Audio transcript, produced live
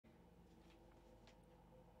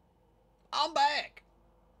I'm back.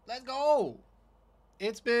 Let's go.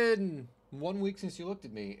 It's been 1 week since you looked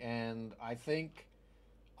at me, and I think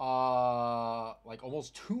like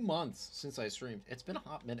almost 2 months since I streamed. It's been a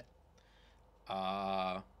hot minute.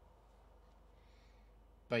 Uh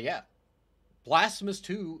but yeah. Blasphemous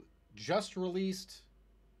 2 just released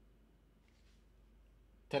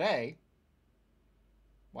today,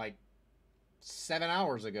 like 7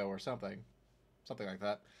 hours ago or something. Something like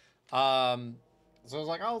that. So I was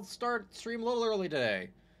like, I'll start stream a little early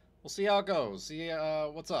today. We'll see how it goes. See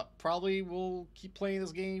what's up. Probably we'll keep playing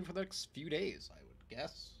this game for the next few days, I would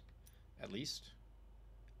guess. At least.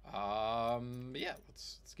 Yeah,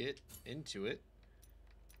 let's get into it.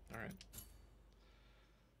 Alright.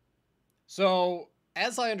 So,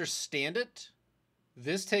 as I understand it,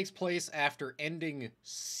 this takes place after ending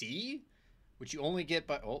C, which you only get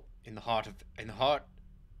by in the heart,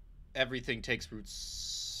 everything takes root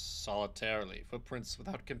solitarily. Footprints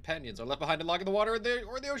without companions are left behind and locked in the water or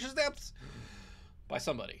the ocean's depths. By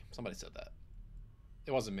somebody. Somebody said that.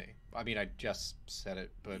 It wasn't me. I mean, I just said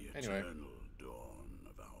it, but the anyway. The eternal dawn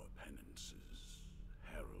of our penances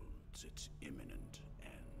heralds its imminent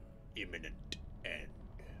end. Imminent end.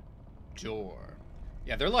 Door.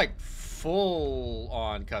 Yeah, they're like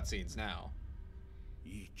full-on cutscenes now.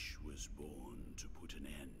 Each was born to put an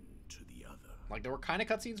end to the other. Like, there were kind of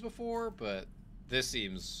cutscenes before, but this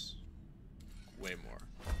seems way more.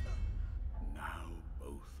 Now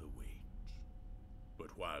both await.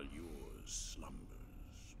 But while yours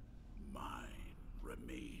slumbers, mine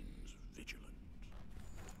remains vigilant.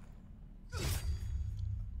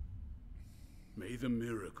 May the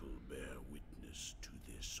miracle bear witness to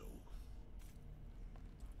this oath.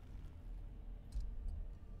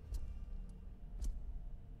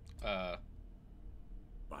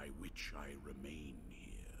 By which I remain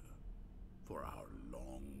here for our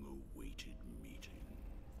long-awaited meeting.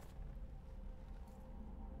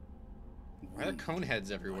 Why are cone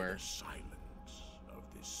heads everywhere? By the silence of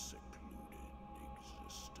this secluded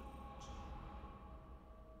existence.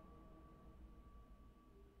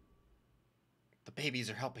 The babies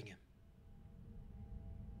are helping him.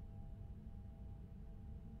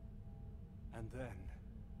 And then,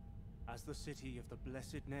 as the city of the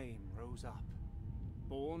blessed name rose up,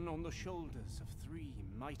 borne on the shoulders of 3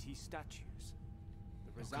 mighty statues,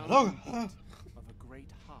 the resounding beat of a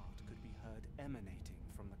great heart could be heard emanating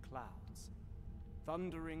from the clouds,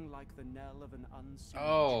 thundering like the knell of an unseen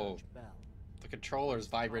church bell. The controller's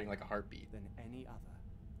vibrating like a heartbeat. Than any other,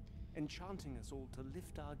 enchanting us all to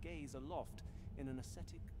lift our gaze aloft in an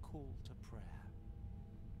ascetic call to prayer.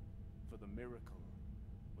 For the miracle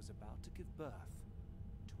was about to give birth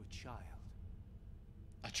to a child.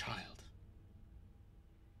 A child.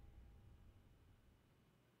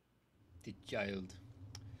 The child.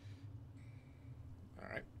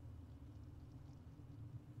 Alright.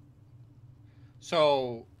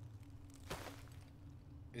 So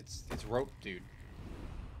it's rope, dude.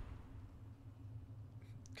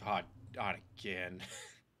 God, not again.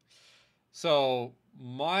 So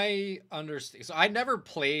my understanding. So I never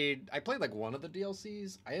played. I played like one of the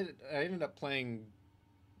DLCs. I ended up playing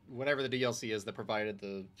whatever the DLC is that provided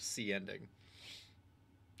the C ending.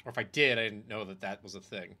 Or if I did, I didn't know that was a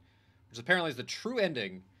thing. Which apparently is the true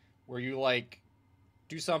ending, where you like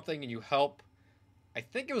do something and you help. I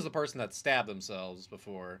think it was the person that stabbed themselves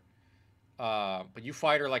before. But you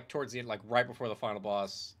fight her like towards the end, like right before the final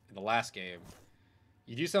boss in the last game.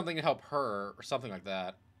 You do something to help her or something like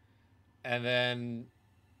that. And then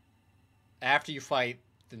after you fight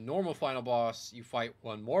the normal final boss, you fight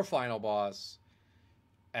one more final boss.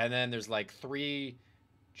 And then there's like 3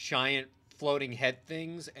 giant floating head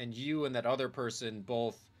things, and you and that other person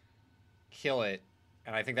both kill it.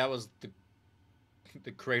 And I think that was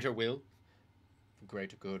the greater will. The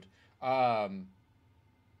greater good. And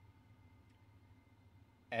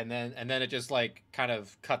then it just like kind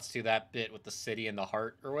of cuts to that bit with the city and the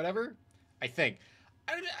heart or whatever. I think.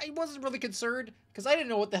 I wasn't really concerned because I didn't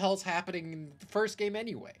know what the hell's happening in the first game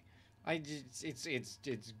anyway.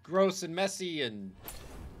 It's gross and messy, and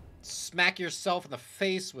smack yourself in the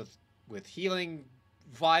face with healing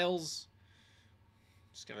vials.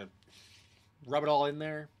 Just gonna rub it all in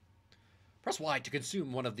there. Press Y to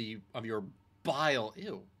consume one of your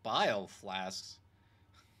bile flasks.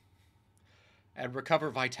 And recover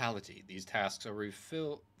vitality. These flasks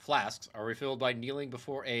are refilled by kneeling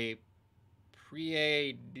before a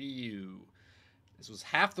prie-dieu. This was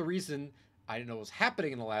half the reason I didn't know what was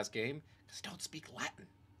happening in the last game, because I don't speak Latin.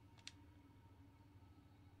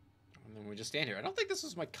 And then we just stand here. I don't think this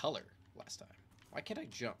was my color last time. Why can't I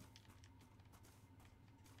jump?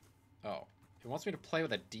 Oh, it wants me to play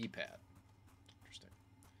with a D-pad. Interesting.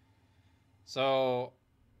 So,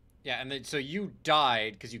 yeah, and then so you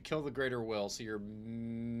died because you killed the Greater Will. So your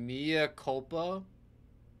mea culpa.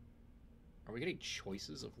 Are we getting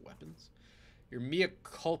choices of weapons? Your mea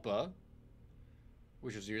culpa,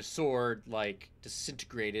 which was your sword, like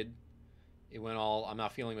disintegrated. It went all. I'm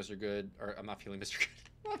not feeling Mr. Good, or I'm not feeling Mr. Good.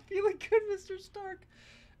 I'm not feeling good, Mr. Stark.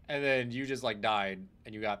 And then you just like died,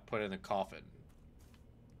 and you got put in a coffin.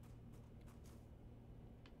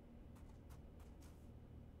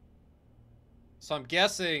 So I'm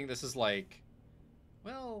guessing this is like,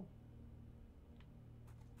 well,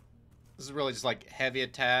 this is really just like heavy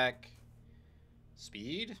attack,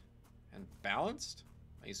 speed, and balanced,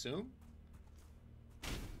 I assume.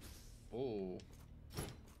 Oh.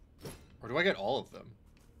 Or do I get all of them?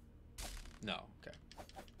 No, okay.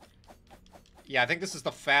 Yeah, I think this is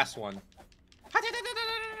the fast one.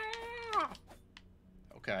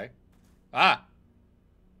 Okay. Ah!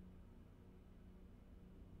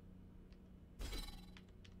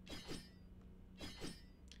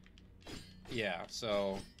 Yeah,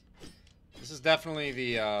 so this is definitely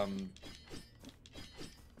the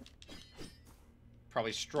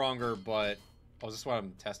probably stronger, but oh, is this what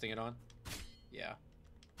I'm testing it on? Yeah.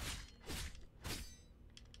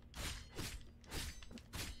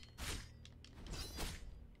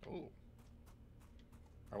 Oh.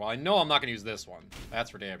 Well, I know I'm not gonna use this one. That's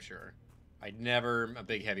for damn sure. I never am a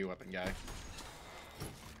big heavy weapon guy.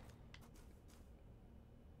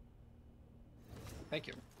 Thank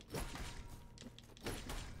you.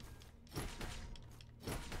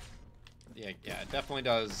 Yeah, it definitely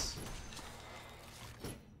does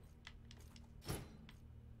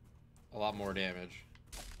a lot more damage.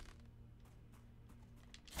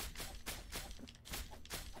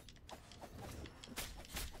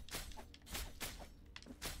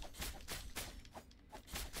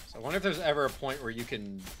 So I wonder if there's ever a point where you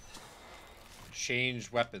can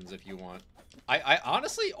change weapons if you want. I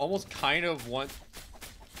honestly almost kind of want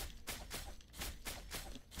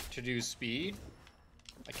to do speed.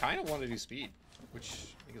 I kind of want to do speed,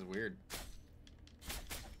 which I think is weird.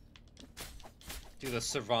 Do the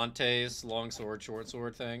Cervantes long sword, short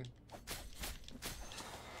sword thing.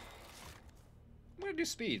 I'm gonna do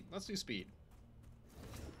speed. Let's do speed.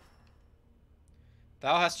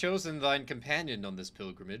 Thou hast chosen thine companion on this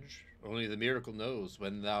pilgrimage. Only the miracle knows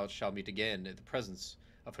when thou shalt meet again in the presence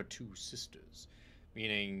of her two sisters.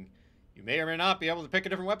 Meaning, you may or may not be able to pick a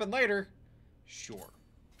different weapon later. Sure.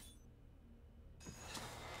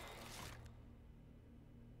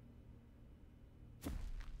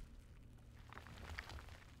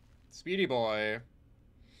 Speedy boy.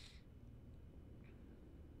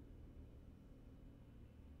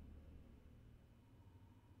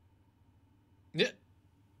 Yeah.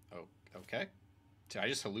 Oh, okay. Did I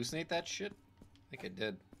just hallucinate that shit? I think I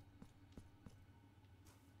did.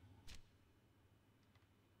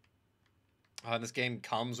 This game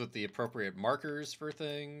comes with the appropriate markers for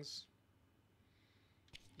things.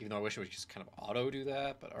 Even though I wish it would just kind of auto do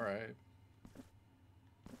that, but alright.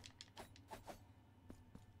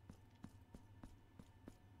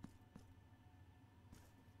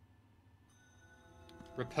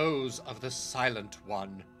 Repose of the Silent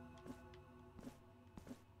One.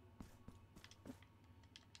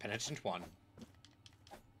 Penitent One.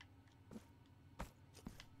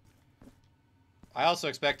 I also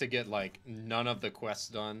expect to get, like, none of the quests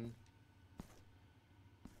done.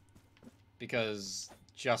 Because,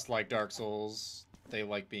 just like Dark Souls, they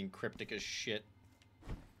like being cryptic as shit.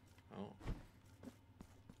 Oh.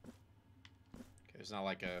 Okay, there's not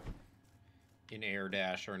like a in-air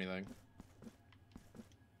dash or anything.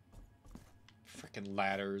 Frickin'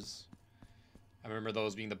 ladders. I remember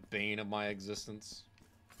those being the bane of my existence.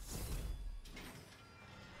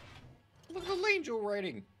 Look at the angel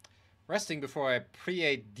writing. Resting before I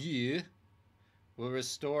prie Dieu will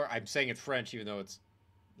restore... I'm saying it French even though it's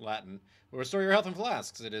Latin. Will restore your health and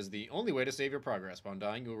flasks. It is the only way to save your progress. Upon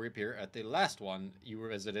dying, you will reappear at the last one you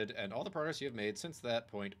visited, and all the progress you have made since that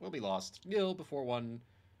point will be lost nil before one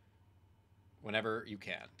whenever you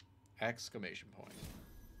can. Exclamation point.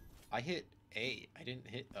 I hit A. I didn't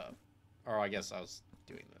hit up. Or I guess I was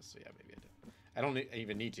doing this, so yeah, maybe I did. I don't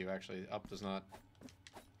even need to, actually. Up does not...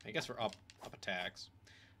 I guess we're up attacks.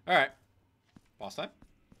 Alright. Boss time?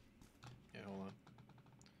 Yeah, hold on.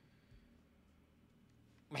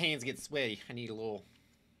 My hands get sweaty. I need a little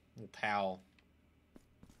towel.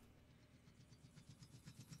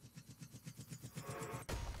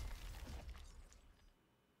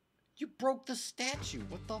 You broke the statue.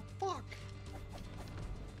 What the fuck?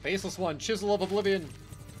 Faceless One, Chisel of Oblivion.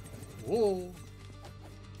 Whoa.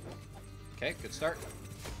 Okay, good start.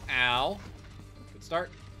 Ow. Good start.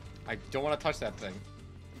 I don't want to touch that thing.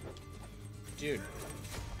 Dude.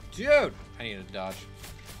 Dude! I need to dodge.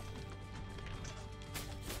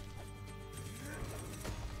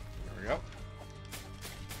 There we go.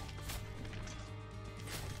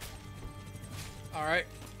 Alright,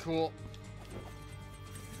 cool.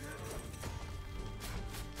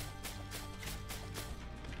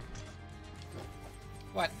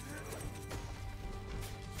 What?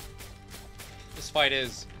 This fight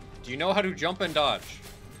is... Do you know how to jump and dodge?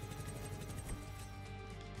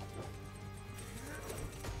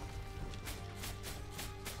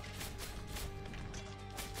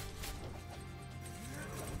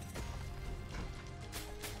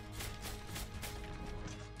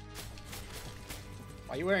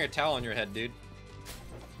 Why are you wearing a towel on your head, dude?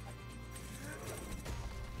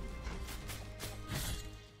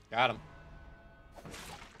 Got him.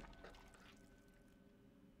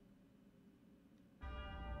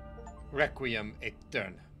 Requiem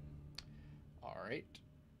Aetern. Alright.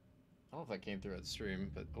 I don't know if that came through at the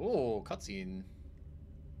stream, but... Oh, cutscene.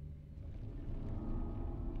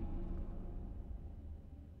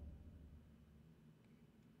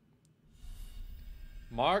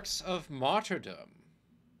 Marks of Martyrdom.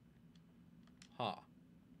 Huh.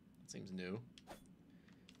 That seems new.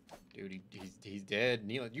 Dude, he's dead.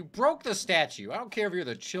 Kneeling. You broke the statue. I don't care if you're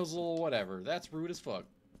the chisel or whatever. That's rude as fuck.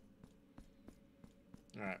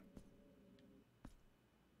 Alright.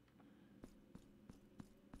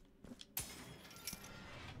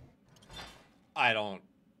 I don't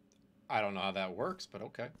know how that works, but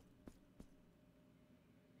okay.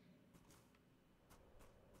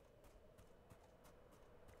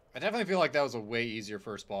 I definitely feel like that was a way easier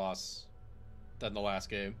first boss than the last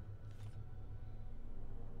game.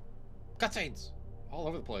 Cutscenes! All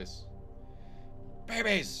over the place.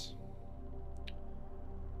 Babies!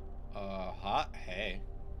 Hot? Hey.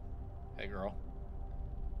 Hey, girl.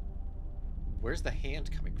 Where's the hand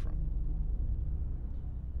coming from?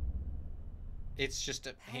 It's just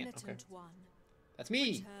a hand. Okay. Penitent One. That's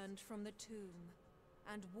me! Returned from the tomb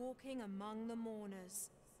and walking among the mourners.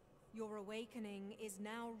 Your awakening is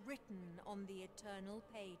now written on the eternal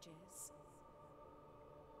pages.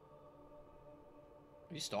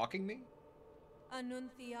 Are you stalking me?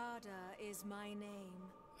 Annunciada is my name,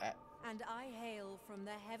 and I hail from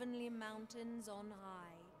the heavenly mountains on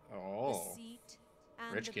high. Oh. The seat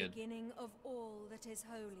and Rich the kid. beginning of all that is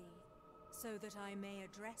holy, so that I may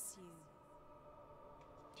address you.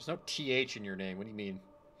 There's no TH in your name. What do you mean?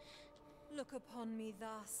 Look upon me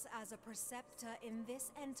thus as a preceptor in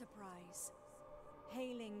this enterprise,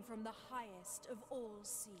 hailing from the highest of all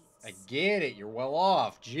seats. I get it. You're well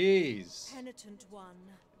off. Jeez. Penitent One.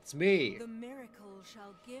 It's me. The miracle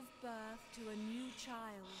shall give birth to a new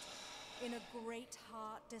child, in a great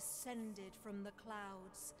heart descended from the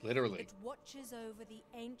clouds. Literally. It watches over the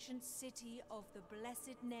ancient city of the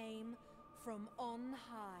blessed name from on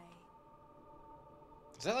high.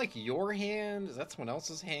 Is that like your hand? Is that someone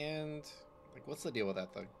else's hand? Like, what's the deal with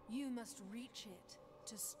that thing? You must reach it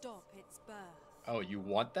to stop its birth. Oh, you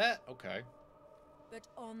want that? Okay. But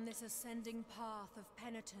on this ascending path of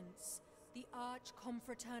penitence, the arch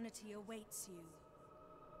confraternity awaits you.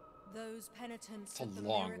 Those penitents It's a that the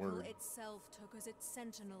long miracle word. itself took as its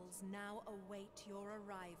sentinels now await your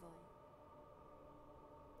arrival.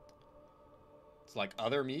 It's like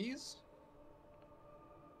other me's?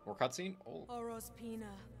 More cutscene? Oh. Orospina,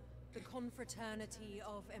 the confraternity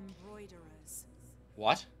of embroiderers.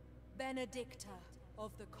 What? Benedicta,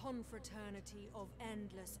 of the confraternity of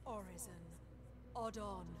endless orison.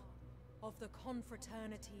 Odon, of the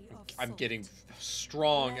confraternity of I'm salt. getting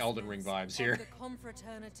strong Elden Ring vibes here. Of the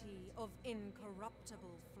confraternity of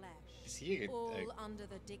incorruptible flesh. Is he all under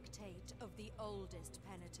the dictate of the oldest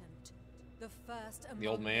penitent, the first among the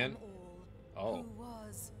old man? them all, Oh. who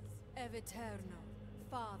was Eviterno,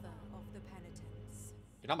 father of the penitents.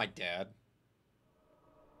 You're not my dad.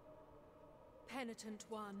 Penitent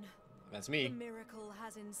One. That's The me. miracle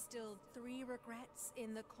has instilled 3 regrets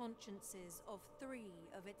in the consciences of 3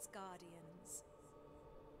 of its guardians.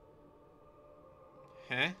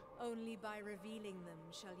 Huh? Only by revealing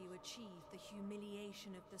them shall you achieve the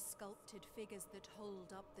humiliation of the sculpted figures that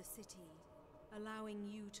hold up the city, allowing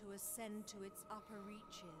you to ascend to its upper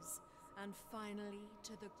reaches, and finally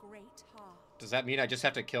to the great heart. Does that mean I just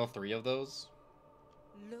have to kill 3 of those?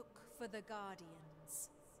 Look for the guardians.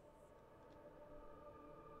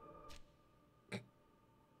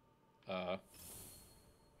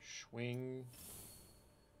 Schwing.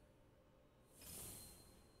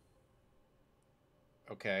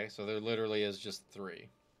 Okay, so there literally is just 3.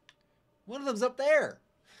 One of them's up there.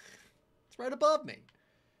 It's right above me.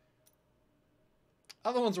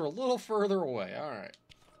 Other ones are a little further away. All right.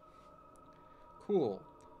 Cool.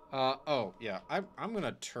 Oh, yeah. I'm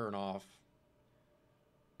gonna turn off...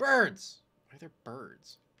 Birds! Why are there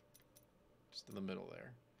birds? Just in the middle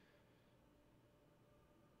there.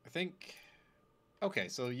 I think... Okay,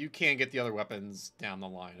 so you can get the other weapons down the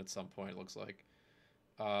line at some point, it looks like.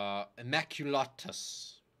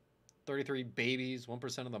 Immaculatus. 33 babies,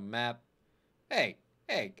 1% of the map. Hey,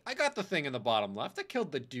 I got the thing in the bottom left. I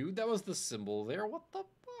killed the dude. That was the symbol there. What the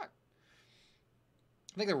fuck?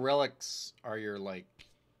 I think the relics are your, like...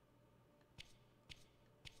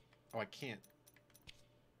 Oh, I can't.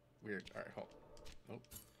 Weird. Alright, hold. Nope.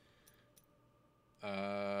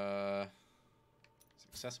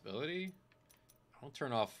 Accessibility? I'll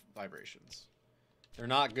turn off vibrations. They're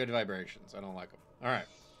not good vibrations. I don't like them. Alright.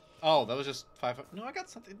 Oh, that was just 5. No, I got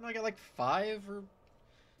something. I got like 5 or...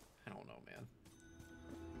 I don't know, man.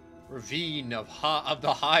 Ravine of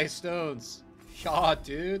the high stones. Yeah,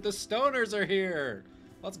 dude. The stoners are here.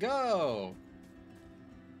 Let's go.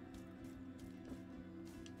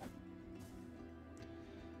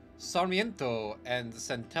 Sarmiento and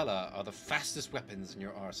Centella are the fastest weapons in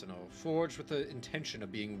your arsenal, forged with the intention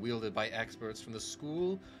of being wielded by experts from the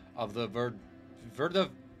school of the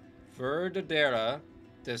Verdadera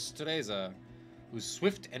Destreza, whose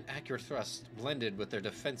swift and accurate thrust blended with their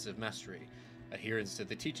defensive mastery. Adherents to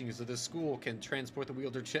the teachings of this school can transport the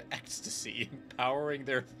wielder to ecstasy, empowering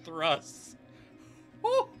their thrusts.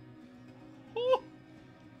 Woo! Woo!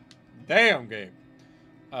 Damn game.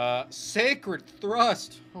 Sacred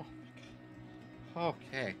thrust. Oh my god.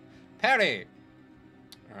 Okay. Parry.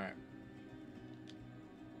 Alright.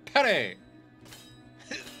 Parry.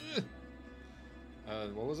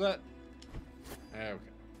 What was that? Okay.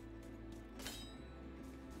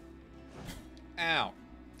 Ow.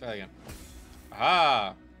 Try that again.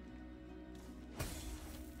 Ah.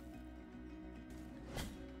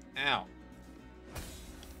 Ow.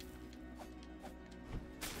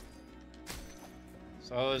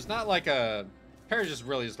 So it's not like a... Parry just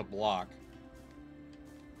really is the block.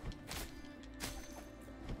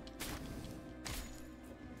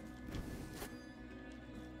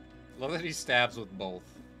 Love that he stabs with both.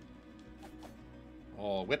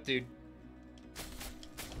 Oh, whip dude.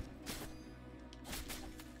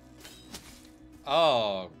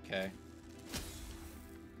 Oh, okay.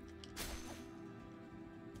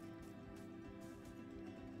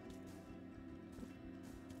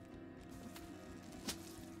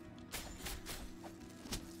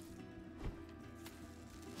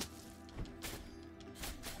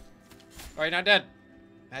 Alright, not dead.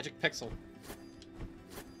 Magic pixel.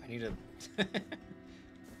 I need to...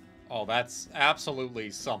 Oh, that's absolutely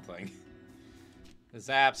something. It's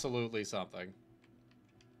absolutely something.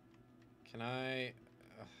 Can I...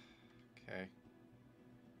 okay.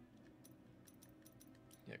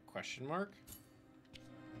 Yeah, question mark?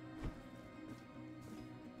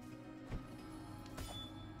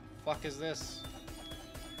 Fuck is this?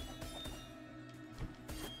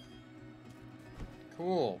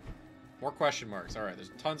 Cool. More question marks. Alright,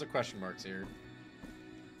 there's tons of question marks here.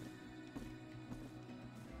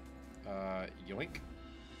 Yoink.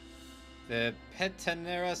 The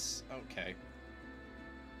Petaneras... okay.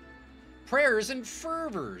 Prayers and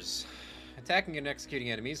fervors. Attacking and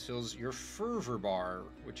executing enemies fills your fervor bar,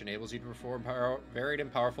 which enables you to perform varied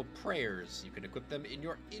and powerful prayers. You can equip them in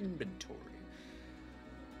your inventory.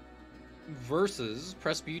 Versus,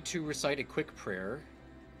 press B to recite a quick prayer.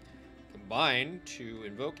 Combine to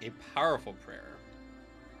invoke a powerful prayer.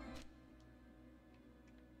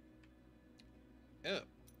 Ew.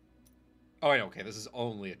 Oh, wait, okay, this is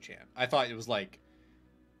only a chant. I thought it was like,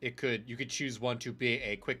 you could choose one to be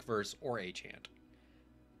a quick verse or a chant.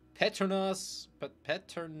 Peterneras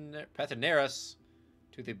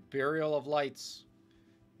to the burial of lights.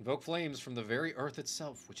 Invoke flames from the very earth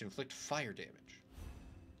itself, which inflict fire damage.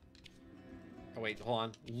 Oh, wait, hold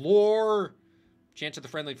on. Lore! Chant to the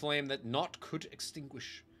friendly flame that naught could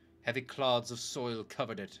extinguish. Heavy clods of soil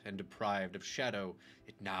covered it, and deprived of shadow,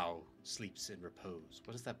 it now sleeps in repose.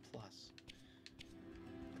 What is that plus?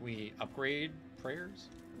 Can we upgrade prayers?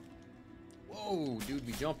 Whoa, dude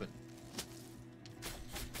be jumping.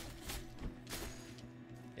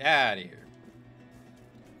 Get out of here.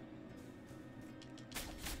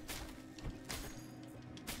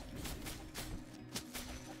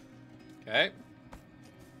 Okay.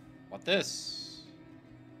 What this?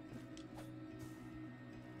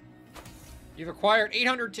 You've acquired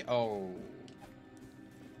 800 oh.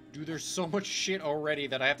 Dude, there's so much shit already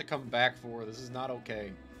that I have to come back for. This is not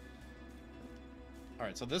okay.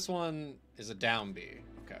 Alright, so this one is a down B.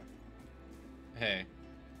 Okay. Hey.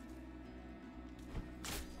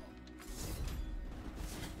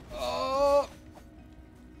 Oh!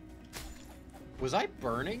 Was I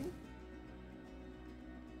burning?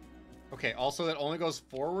 Okay, also that only goes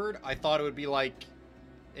forward. I thought it would be like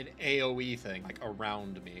an AoE thing, like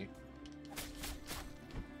around me.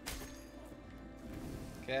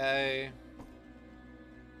 Okay.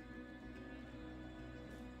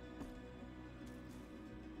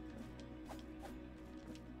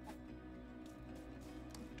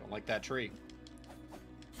 Don't like that tree.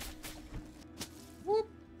 Whoop.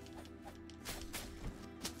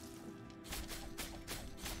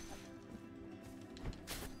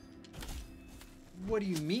 What do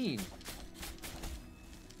you mean?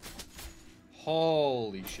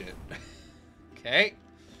 Holy shit. Okay.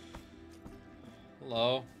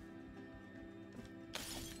 Hello.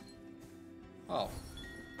 Oh.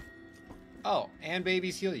 Oh, and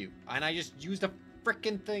babies heal you. And I just used a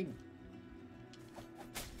frickin' thing.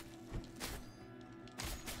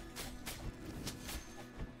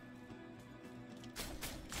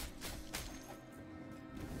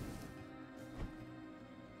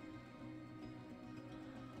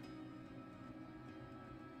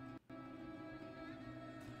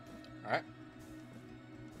 Alright.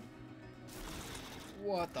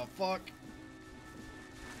 What the fuck?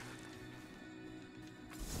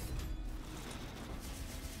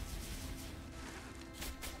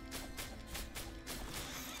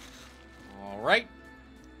 Alright.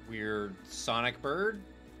 Weird sonic bird.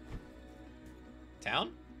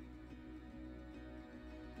 Town?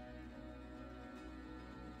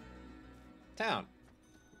 Town.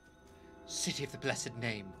 City of the Blessed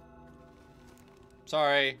Name.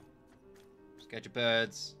 Sorry. Just got your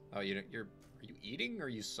birds. Oh, are you eating or are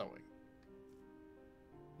you sewing?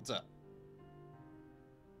 What's up?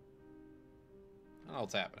 I don't know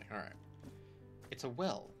what's happening. All right. It's a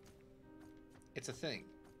well. It's a thing.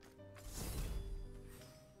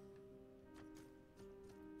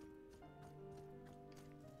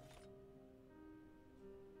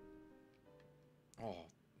 Oh,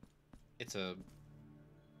 it's a.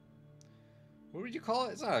 What would you call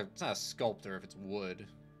it? It's not a sculptor if it's wood.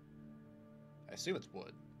 I assume it's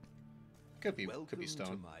wood. Could be stone. Welcome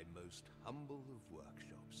to my most humble of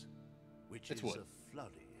workshops, which It's is wood. a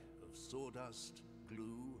flurry of sawdust,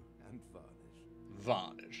 glue, and varnish.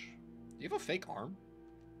 Varnish. Do you have a fake arm?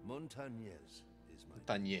 Montagnez is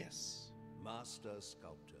my Montagnez. master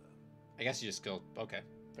sculptor. I guess you just go. Okay,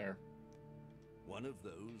 fair. One of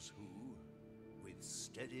those who, with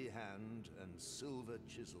steady hand and silver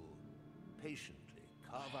chisel, patiently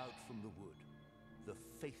carve out from the wood the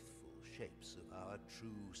faithful shapes of our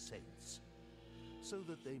true saints, so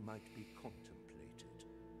that they might be contemplated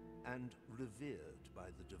and revered by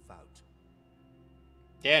the devout.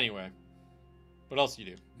 Yeah, anyway. What else do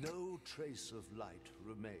you do? No trace of light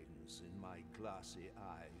remains in my glassy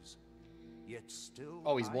eyes, yet still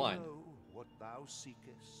Oh, he's I blind. know what thou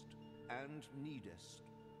seekest and needest.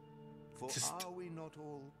 For Just- are we not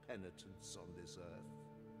all penitents on this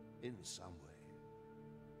earth, in some way?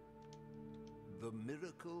 The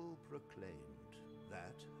miracle proclaimed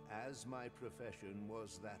that, as my profession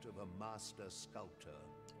was that of a master sculptor,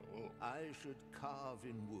 Oh. I should carve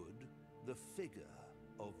in wood the figure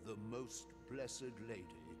of the most blessed lady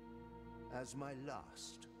as my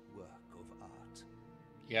last work of art.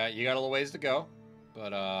 Yeah, you got a little ways to go, but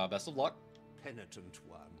best of luck. Penitent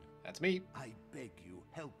One, That's me. I beg you,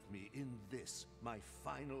 help me in this, my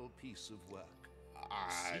final piece of work.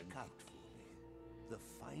 Seek out for me the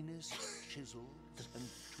finest chisels and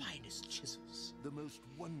finest chisels. the most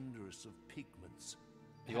wondrous of pigments.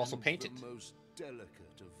 You also and painted. the most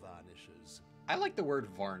delicate of varnishes. I like the word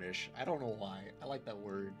varnish. I don't know why. I like that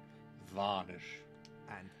word varnish.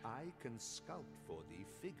 And I can sculpt for thee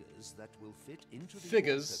figures that will fit into the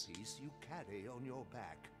Figures? altarpiece you carry on your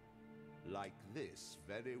back. Like this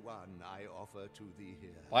very one I offer to thee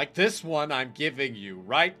here. Like this one I'm giving you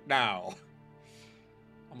right now.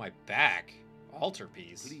 On my back.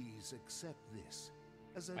 Altarpiece. Please accept this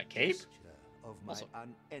as a My cape? gesture of my Also-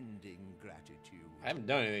 unending gratitude. I haven't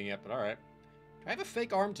done anything yet, but alright. Do I have a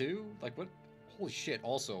fake arm too? Like what? Holy shit,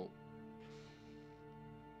 also.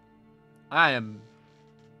 I am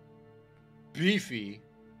beefy.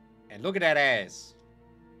 And look at that ass.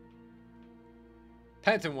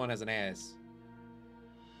 Penitent One has an ass.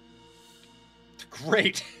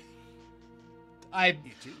 Great. It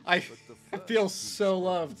is I but the feel first piece so of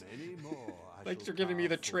loved. many more I Thanks shall for giving me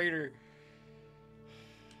the carve for traitor.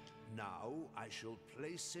 Now I shall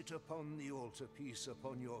place it upon the altarpiece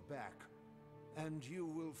upon your back, and you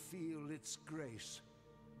will feel its grace,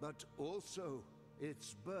 but also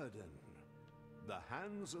its burden. The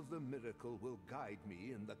hands of the miracle will guide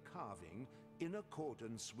me in the carving in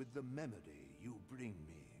accordance with the memory you bring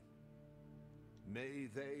me. May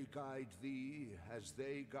they guide thee as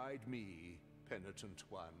they guide me, Penitent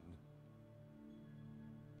One.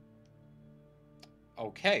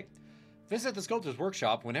 Okay. Visit the Sculptor's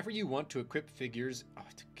Workshop whenever you want to equip figures.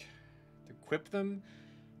 To equip them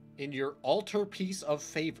in your altarpiece of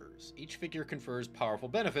favors. Each figure confers powerful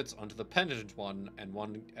benefits onto the Penitent One,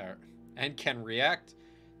 and can react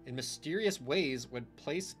in mysterious ways when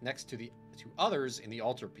placed next to others in the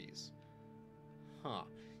altarpiece. Huh.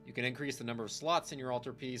 You can increase the number of slots in your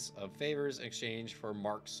altarpiece of favors in exchange for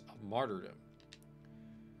marks of martyrdom.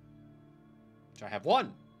 Which I have one.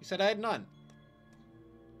 You said I had none.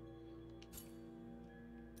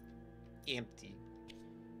 Empty.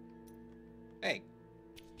 Hey.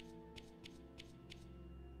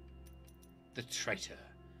 The traitor.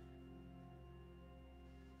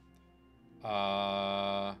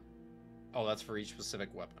 Oh, that's for each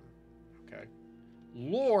specific weapon. Okay.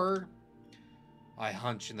 Lore. I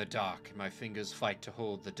hunch in the dark, and my fingers fight to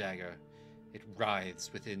hold the dagger. It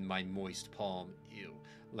writhes within my moist palm. Ew.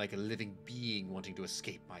 Like a living being wanting to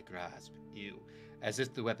escape my grasp. Ew. As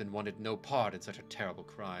if the weapon wanted no part in such a terrible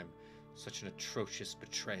crime. Such an atrocious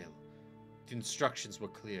betrayal. The instructions were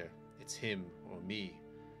clear. It's him or me.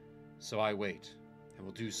 So I wait, and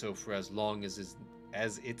will do so for as long as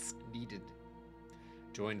it's needed.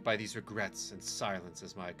 Joined by these regrets and silence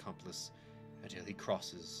as my accomplice, until he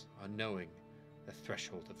crosses, unknowing, the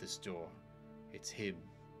threshold of this door. It's him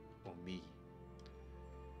or me.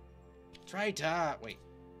 Traitor! Wait,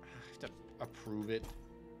 I have to approve it.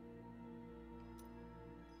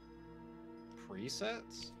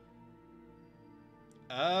 Presets?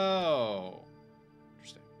 Oh.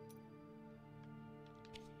 Interesting.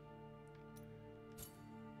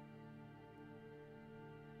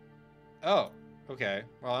 Oh, okay.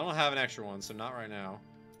 Well, I don't have an extra one, so not right now.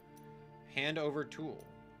 Hand over tool.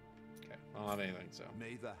 Okay, I don't have anything, so.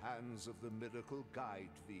 May the hands of the miracle guide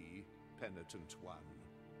thee, Penitent One.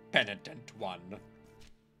 Penitent One.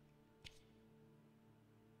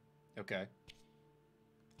 Okay.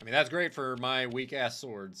 I mean, that's great for my weak-ass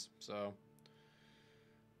swords, so.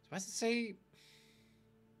 Why does it say...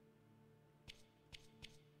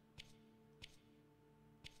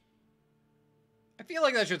 I feel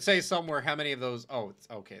like that should say somewhere how many of those... Oh, it's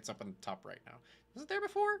okay. It's up on the top right now. Was it there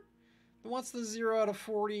before? Then what's the 0 out of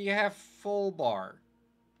 40 half full bar?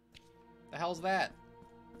 The hell's that?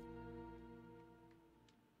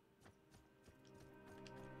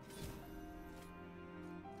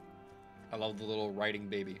 I love the little writing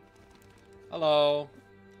baby. Hello.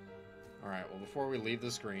 Alright, well, before we leave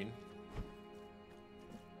the screen...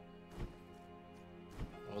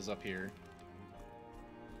 What was up here?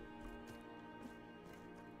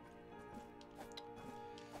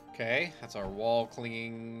 Okay, that's our wall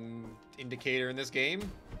clinging indicator in this game.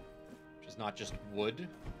 Which is not just wood.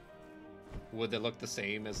 Wood that looked the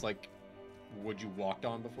same as, like, wood you walked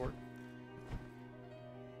on before.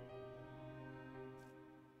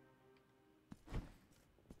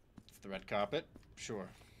 It's the red carpet. Sure.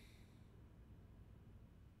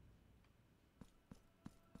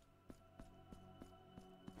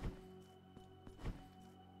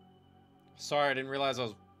 Sorry, I didn't realize I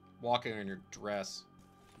was walking on your dress.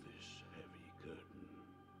 This heavy curtain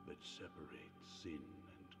that separates sin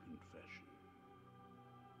and confession,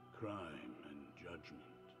 crime and judgment.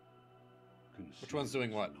 Which one's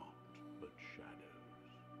doing what? Not but shadows.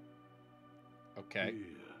 Okay.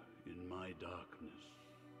 Here, in my darkness,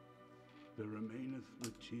 there remaineth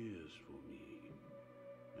the tears for me,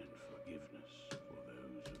 and forgiveness for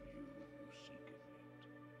those of you who seeketh it.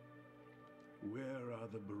 Where are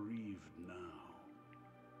the bereaved now?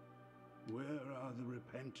 Where are the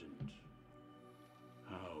repentant?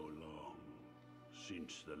 How long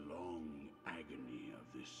since the long agony of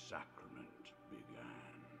this sacrament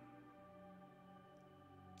began?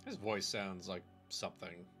 His voice sounds like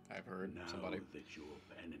something I've heard. Now Somebody. that your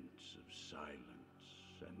penance of silence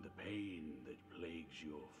and the pain that plagues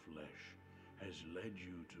your flesh has led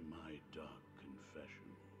you to my dark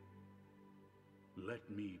confession, let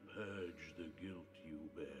me purge the guilt you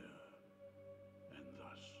bear, and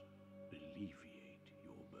thus alleviate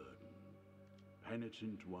your burden.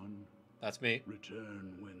 Penitent One, That's me.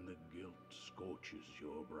 return when the guilt scorches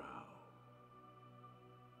your brow.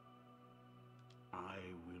 I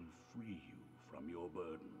will free you from your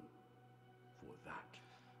burden, for that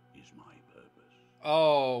is my purpose.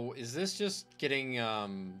 Oh, is this just getting,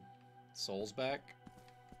 souls back?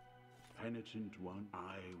 Penitent One,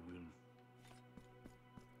 I will...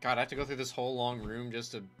 God, I have to go through this whole long room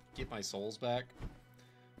just to get my souls back?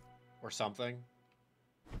 Or something?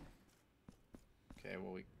 Okay,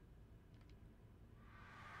 well, we...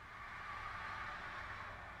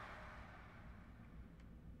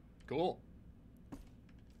 Cool.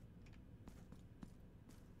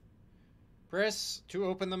 Press to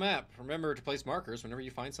open the map. Remember to place markers whenever you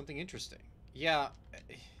find something interesting. Yeah,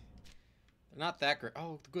 they're not that great.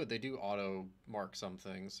 Oh, good. They do auto mark some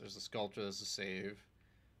things. There's a sculpture. There's a save.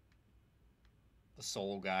 The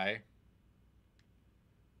soul guy.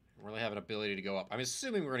 I really have an ability to go up. I'm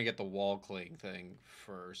assuming we're going to get the wall cling thing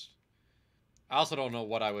first. I also don't know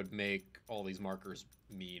what I would make all these markers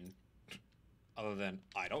mean. Other than,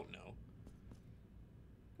 I don't know.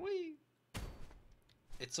 Whee!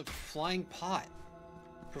 It's a flying pot.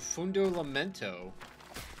 Profundo Lamento.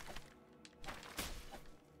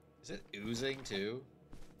 Is it oozing too?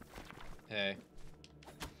 Hey.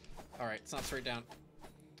 Alright, it's not straight down.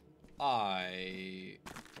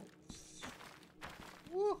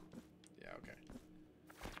 Woo! Yeah, okay.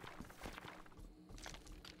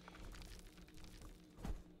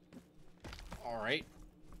 Alright.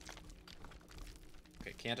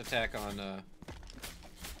 Okay, can't attack on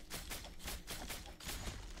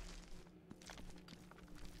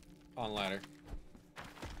ladder.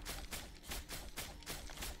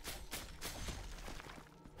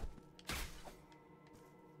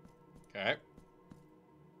 Okay. I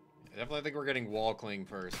definitely think we're getting wall cling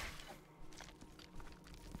first.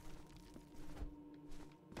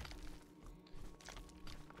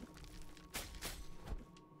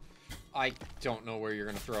 I don't know where you're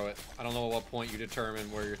going to throw it. I don't know at what point you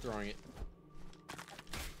determine where you're throwing it.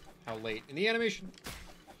 How late in the animation?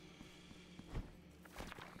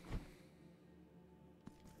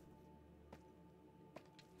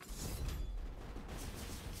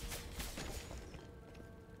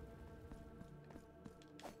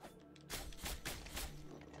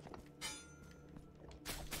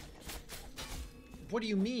 What do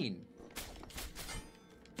you mean?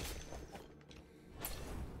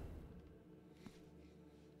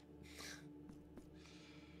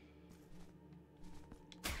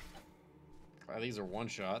 These are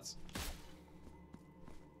one-shots.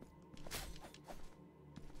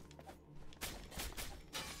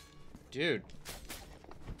 Dude.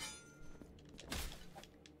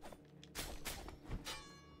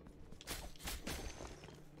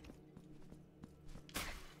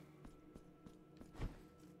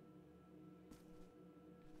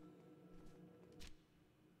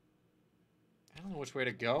 I don't know which way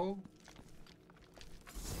to go.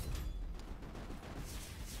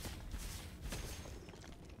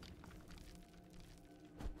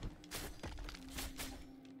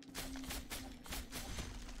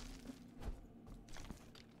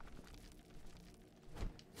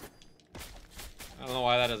 I don't know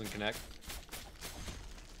why that doesn't connect.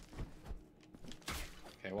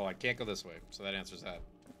 Okay, well, I can't go this way, so that answers that.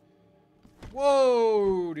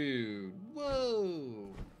 Whoa, dude.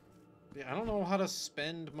 Whoa. Yeah, I don't know how to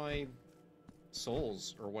spend my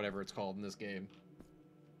souls, or whatever it's called in this game.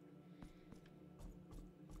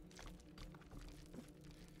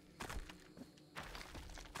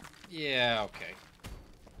 Yeah, okay.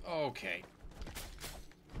 Okay.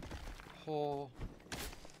 Oh.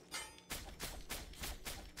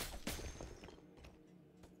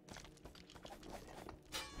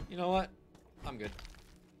 You know what? I'm good.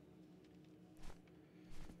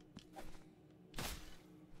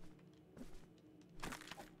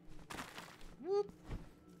 Whoop.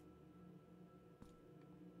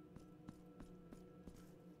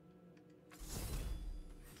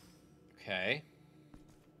 Okay.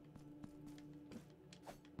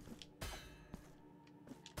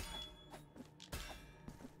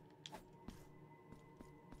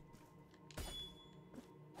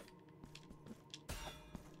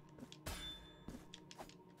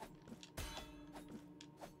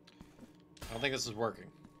 I don't think this is working.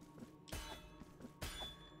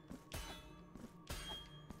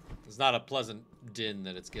 It's not a pleasant din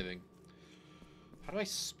that it's giving. How do I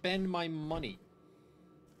spend my money?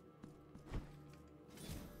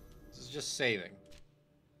 This is just saving.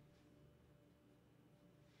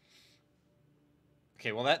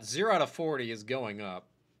 Okay, well that 0 out of 40 is going up.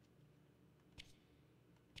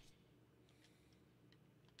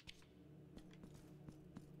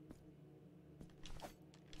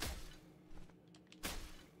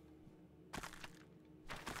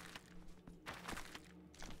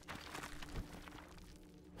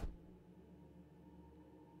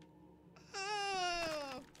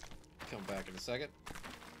 Come back in a second.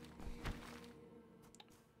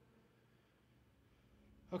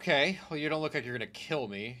 Okay, well you don't look like you're gonna kill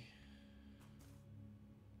me.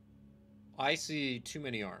 I see too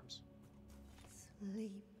many arms.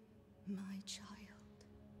 Sleep, my child.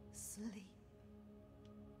 Sleep.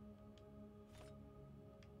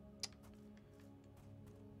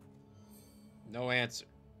 No answer.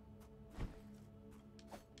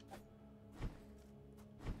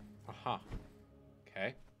 Huh.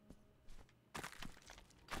 Okay.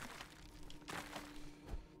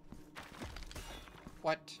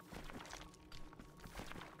 What?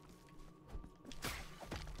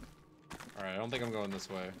 Alright, I don't think I'm going this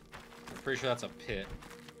way. I'm pretty sure that's a pit.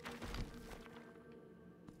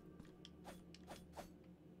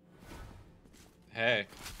 Hey.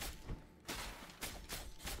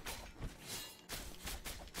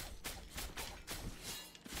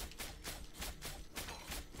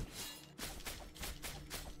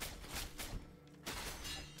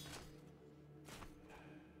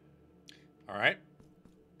 Alright.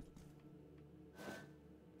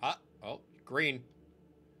 Ah, oh, green.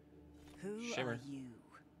 Who Shimmer. are you,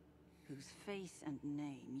 whose face and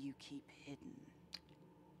name you keep hidden?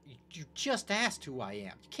 You just asked who I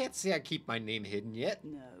am. You can't say I keep my name hidden yet.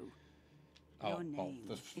 No. Oh, Your well, name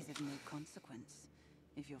is of no consequence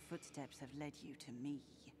if your footsteps have led you to me.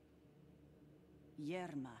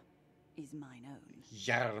 Yerma is mine own.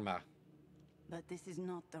 Yarma. But this is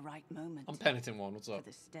not the right moment. I'm Penitent One. What's For up?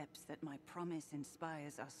 the steps that my promise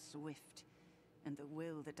inspires are swift, and the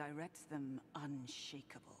will that directs them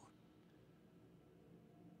unshakable.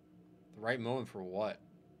 The right moment for what?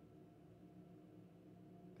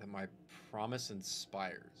 That my promise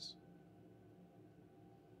inspires.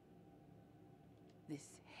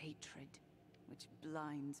 This hatred which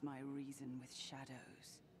blinds my reason with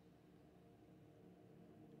shadows.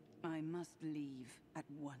 I must leave at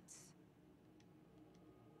once.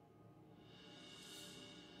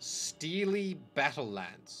 Steely Battle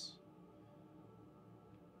Lance.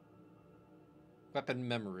 Weapon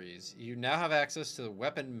memories. You now have access to the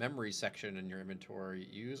weapon memory section in your inventory.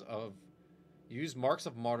 Use marks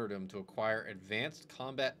of martyrdom to acquire advanced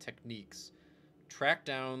combat techniques. Track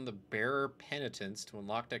down the bearer penitents to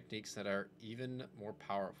unlock techniques that are even more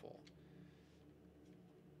powerful.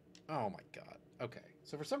 Oh my god. Okay.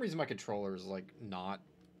 So for some reason my controller is like not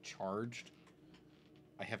charged.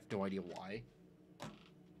 I have no idea why.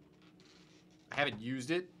 I haven't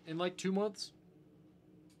used it in like 2 months.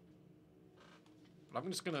 But I'm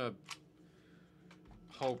just gonna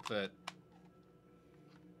hope that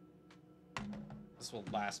this will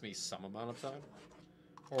last me some amount of time.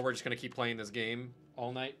 Or we're just gonna keep playing this game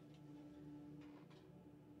all night.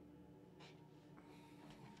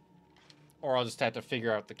 Or I'll just have to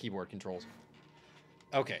figure out the keyboard controls.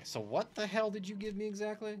 Okay, so what the hell did you give me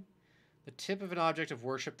exactly? The tip of an object of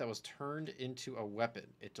worship that was turned into a weapon.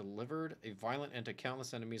 It delivered a violent end to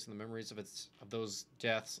countless enemies, and the memories of those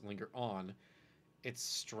deaths linger on. Its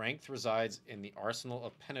strength resides in the arsenal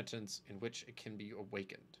of penitence in which it can be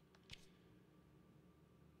awakened.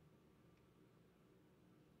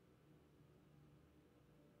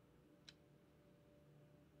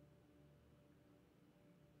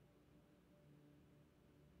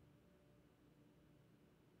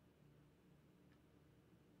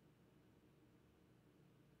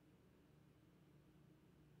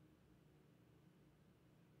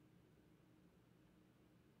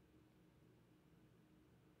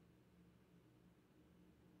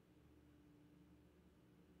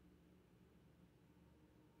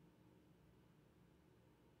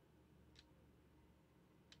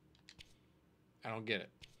 I don't get it.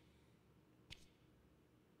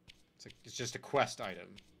 It's just a quest item.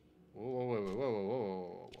 Whoa, whoa, whoa, whoa, whoa, whoa,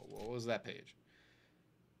 whoa, whoa. What was that page?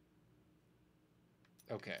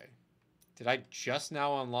 Okay. Did I just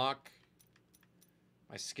now unlock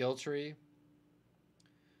my skill tree?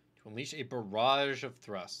 To unleash a barrage of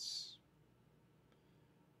thrusts.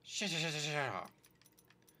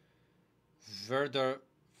 Verdadera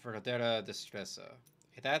Destressa.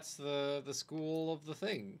 That's the school of the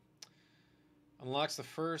thing. Unlocks the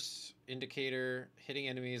first indicator. Hitting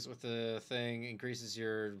enemies with the thing increases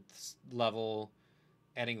your level,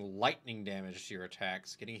 adding lightning damage to your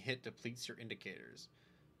attacks. Getting hit depletes your indicators.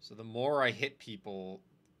 So the more I hit people,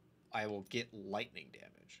 I will get lightning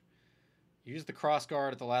damage. Use the cross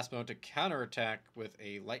guard at the last moment to counterattack with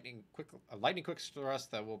a lightning quick thrust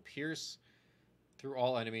that will pierce through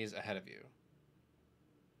all enemies ahead of you.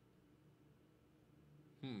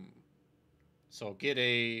 So get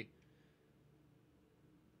a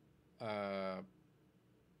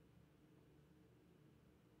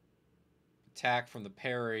attack from the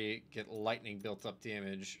parry, get lightning built up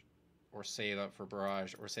damage, or save up for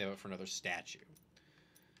barrage, or save up for another statue.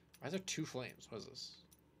 Why is there 2 flames? What is this?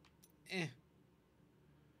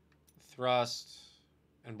 Thrust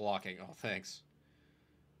and blocking. Oh, thanks.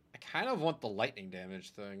 I kind of want the lightning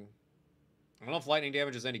damage thing. I don't know if lightning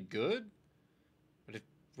damage is any good, but it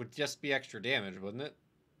would just be extra damage, wouldn't it?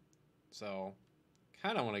 So,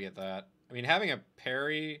 kind of want to get that. I mean, having a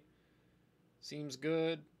parry seems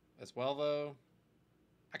good as well, though.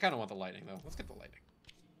 I kind of want the lightning, though. Let's get the lightning.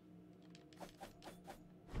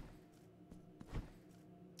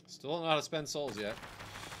 Still don't know how to spend souls yet.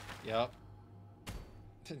 Yep.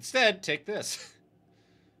 Instead, take this.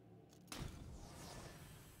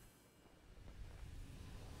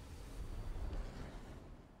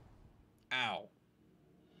 Ow.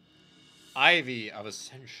 Ivy of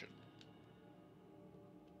Ascension.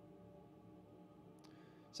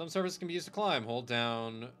 Some surfaces can be used to climb. Hold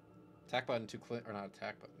down attack button to cling, or not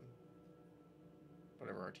attack button.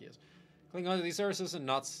 Whatever RT is. Cling onto these surfaces and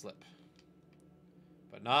not slip.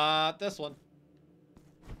 But not this one.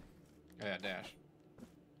 Oh yeah, dash.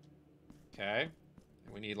 Okay.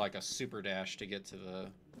 And we need like a super dash to get to the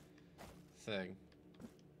thing.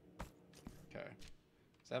 Okay.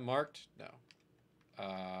 Is that marked? No.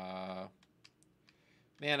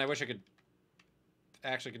 Man, I wish I could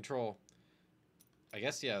actually control. I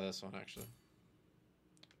guess, yeah, this one, actually.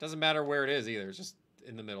 Doesn't matter where it is, either. It's just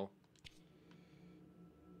in the middle.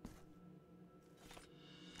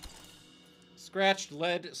 Scratched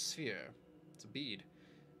lead sphere. It's a bead.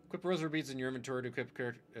 Equip rosary beads in your inventory to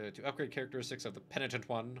to upgrade characteristics of the Penitent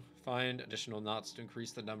One. Find additional knots to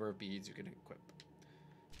increase the number of beads you can equip.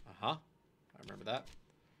 Uh-huh. I remember that.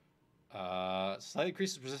 Slightly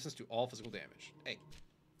increases resistance to all physical damage. Hey.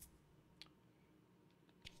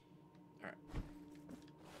 Alright.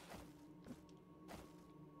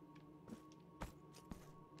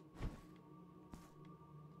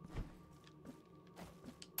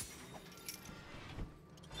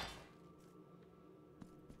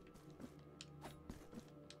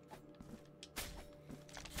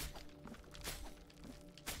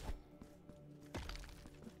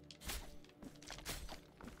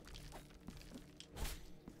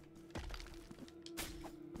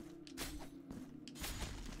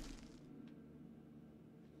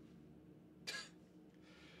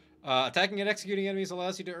 Attacking and executing enemies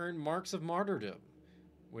allows you to earn marks of martyrdom,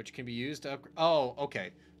 which can be used to upgrade. Oh,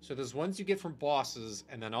 okay. So there's ones you get from bosses,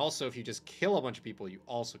 and then also if you just kill a bunch of people, you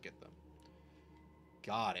also get them.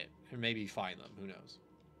 Got it. And maybe find them. Who knows?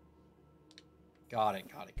 Got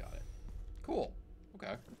it, got it, got it. Cool.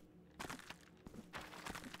 Okay.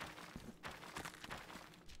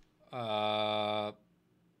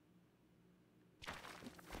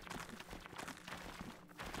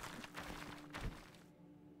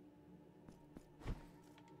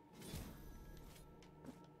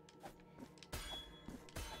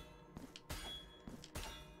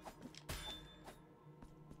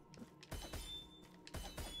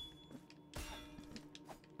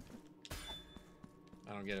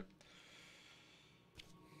 I don't get it.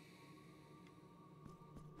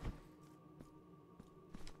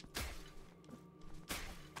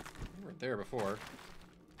 We weren't there before.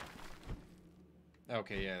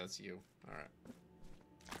 Okay, yeah, that's you. Alright.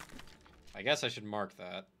 I guess I should mark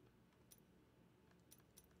that.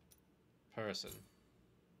 Person.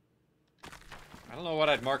 I don't know what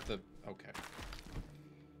I'd mark the... Okay.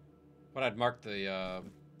 What I'd mark the,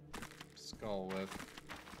 skull with.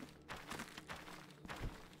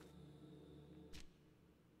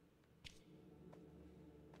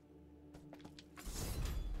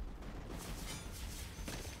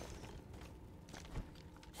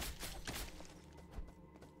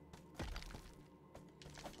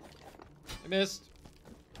 I missed.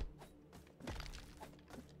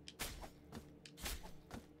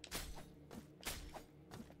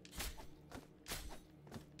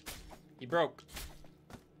 He broke.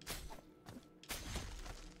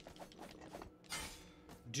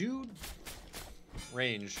 Dude.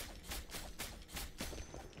 Range.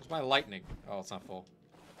 Where's my lightning? Oh, it's not full.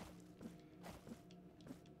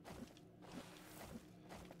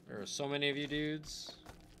 There are so many of you dudes.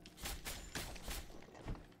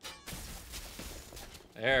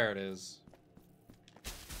 There it is.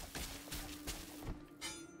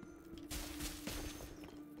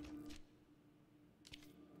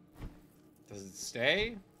 Does it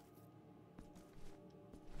stay?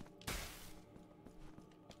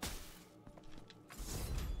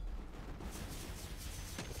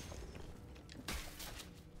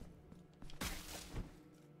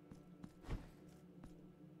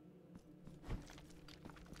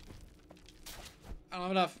 I don't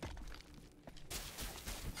have enough.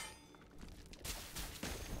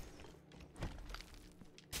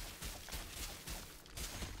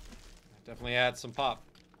 Definitely add some pop.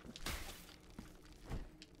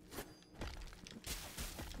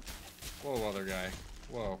 Whoa, other guy.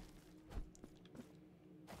 Whoa.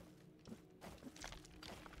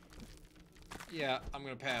 Yeah, I'm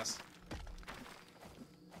gonna pass.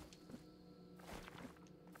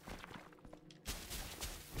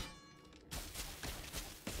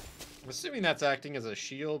 I'm assuming that's acting as a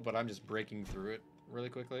shield, but I'm just breaking through it really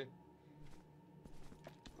quickly.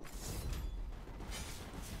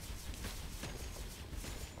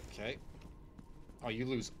 Okay. Oh, you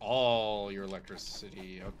lose all your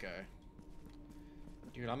electricity. Okay.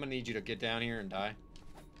 Dude, I'm gonna need you to get down here and die.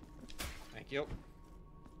 Thank you.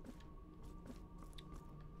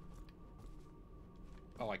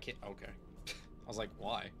 Oh, I can't. Okay. I was like,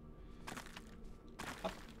 why?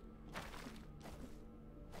 Up.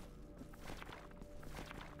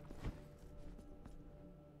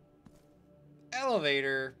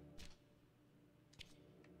 Elevator.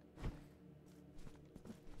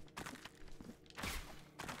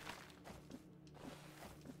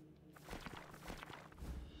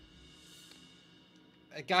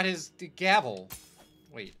 I got his gavel.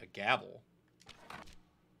 Wait, a gavel?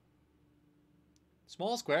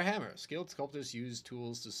 Small square hammer. Skilled sculptors use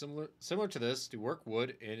tools to similar to this to work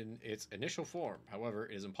wood in its initial form. However,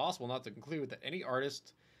 it is impossible not to conclude that any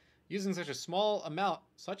artist using such small a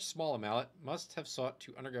mallet must have sought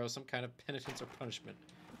to undergo some kind of penitence or punishment.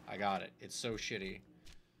 I got it. It's so shitty.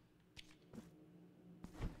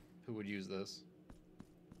 Who would use this?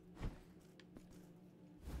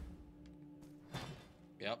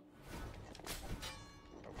 Yep.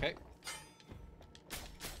 Okay.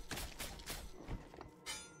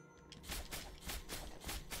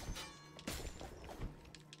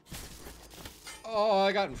 Oh,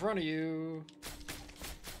 I got in front of you.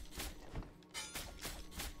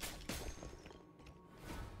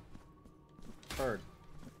 Bird.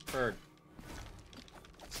 Bird.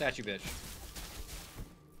 Statue bitch.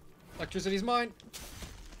 Electricity's mine.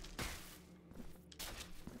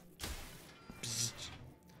 Psst.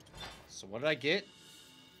 So what did I get?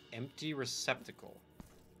 Empty receptacle.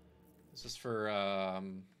 Is this for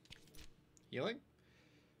healing?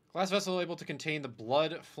 Glass vessel able to contain the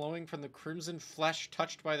blood flowing from the crimson flesh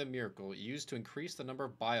touched by the miracle, used to increase the number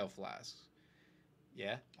of bile flasks.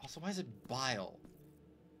 Yeah? Also, why is it bile?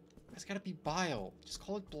 It's gotta be bile. Just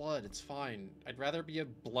call it blood, it's fine. I'd rather be a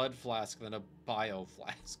blood flask than a bile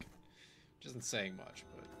flask. Which isn't saying much,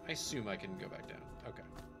 but I assume I can go back down. Okay.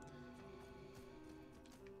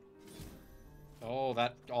 Oh,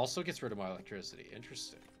 that also gets rid of my electricity.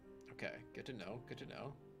 Interesting. Okay, good to know, good to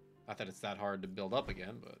know. Not that it's that hard to build up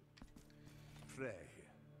again, but... Pray,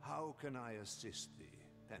 how can I assist thee,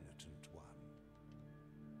 Penitent One?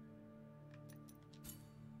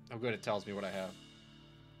 Oh good, it tells me what I have.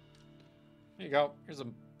 Here you go. Here's a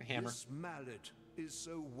hammer. This mallet is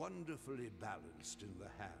so wonderfully balanced in the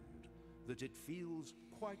hand that it feels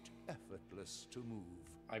quite effortless to move.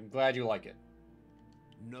 I'm glad you like it.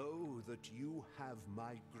 Know that you have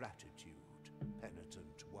my gratitude,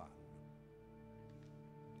 Penitent One.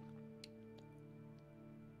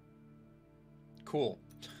 Cool.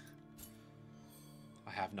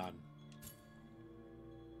 I have none.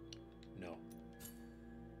 No.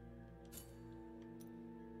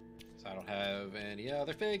 So I don't have any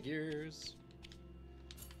other figures.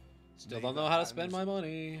 Still don't know how to spend my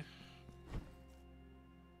money.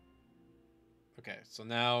 Okay, so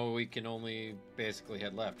now we can only basically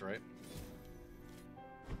head left, right?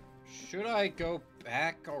 Should I go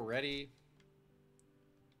back already?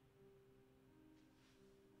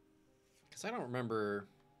 Because I don't remember...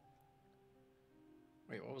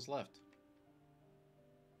 Wait, what was left?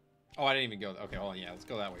 Oh, I didn't even go... Okay, well, yeah, let's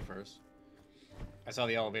go that way first. I saw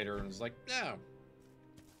the elevator and was like, no.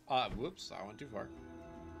 Whoops, I went too far.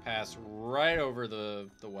 Pass right over the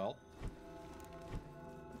well.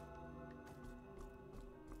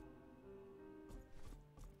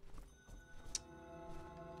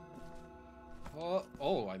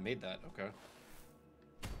 Oh, I made that. Okay.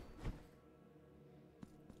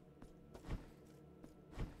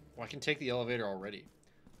 Well, I can take the elevator already.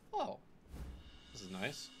 Oh. This is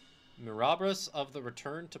nice. Mirabris of the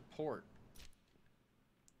Return to Port.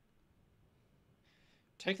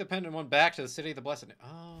 Take the Penitent One back to the City of the Blessed.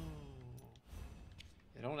 Oh.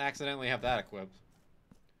 I don't accidentally have that equipped.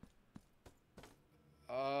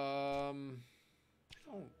 Oh.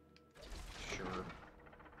 Sure.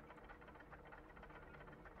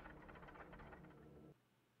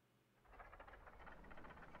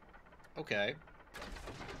 Okay.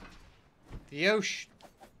 The ocean.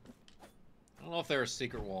 I don't know if there are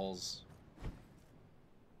secret walls.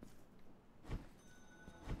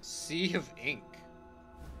 Sea of Ink.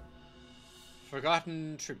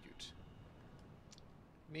 Forgotten tribute.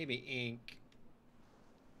 Maybe ink.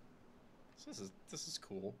 So this is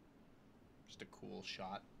cool. Just a cool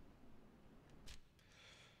shot.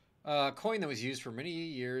 Coin that was used for many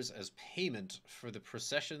years as payment for the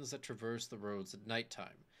processions that traverse the roads at nighttime.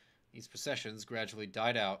 These possessions gradually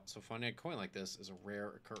died out, so finding a coin like this is a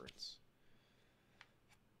rare occurrence.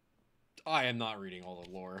 I am not reading all the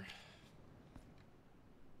lore.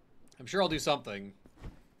 I'm sure I'll do something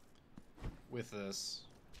with this,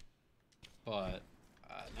 but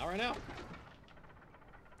not right now.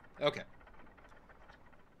 Okay.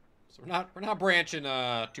 So we're not branching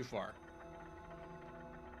too far.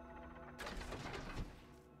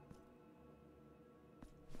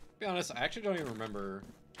 To be honest, I actually don't even remember.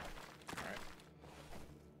 All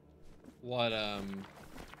right.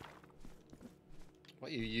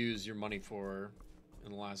 What you use your money for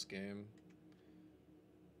in the last game?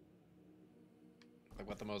 Like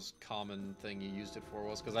what the most common thing you used it for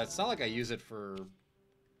was? Because it's not like I use it for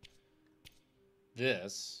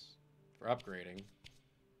this, for upgrading.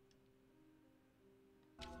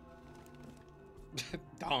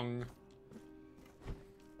 Dong.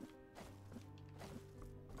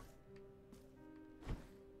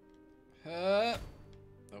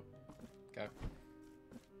 Nope. Okay.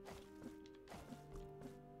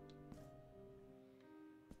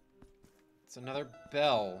 It's another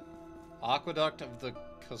bell. Aqueduct of the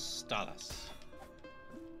Costadas.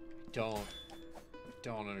 Don't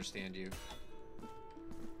understand you.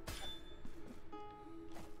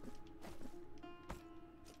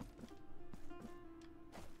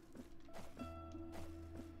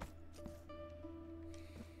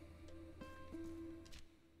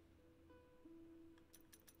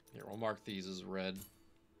 Here, we'll mark these as red.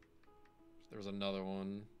 There was another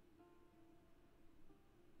one.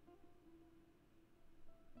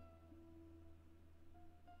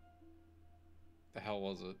 The hell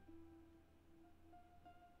was it?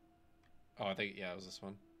 Oh, I think, yeah, it was this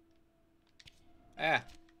one. Ah!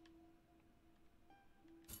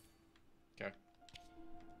 Okay.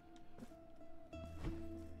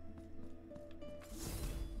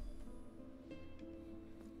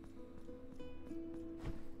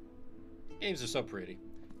 Games are so pretty.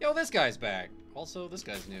 Yo, this guy's back. Also, this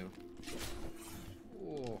guy's new.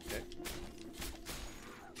 Ooh, okay.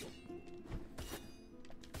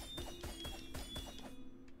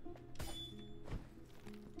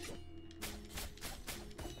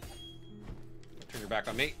 Turn your back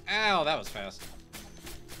on me. Ow, that was fast.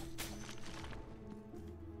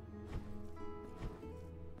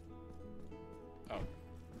 Oh.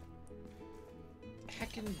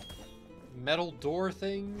 Heckin' metal door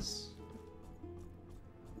things.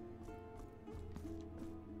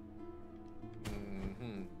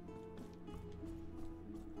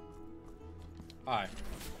 Hi.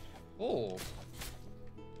 Oh.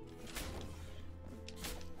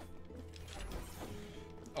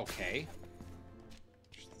 Okay.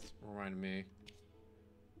 Remind me.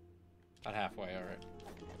 About halfway, alright.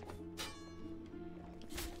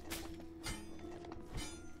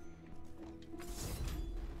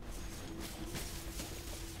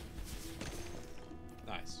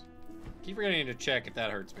 Nice. Keep forgetting to check if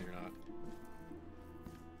that hurts me or not.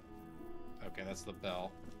 Okay, that's the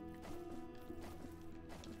bell.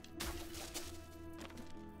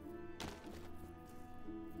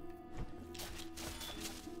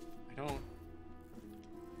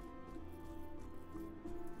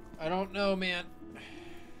 I don't know, man.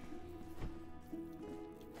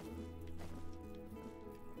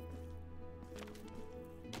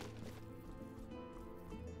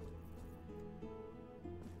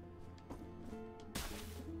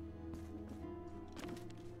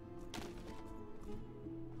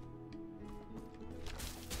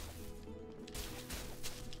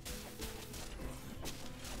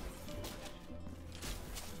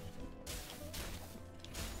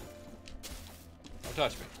 Don't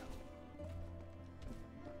touch me.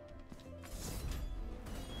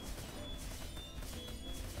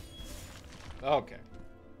 Okay.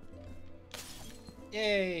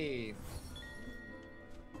 Yay!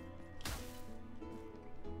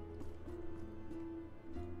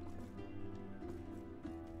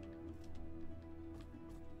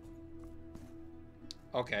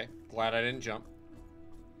 Okay, glad I didn't jump.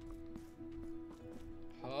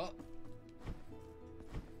 Huh?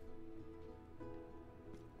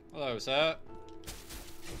 Hello, sir.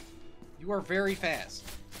 You are very fast.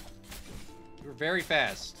 You're very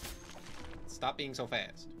fast. Stop being so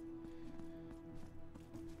fast.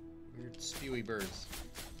 Weird spewy birds.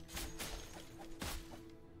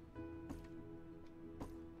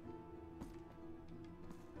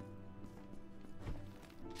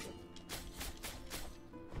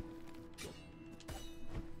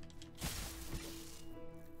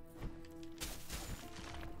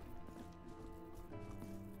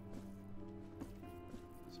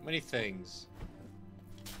 So many things.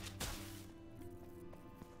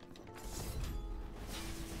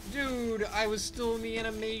 Dude! Dude, I was still in the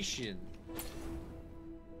animation.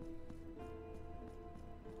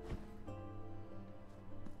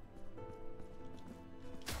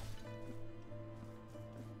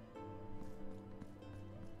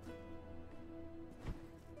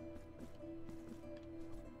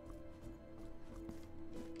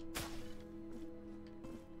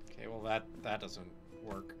 Okay, well that doesn't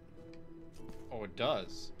work. Oh, it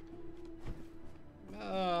does.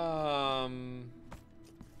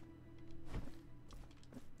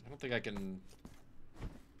 I don't think I can...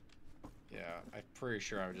 Yeah, I'm pretty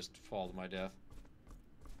sure I would just fall to my death.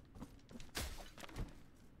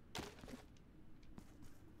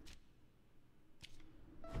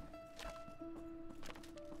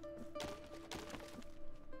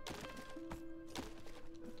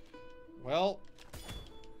 Well...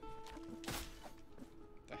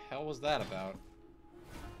 the hell was that about?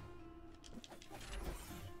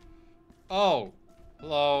 Oh!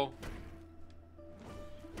 Hello.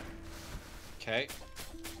 Okay.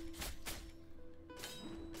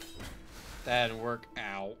 That didn't work.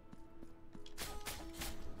 Ow.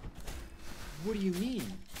 What do you mean?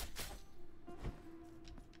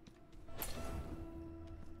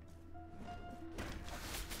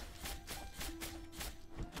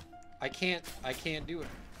 I can't do it.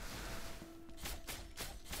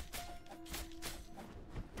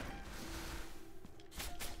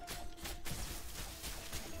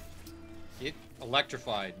 Get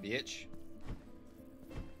electrified, bitch.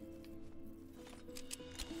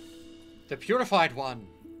 The Purified One.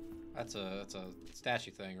 That's a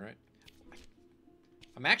statue thing, right?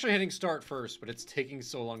 I'm actually hitting start first, but it's taking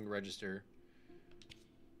so long to register.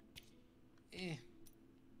 Eh.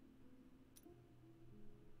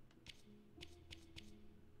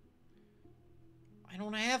 I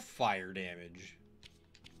don't have fire damage.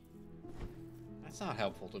 That's not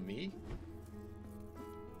helpful to me.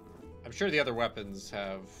 I'm sure the other weapons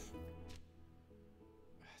have...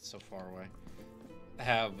 It's so far away.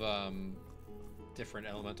 Have different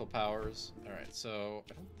elemental powers. Alright, so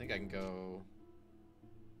I don't think I can go...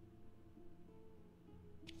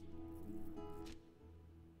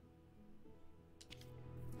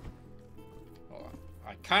 Oh,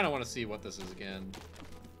 I kind of want to see what this is again.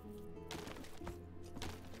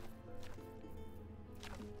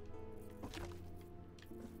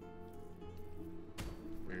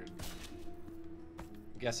 Weird.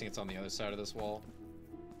 I'm guessing it's on the other side of this wall.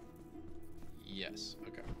 Yes,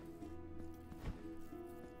 okay.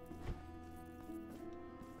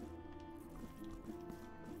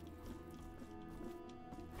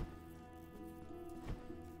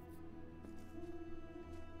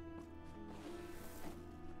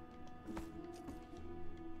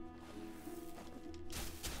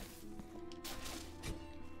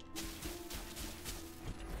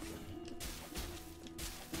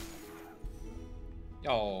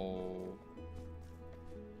 Oh.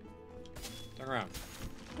 Turn around.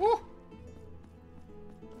 Woo!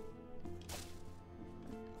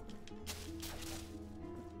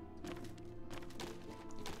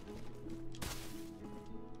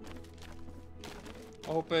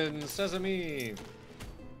 Open sesame.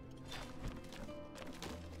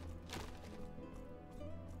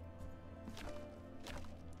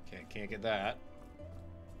 Okay, can't get that.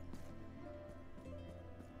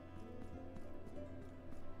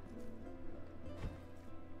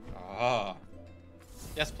 Ah.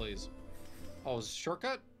 Yes, please. Oh, is it a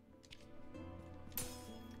shortcut?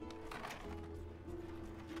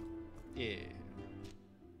 Yeah.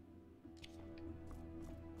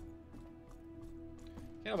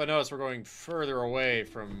 Can't help but notice we're going further away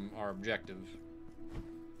from our objective.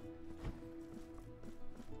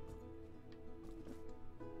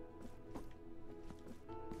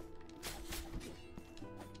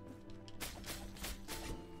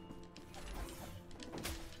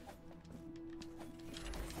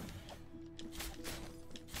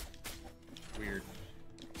 Weird.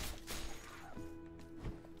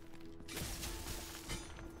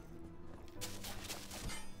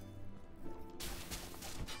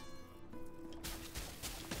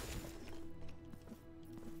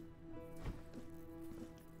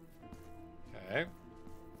 Okay.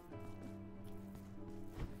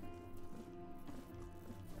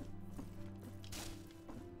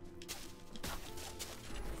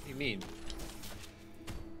 What do you mean?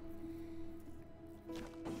 Where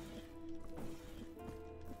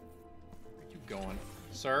are you going,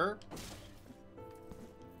 sir?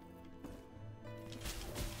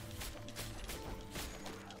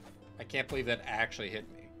 I can't believe that actually hit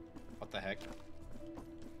me. What the heck?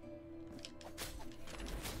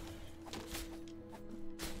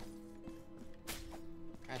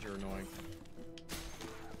 God, you're annoying.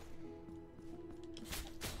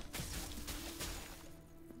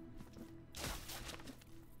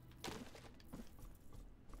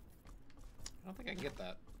 didn't get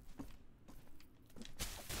that.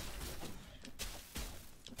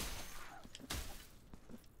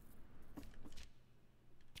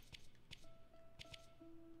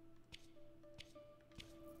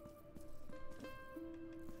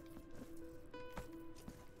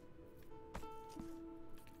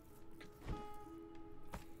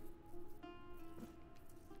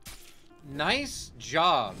 Nice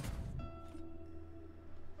job.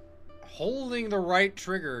 Holding the right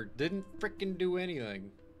trigger didn't frickin' do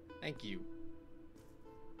anything. Thank you.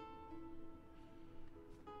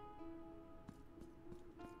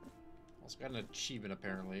 Also got an achievement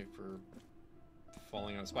apparently for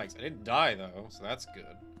falling on spikes. I didn't die though, so that's good.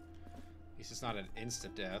 At least it's not an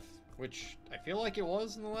instant death, which I feel like it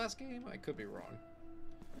was in the last game. I could be wrong.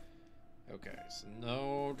 Okay, so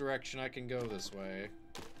no direction I can go this way.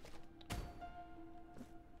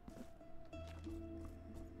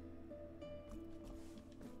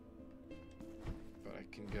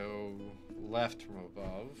 Can go left from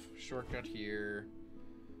above. Shortcut here.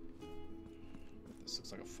 This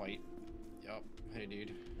looks like a fight. Yup. Hey,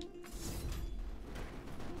 dude.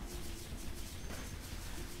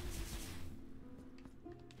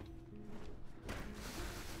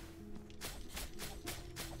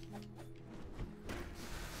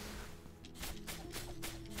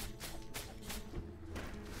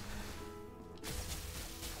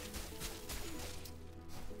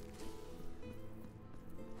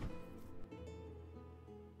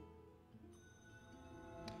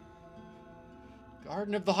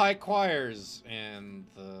 Garden of the High Choirs and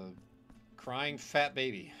the crying fat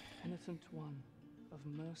baby. Penitent One of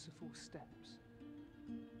merciful steps.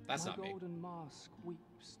 That's not me. My golden mask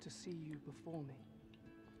weeps to see you before me.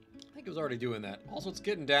 I think it was already doing that. Also, it's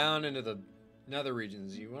getting down into the nether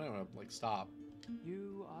regions. You want to like stop.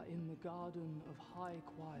 You are in the Garden of High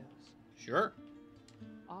Choirs. Sure.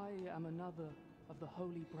 I am another of the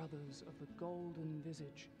holy brothers of the Golden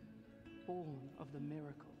Visage, born of the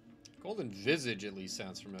miracle. Golden Visage at least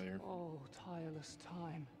sounds familiar. Oh, tireless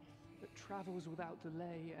time that travels without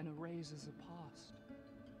delay and erases a past,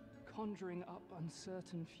 conjuring up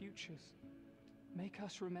uncertain futures. Make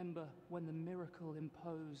us remember when the miracle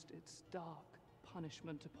imposed its dark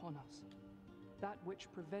punishment upon us, that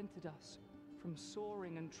which prevented us from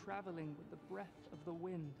soaring and traveling with the breath of the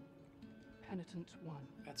wind. Penitent One.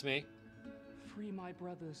 That's me. Free my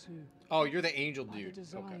brothers who... Oh, you're the angel by dude. the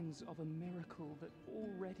designs of a miracle that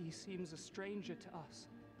already seems a stranger to us,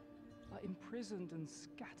 are imprisoned and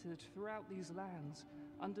scattered throughout these lands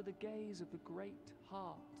under the gaze of the great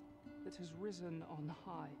heart that has risen on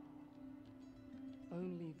high.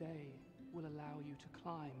 Only they will allow you to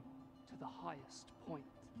climb to the highest point.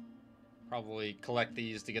 Probably collect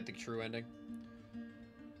these to get the true ending.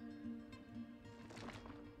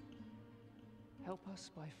 Help us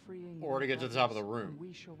by freeing Or to your get to the top of the brothers, room. and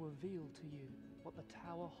we shall reveal to you what the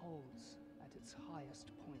tower holds at its highest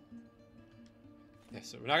point. Yeah,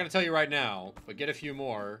 so we're not going to tell you right now, but get a few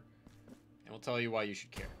more, and we'll tell you why you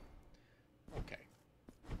should care. Okay.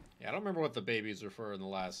 Yeah, I don't remember what the babies were for in the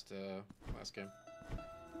last game.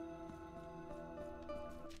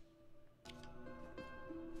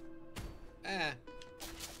 Eh.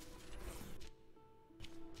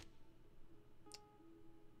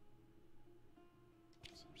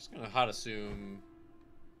 So I'm just gonna hot assume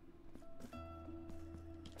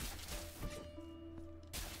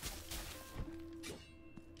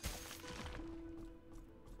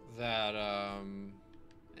that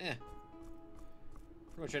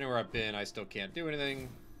pretty much anywhere I've been, I still can't do anything.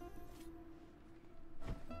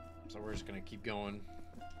 So we're just gonna keep going.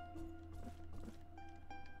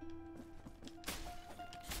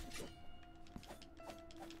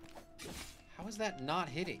 How is that not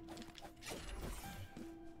hitting?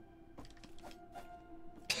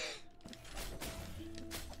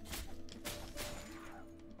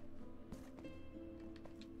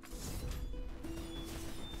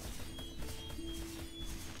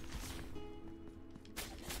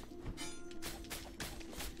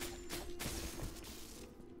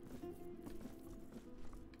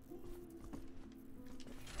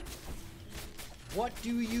 What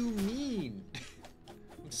do you mean?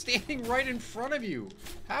 I'm standing right in front of you.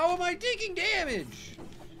 How am I taking damage?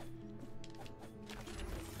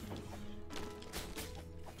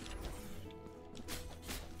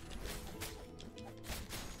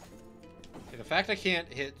 Okay, the fact I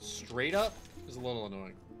can't hit straight up is a little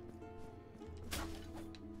annoying.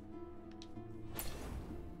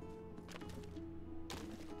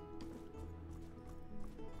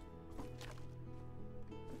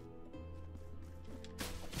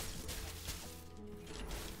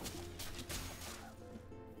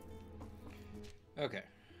 Okay,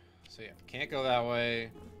 So yeah, can't go that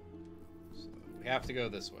way. So we have to go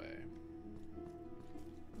this way.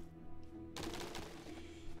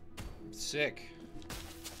 Sick.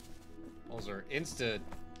 Those are insta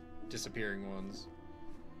disappearing ones.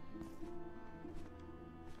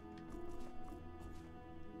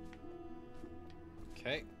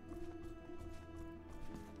 Okay.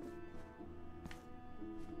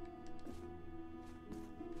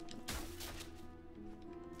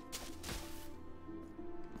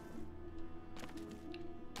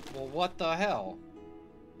 Well, what the hell?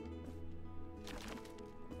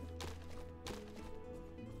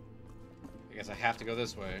 I guess I have to go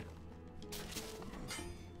this way.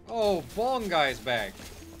 Oh, Bong guy's back.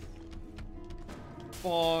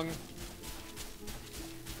 Bong.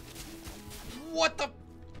 What the?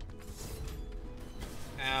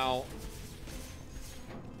 Ow.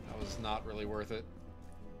 That was not really worth it.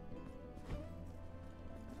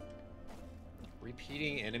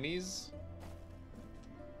 Repeating enemies?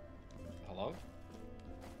 Hello?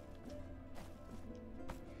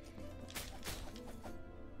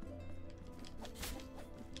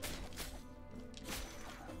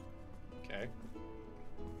 Okay.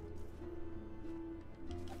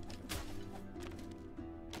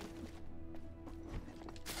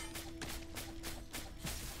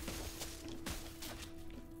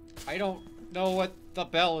 I don't know what the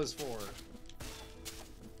bell is for.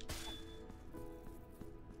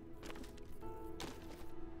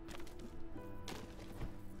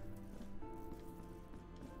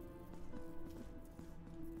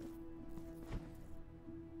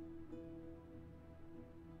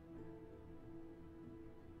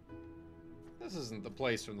 This isn't the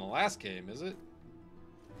place from the last game, is it?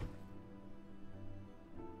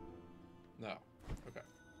 No. Okay.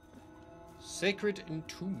 Sacred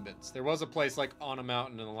entombments. There was a place like on a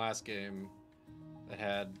mountain in the last game that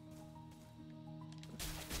had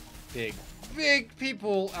big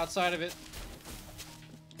people outside of it.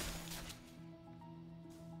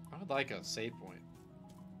 I would like a save point.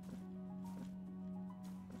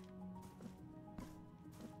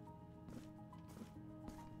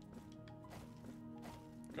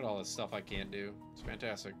 Look at all this stuff I can't do. It's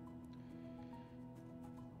fantastic.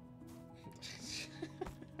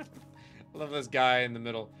 I love this guy in the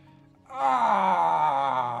middle.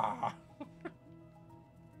 Ah!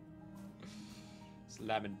 It's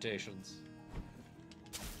lamentations.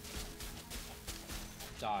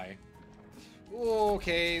 Die.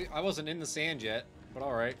 Okay, I wasn't in the sand yet, but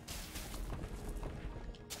alright.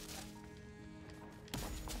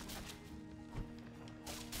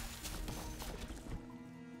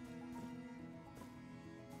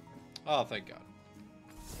 Oh, thank God.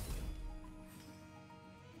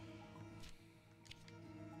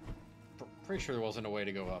 Pretty sure there wasn't a way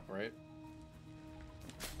to go up, right?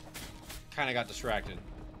 Kind of got distracted.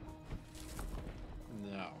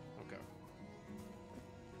 No. Okay.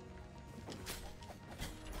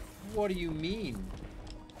 What do you mean?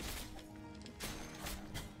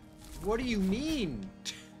 What do you mean?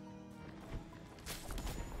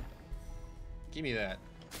 Give me that.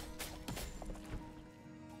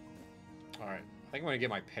 Alright. I think I'm gonna get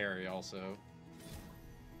my parry also.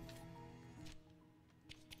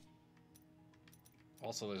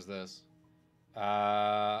 Also, there's this.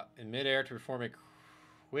 In midair to perform a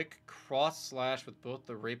quick cross slash with both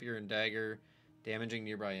the rapier and dagger, damaging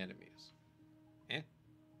nearby enemies. Eh?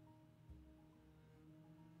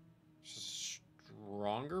 It's a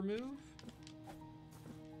stronger move?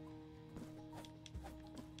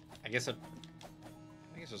 I guess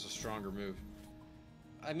it's a stronger move.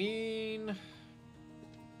 I mean...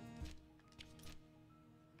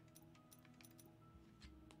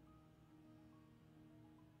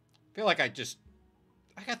 I feel like I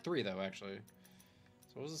got 3 though, actually.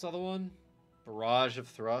 So what was this other one? Barrage of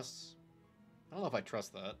thrusts. I don't know if I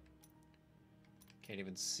trust that. Can't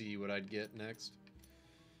even see what I'd get next.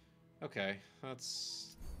 Okay,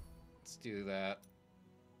 let's do that.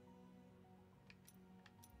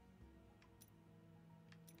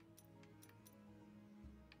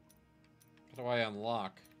 How do I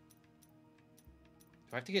unlock?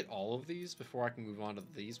 Do I have to get all of these before I can move on to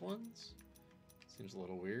these ones? Seems a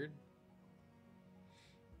little weird.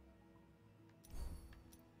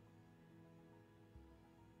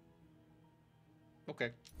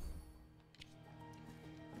 Okay.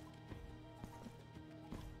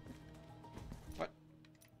 What?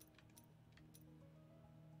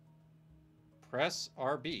 Press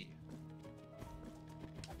RB.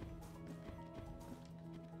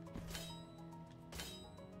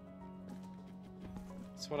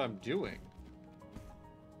 That's what I'm doing.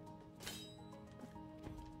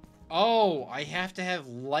 Oh, I have to have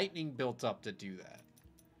lightning built up to do that.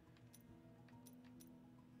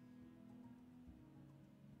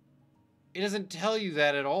 It doesn't tell you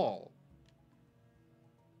that at all.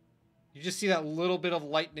 You just see that little bit of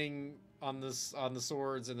lightning on this on the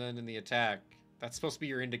swords and then in the attack. That's supposed to be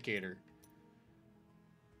your indicator.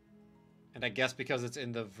 And I guess because it's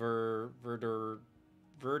in the Verdadera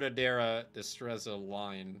Destreza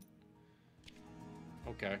line.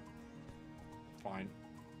 Okay. Fine.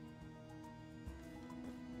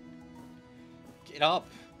 Get up!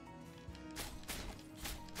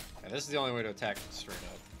 Yeah, this is the only way to attack straight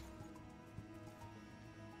up.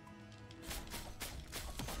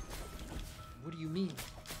 What do you mean?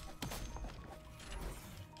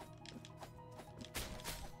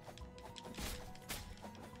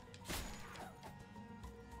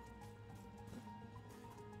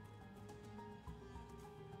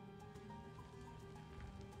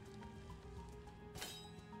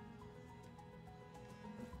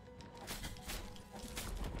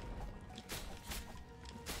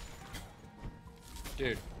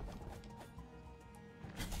 Dude.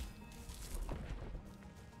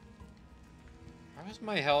 How is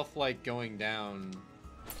my health, like, going down?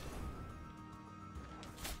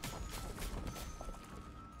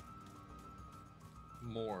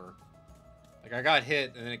 More. Like, I got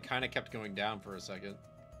hit, and then it kind of kept going down for a second.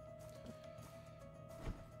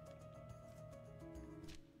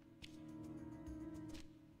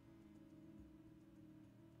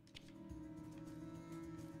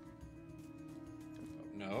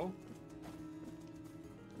 No.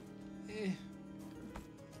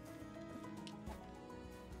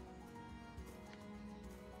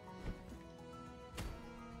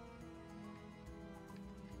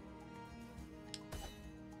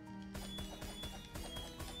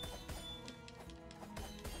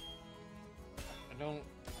 I don't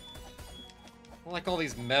like all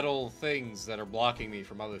these metal things that are blocking me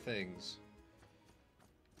from other things.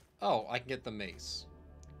 Oh, I can get the mace.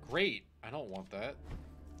 Great. I don't want that.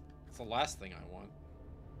 It's the last thing I want.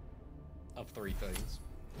 Of 3 things.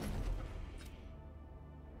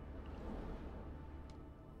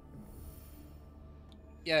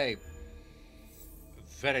 Yay.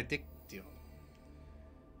 Veredictio.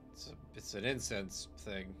 It's an incense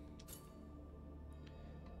thing.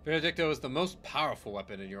 Veredicto is the most powerful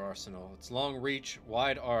weapon in your arsenal. Its long reach,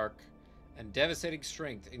 wide arc, and devastating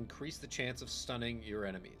strength increase the chance of stunning your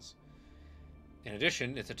enemies. In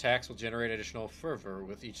addition, its attacks will generate additional fervor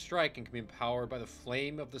with each strike and can be empowered by the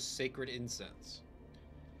flame of the sacred incense.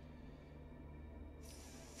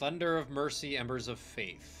 Thunder of Mercy, Embers of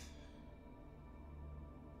Faith.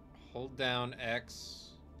 Hold down X.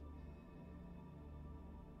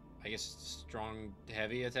 I guess strong,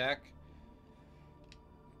 heavy attack.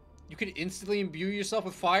 You can instantly imbue yourself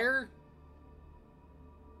with fire?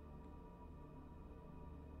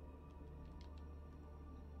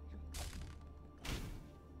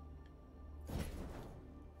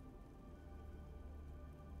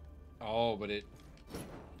 Oh, but it...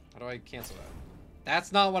 How do I cancel that?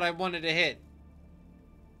 That's not what I wanted to hit.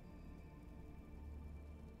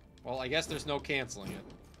 Well, I guess there's no canceling it.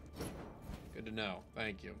 Good to know.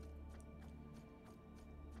 Thank you.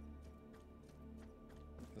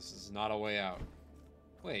 This is not a way out.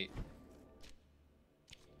 Wait.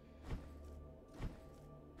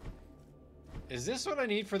 Is this what I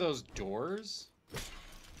need for those doors?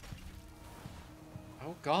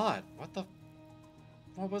 Oh god, what the...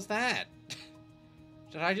 What was that?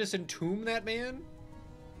 Did I just entomb that man?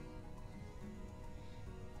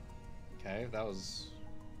 Okay, that was...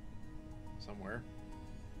 somewhere.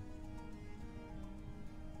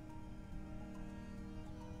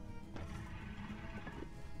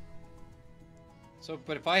 So,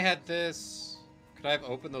 but if I had this, could I have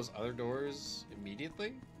opened those other doors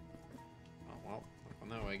immediately? Oh, well, I'll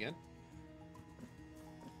go that way again.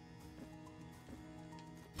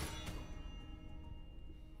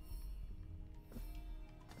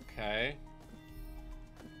 Okay.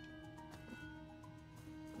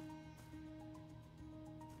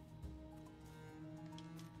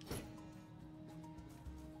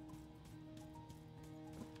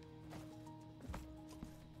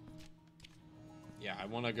 Yeah, I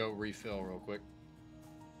want to go refill real quick.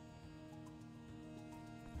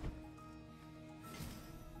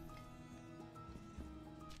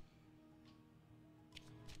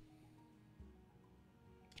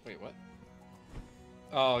 Wait, what?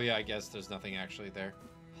 Oh, yeah, I guess there's nothing actually there.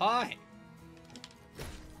 Hi!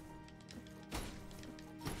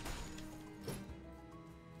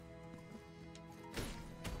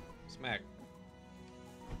 Smack.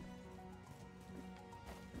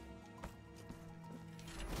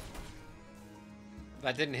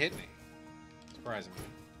 That didn't hit me. Surprisingly.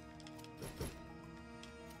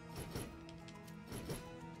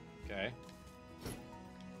 Okay.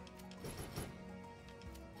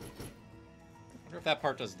 if that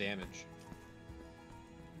part does damage.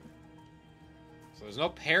 So there's no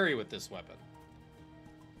parry with this weapon.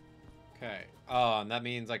 Okay. Oh, and that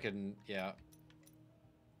means I can... Yeah.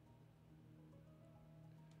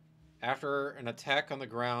 After an attack on the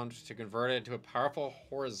ground, to convert it into a powerful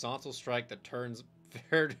horizontal strike that turns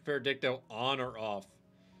Verdicto on or off.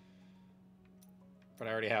 But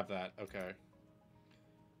I already have that. Okay.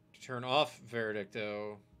 To turn off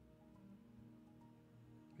Verdicto,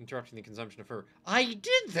 interrupting the consumption of her. I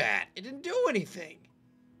did that! It didn't do anything!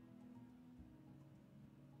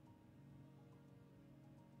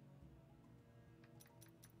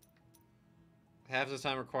 Half the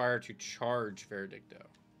time required to charge Verdicto.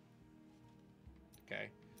 Okay.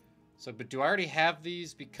 So, but do I already have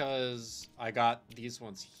these because I got these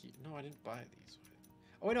ones here? No, I didn't buy these.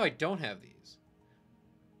 Oh, wait, no, I don't have these.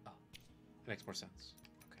 Oh, that makes more sense.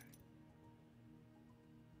 Okay.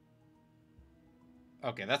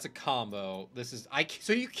 Okay, that's a combo. This is...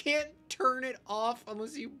 So you can't turn it off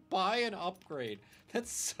unless you buy an upgrade.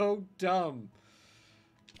 That's so dumb.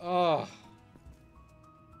 Oh.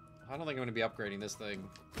 I don't think I'm going to be upgrading this thing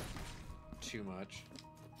too much.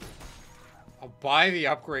 I'll buy the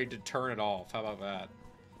upgrade to turn it off. How about that?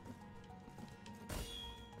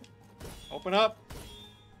 Open up.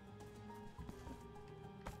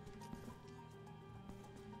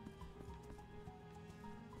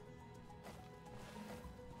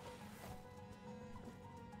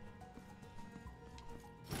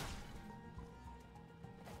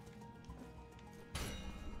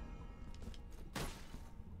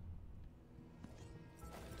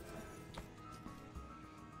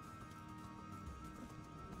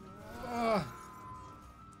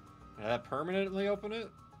 Did that permanently open it?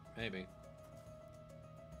 Maybe.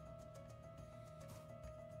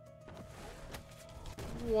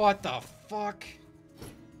 What the fuck?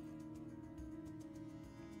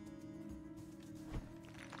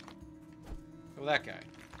 Oh, that guy.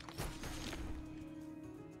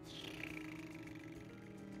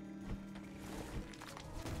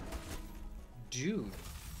 Dude.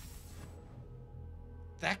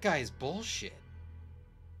 That guy's bullshit.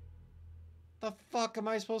 The fuck am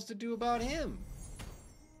I supposed to do about him?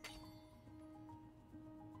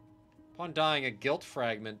 Upon dying, a guilt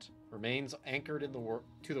fragment remains anchored in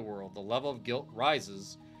to the world. The level of guilt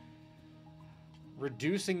rises,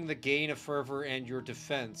 reducing the gain of fervor and your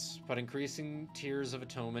defense, but increasing tears of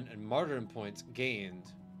atonement and martyrdom points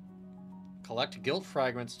gained. Collect guilt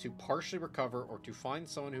fragments to partially recover or to find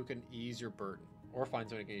someone who can ease your burden. Or find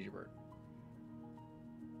someone who can ease your burden.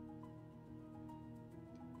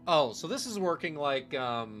 Oh, so this is working like,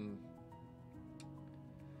 that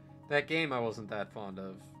game I wasn't that fond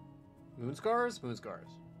of. Moonscars? Moonscars.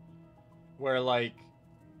 Where, like,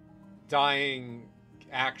 dying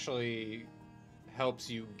actually helps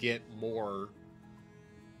you get more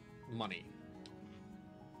money.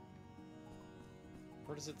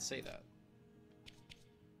 Where does it say that?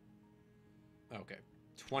 Okay.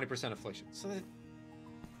 20% affliction.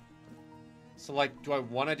 So, like, do I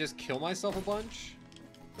want to just kill myself a bunch?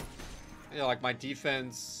 You know, like, my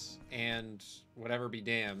defense and whatever be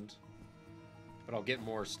damned. But I'll get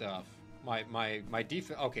more stuff. My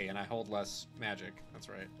defense... Okay, and I hold less magic. That's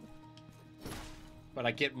right. But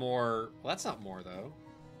I get more... Well, that's not more, though.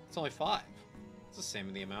 It's only 5. It's the same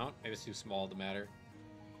in the amount. Maybe it's too small to matter.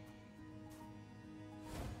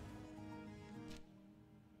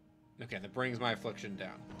 Okay, that brings my affliction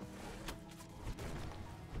down.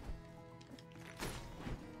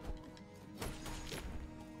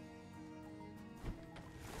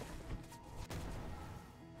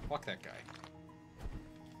 Fuck that guy.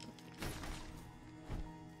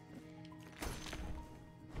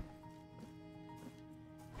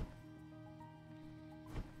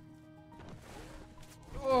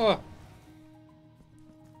 Oh!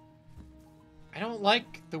 I don't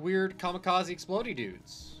like the weird kamikaze explodey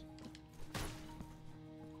dudes.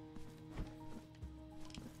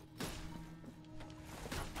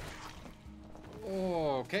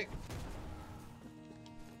 Okay.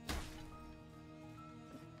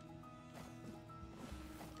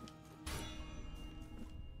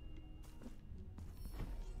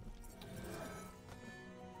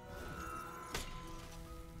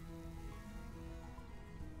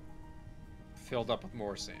 Filled up with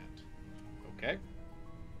more sand. Okay.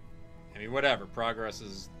 I mean, whatever. Progress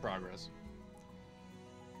is progress.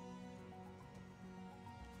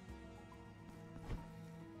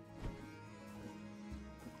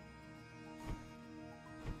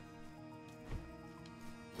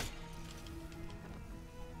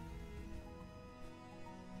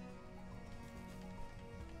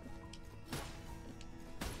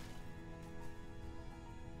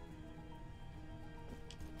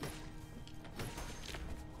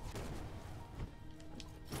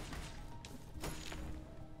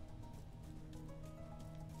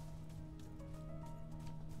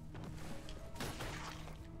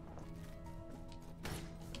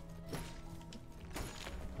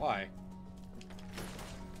 Why?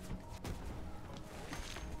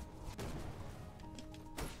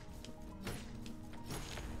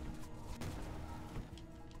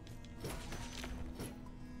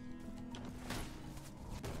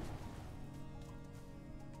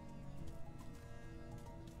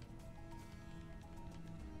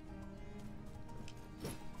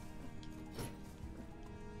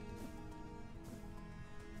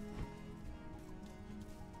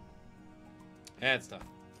 And stuff.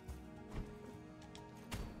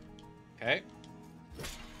 Okay.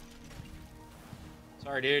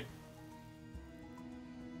 Sorry, dude.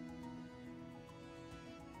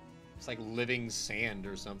 It's like living sand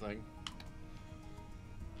or something.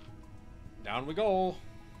 Down we go.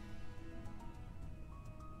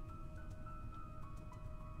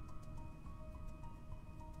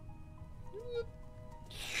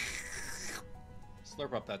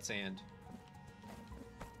 Slurp up that sand.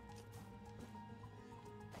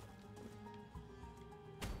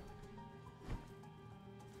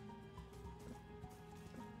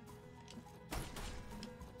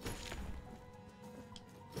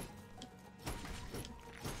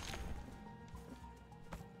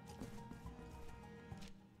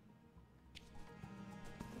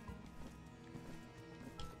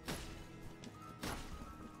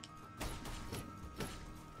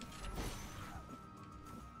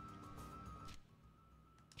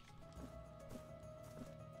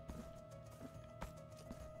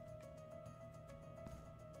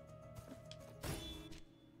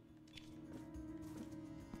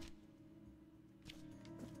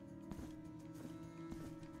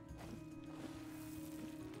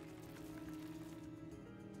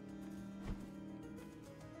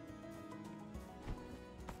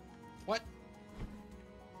 What?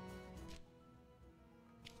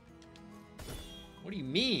 What do you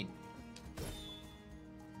mean?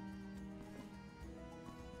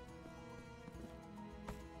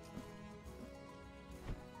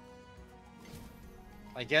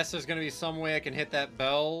 I guess there's gonna be some way I can hit that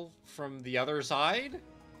bell from the other side?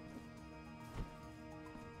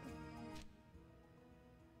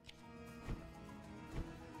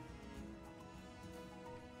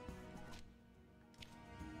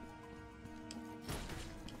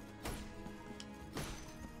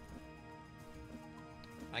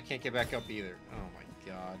 I can't get back up either. Oh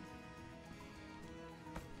my god.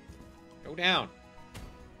 Go down.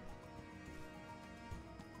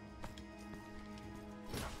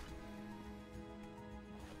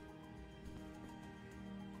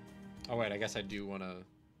 Oh wait, I guess I do want to...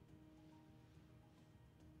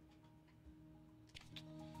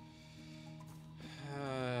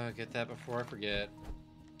 get that before I forget.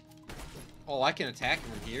 Oh, I can attack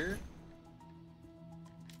him from here?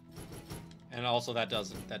 And also that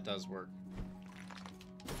does work.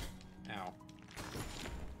 Ow.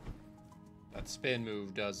 That spin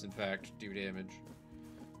move does in fact do damage.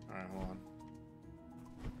 Alright, hold on.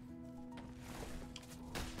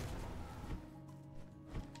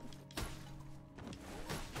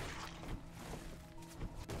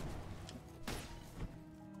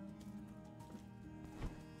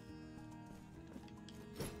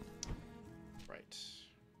 Right.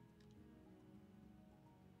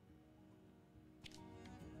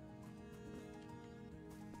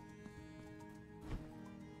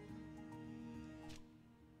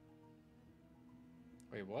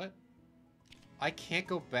 Wait, what? I can't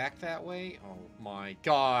go back that way? Oh my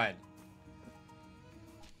god.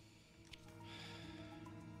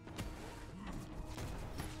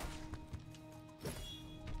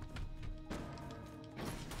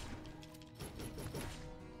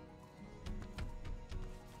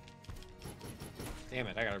 Damn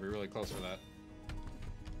it, I gotta be really close for that.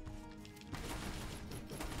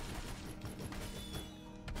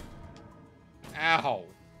 Ow!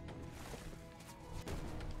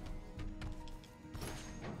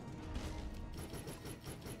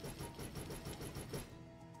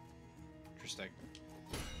 Interesting.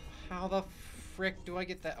 How the frick do I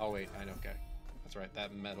get that? Oh wait, I know, okay. That's right,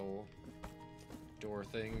 that metal door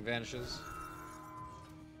thing vanishes.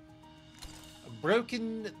 A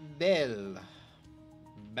broken bell.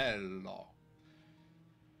 Bell.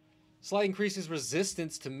 Slide increases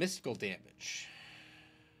resistance to mystical damage.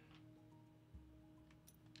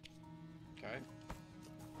 Okay.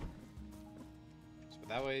 So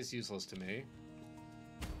that way is useless to me.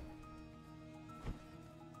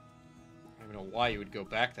 I don't even know why you would go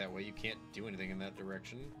back that way. You can't do anything in that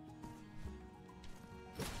direction.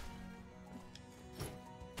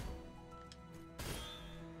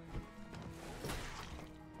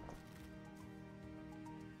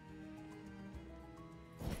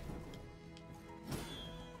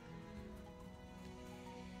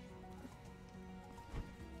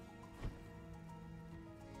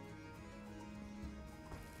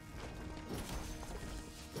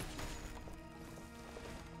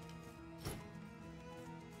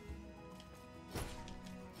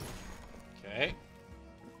 Okay.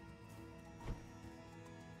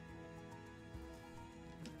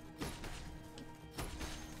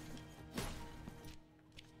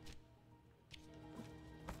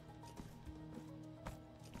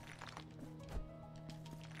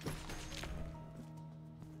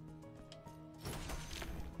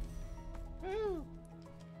 Woo.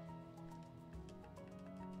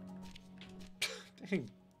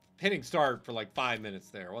 Hitting start for like 5 minutes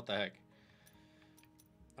there. What the heck?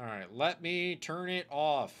 Alright, let me turn it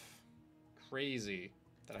off. Crazy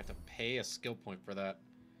that I have to pay a skill point for that.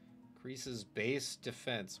 Increases base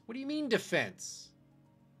defense. What do you mean defense?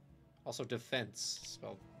 Also defense,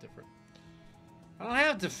 spelled different. I don't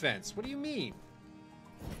have defense. What do you mean?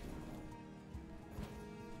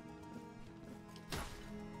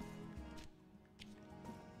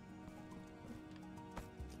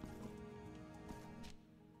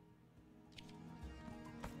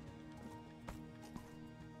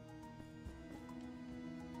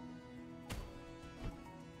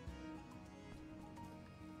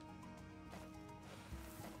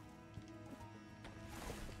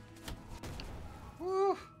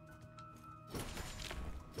 Woo.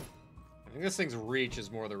 I think this thing's reach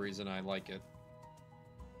is more the reason I like it.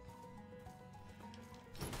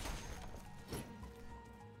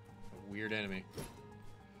 A weird enemy.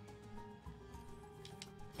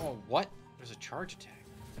 Oh, what? There's a charge attack.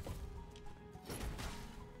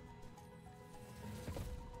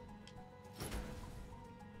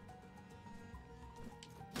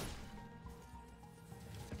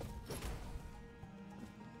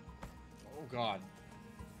 Oh, God.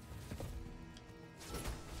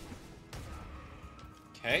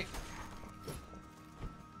 Okay.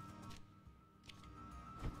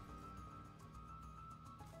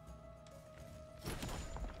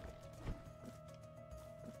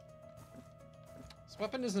 This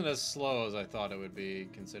weapon isn't as slow as I thought it would be,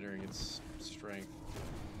 considering its strength.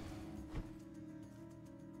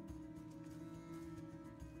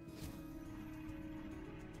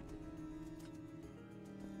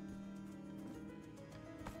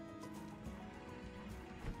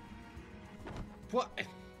 What?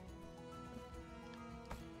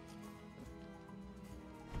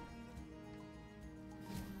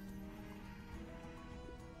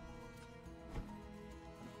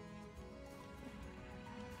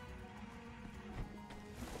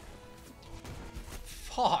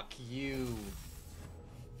 Fuck you.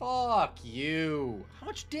 Fuck you. How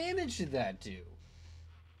much damage did that do?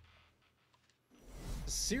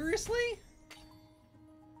 Seriously?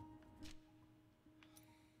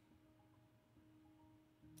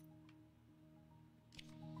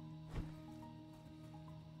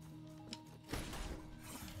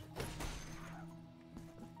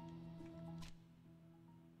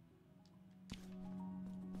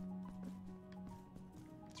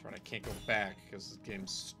 That's right, I can't go back because this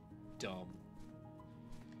game's dumb.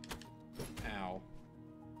 Ow.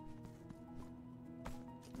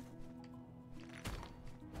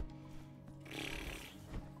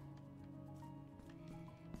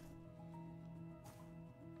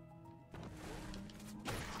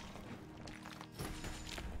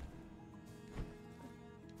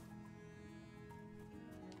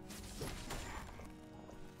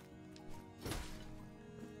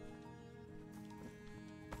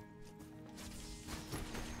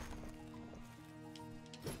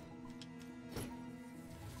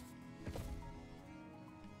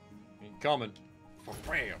 Coming. For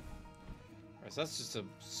bam. Alright, so that's just a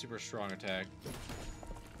super strong attack.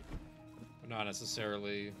 But not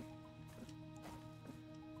necessarily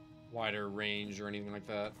wider range or anything like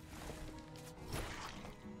that.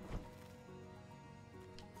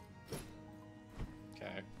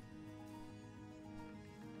 Okay.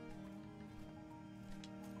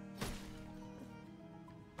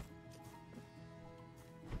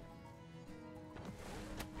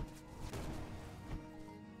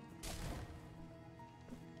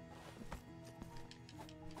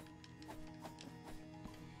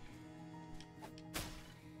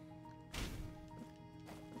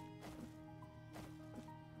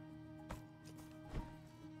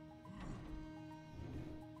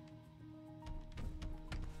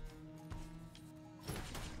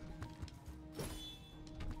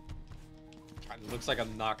 It looks like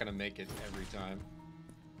I'm not gonna make it every time.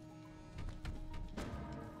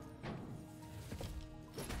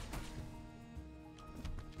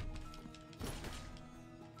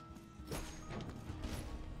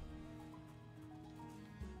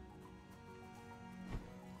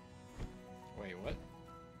 Wait, what?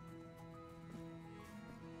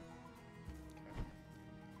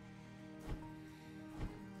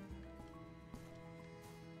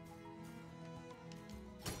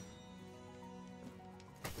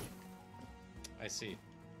 I see.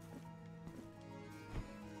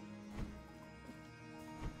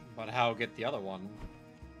 But how get the other one?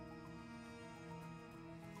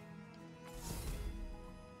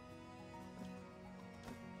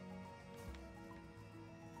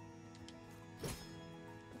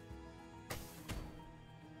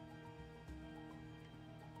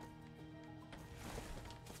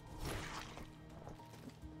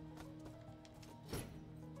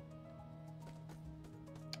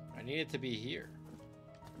 I need it to be here.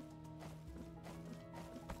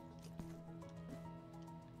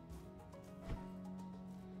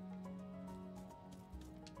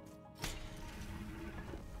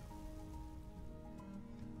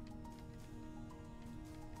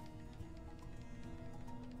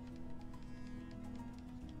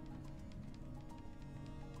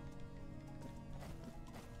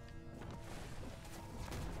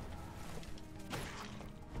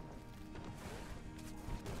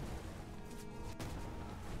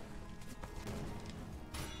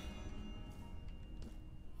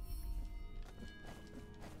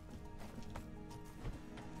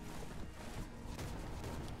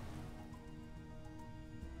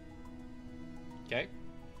 Okay.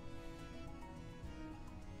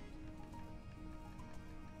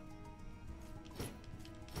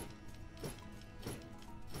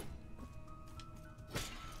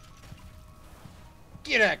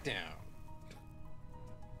 Get back down.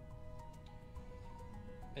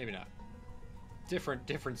 Maybe not.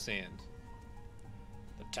 Different sand.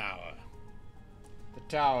 The tower. The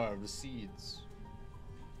tower recedes.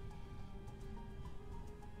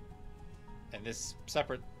 And this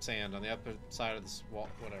separate sand on the upper side of this wall,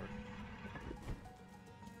 whatever.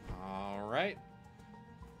 Alright.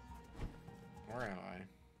 Where am I?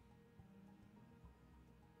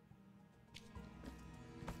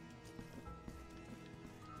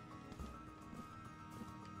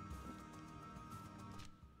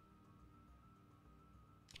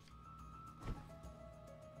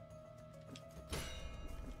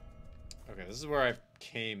 Okay, this is where I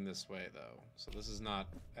came this way, though. So this is not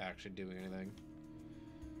actually doing anything.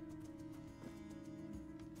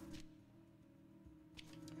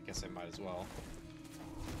 I guess I might as well.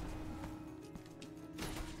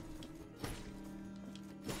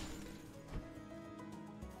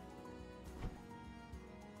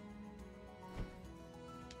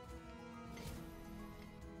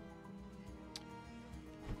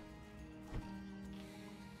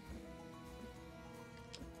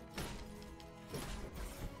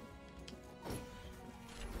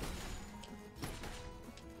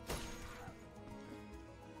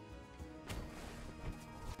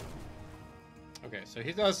 Okay, so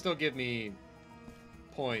he does still give me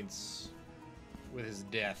points with his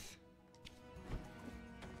death.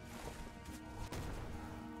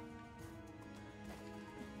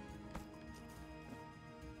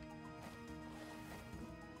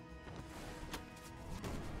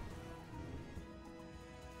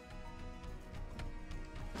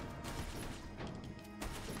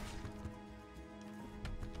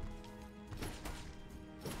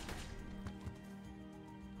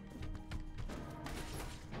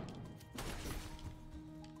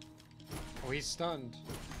 Oh, he's stunned.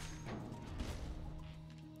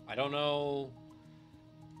 I don't know.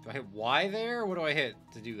 Do I hit Y there? What do I hit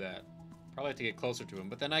to do that? Probably have to get closer to him,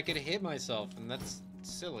 but then I could hit myself, and that's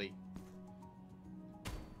silly.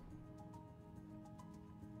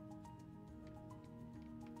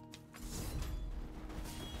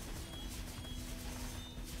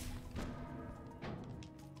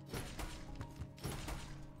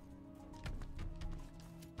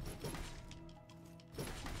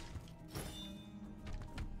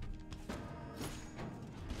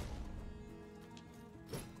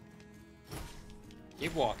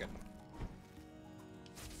 Keep walking.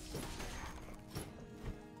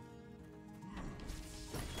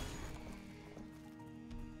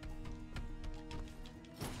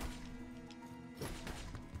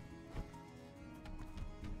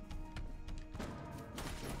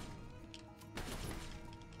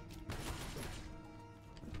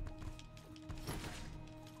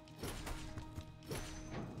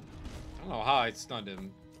 I don't know how I stunned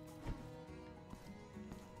him.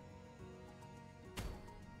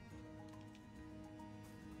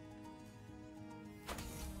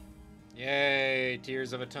 Yay,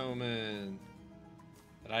 Tears of Atonement.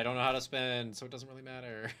 That I don't know how to spend, so it doesn't really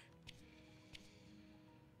matter.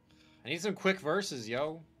 I need some quick verses,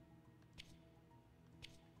 yo.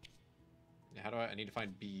 Yeah, how do I need to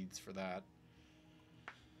find beads for that.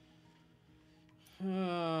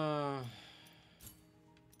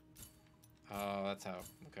 Oh, that's how.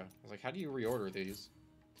 Okay. I was like, how do you reorder these?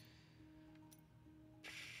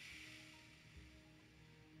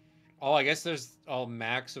 Oh, I guess there's a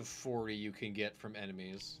max of 40 you can get from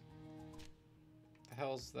enemies. The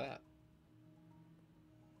hell's that?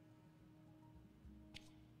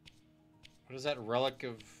 What is that relic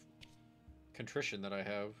of contrition that I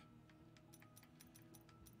have?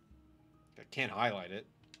 I can't highlight it.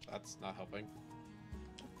 That's not helping.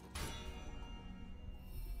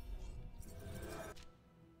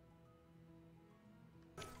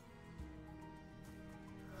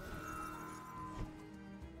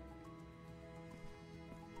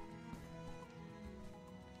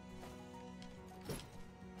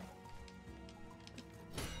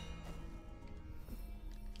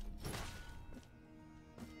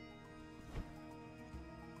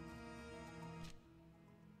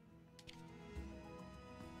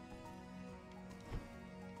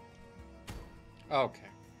 Okay.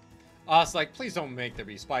 I was like, please don't make there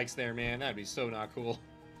be spikes there, man. That'd be so not cool.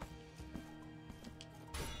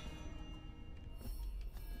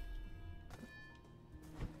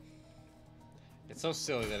 It's so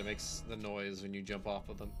silly that it makes the noise when you jump off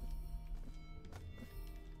of them.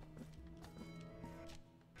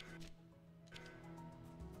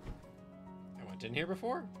 I went in here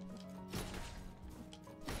before?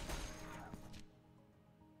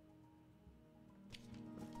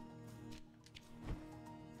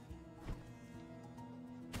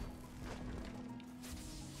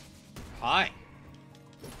 Hi.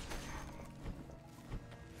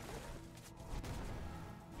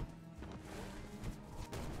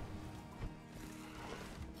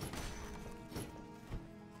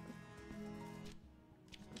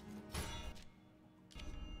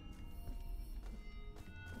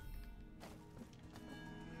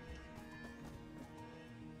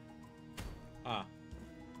 Ah.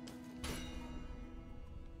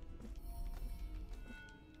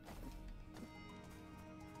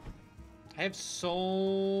 I have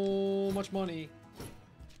so much money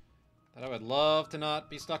that I would love to not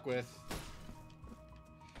be stuck with.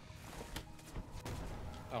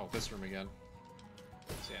 Oh, this room again.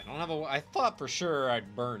 So yeah, I don't have a... I thought for sure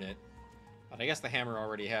I'd burn it. But I guess the hammer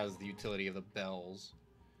already has the utility of the bells.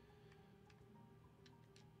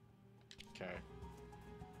 Okay.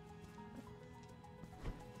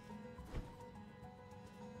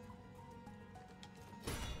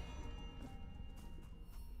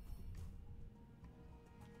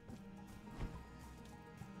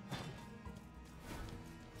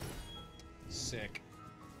 Sick.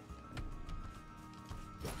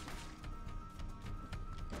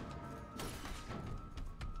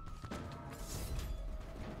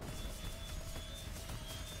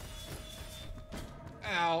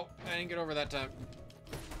 Ow, I didn't get over that time.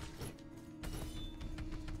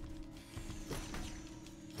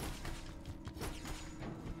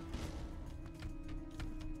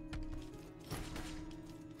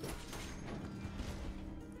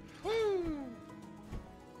 Woo!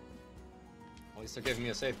 At least they're giving me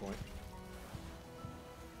a save point.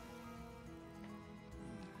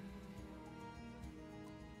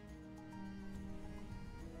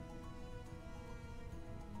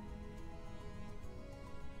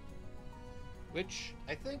 Which,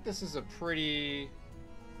 I think this is a pretty...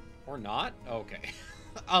 Or not? Okay.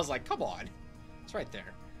 I was like, come on. It's right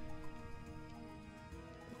there.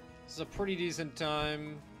 This is a pretty decent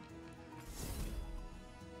time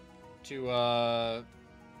to,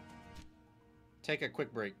 take a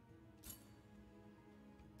quick break.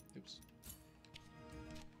 Oops.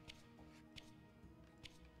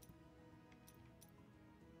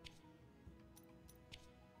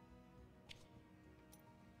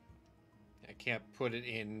 I can't put it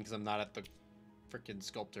in because I'm not at the frickin'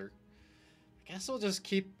 sculptor. I guess I'll just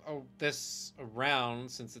keep this around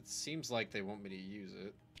since it seems like they want me to use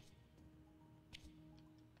it.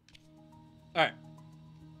 Alright.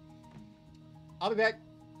 I'll be back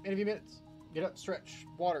in a few minutes. Get up, stretch,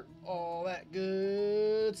 water, all that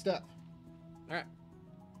good stuff. Alright.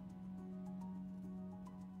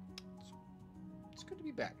 It's good to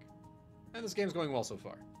be back. And this game's going well so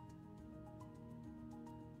far.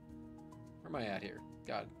 Where am I at here?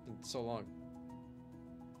 God, it's so long.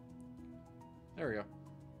 There we go.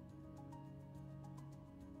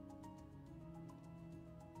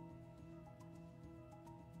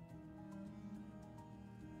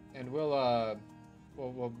 And we'll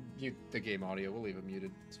mute the game audio. We'll leave it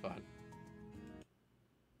muted. It's fine.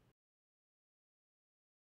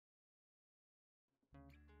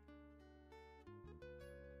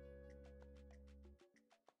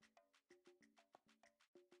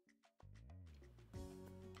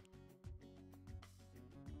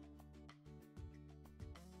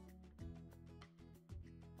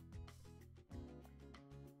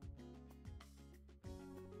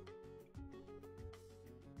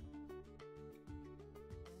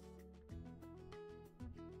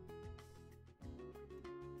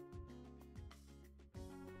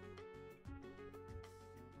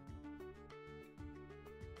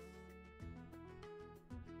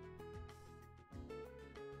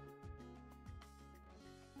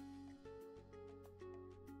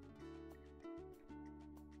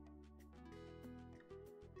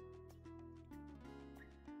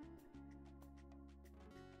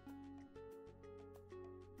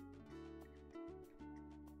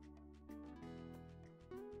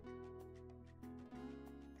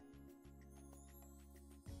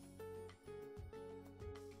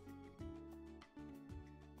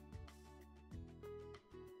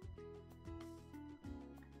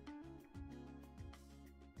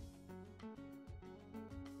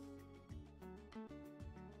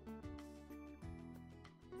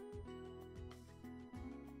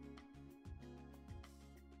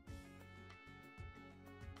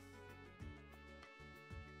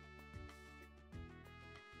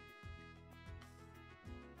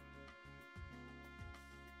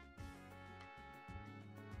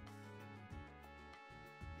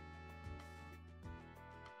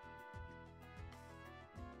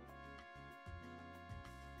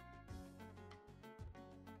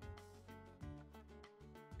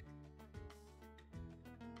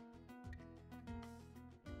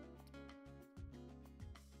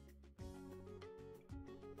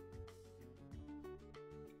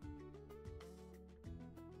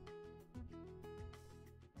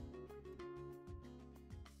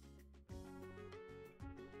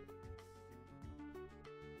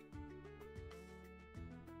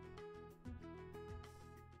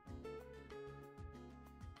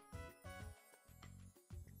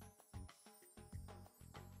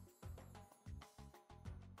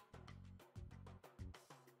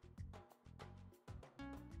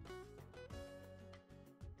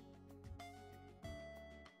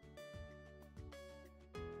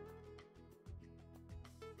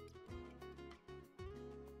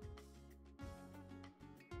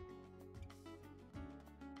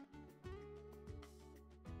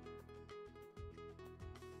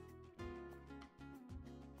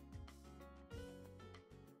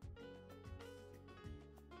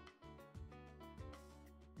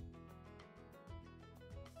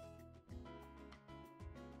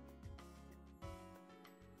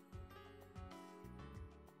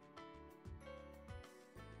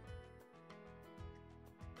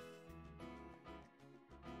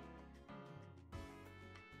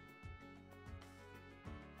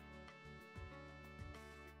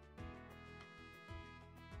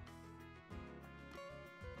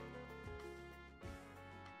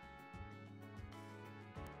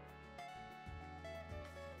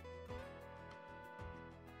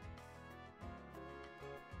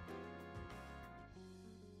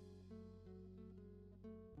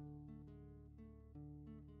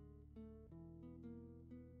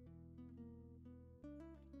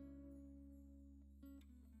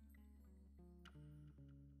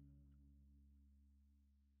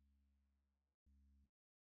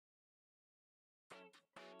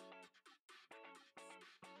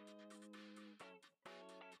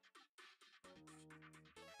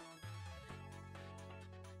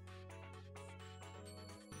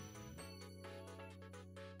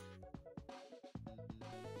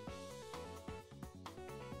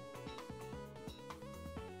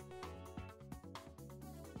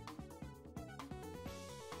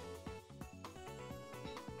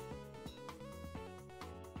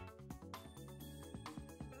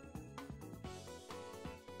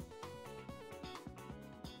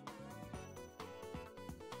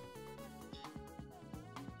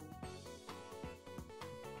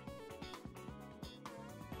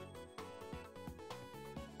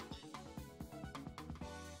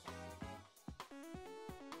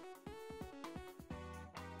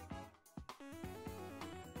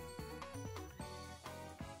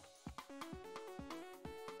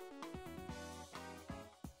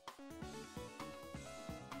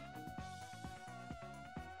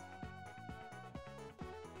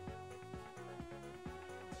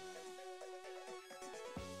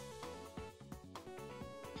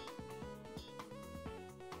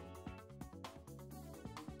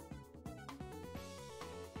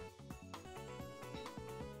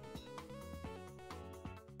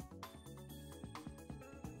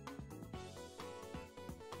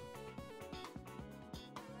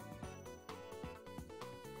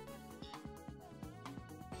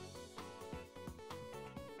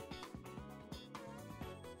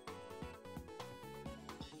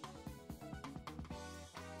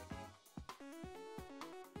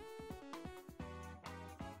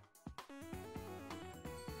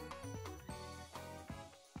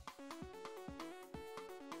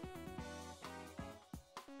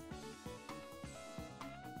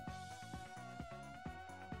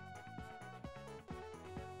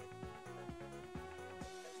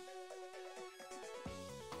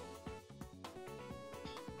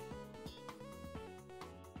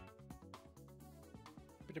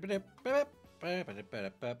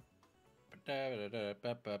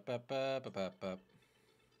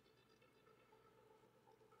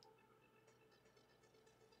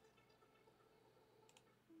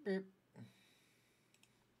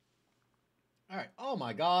 All right. Oh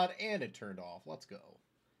my god, and it turned off. Let's go.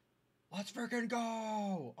 Let's freaking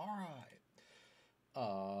go. All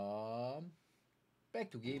right.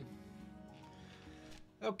 Back to game.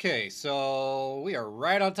 Okay, so we are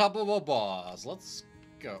right on top of a boss. Let's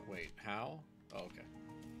go. Wait, how? Oh, okay.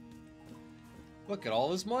 Look at all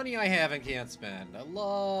this money I have and can't spend. I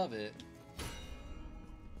love it.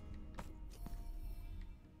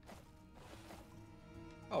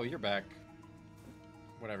 Oh, you're back.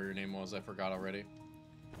 Whatever your name was, I forgot already.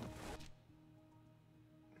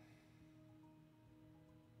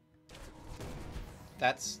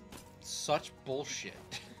 That's such bullshit.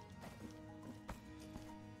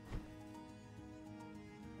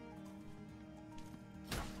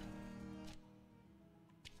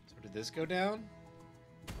 So did this go down?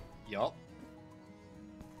 Yup.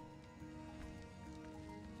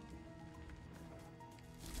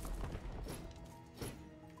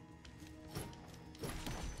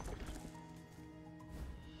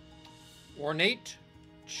 Ornate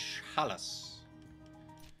Chalice.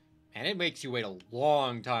 And it makes you wait a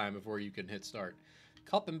long time before you can hit start.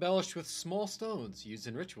 Cup embellished with small stones used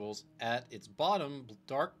in rituals. At its bottom,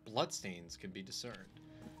 dark bloodstains can be discerned.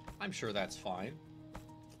 I'm sure that's fine.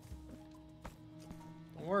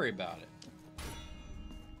 Don't worry about it.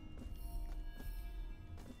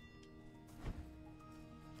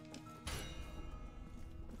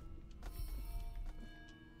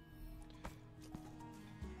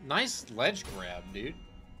 Nice ledge grab, dude.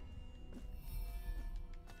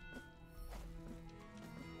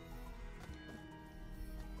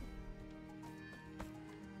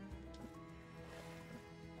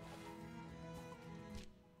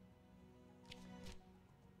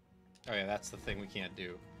 Oh yeah, that's the thing we can't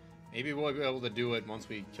do. Maybe we'll be able to do it once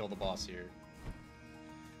we kill the boss here.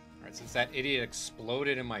 Alright, since that idiot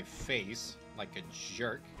exploded in my face like a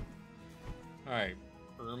jerk. Alright,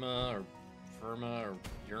 Irma or Firma or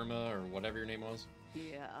Yerma or whatever your name was.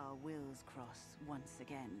 Here our wills cross once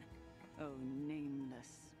again. Oh,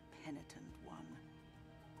 nameless Penitent One.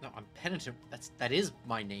 No, I'm Penitent. That is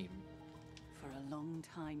my name. For a long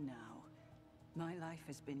time now, my life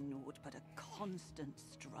has been naught but a constant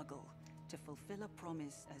struggle to fulfill a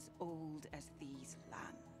promise as old as these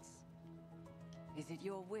lands. Is it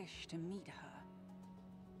your wish to meet her?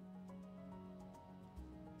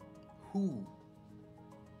 Who?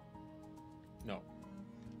 No.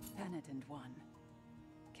 Penitent One,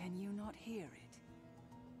 can you not hear it?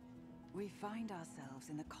 We find ourselves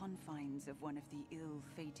in the confines of one of the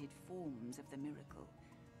ill-fated forms of the miracle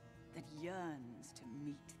that yearns to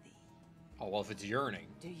meet thee. Oh, well, if it's yearning.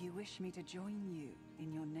 Do you wish me to join you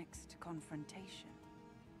in your next confrontation?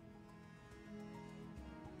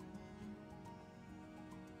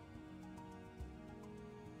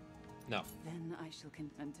 No. Then I shall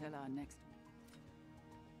until our next...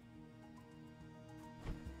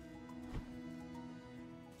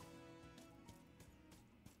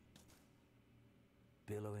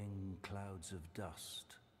 Billowing clouds of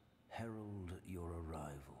dust herald your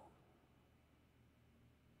arrival.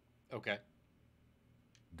 Okay.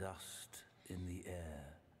 Dust in the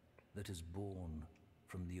air that is born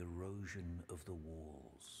from the erosion of the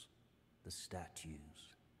walls, the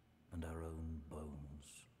statues, and our own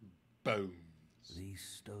bones. Bones. These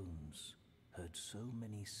stones heard so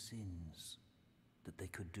many sins that they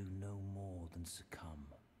could do no more than succumb,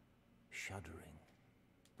 shuddering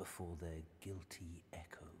before their guilty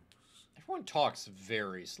echoes. Everyone talks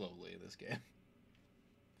very slowly in this game.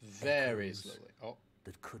 Very Echoes slowly. Oh.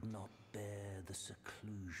 that could not bear the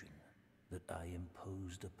seclusion that I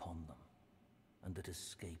imposed upon them, and that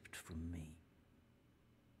escaped from me.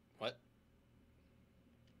 What?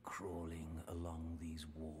 Crawling along these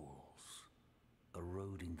walls,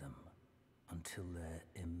 eroding them until their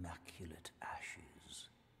immaculate ashes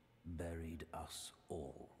buried us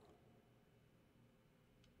all.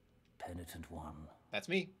 Penitent One, That's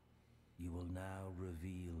me. you will now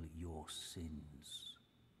reveal your sins,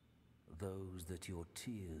 those that your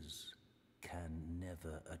tears can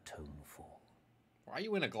never atone for. Why are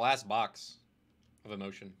you in a glass box of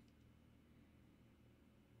emotion?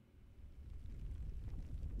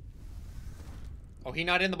 Oh, he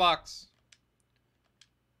not in the box.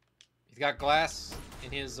 He's got glass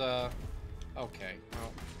in his, Okay,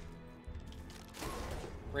 well.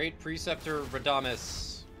 Great Preceptor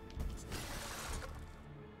Radamus.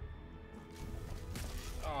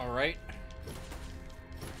 Alright.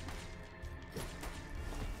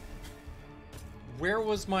 Where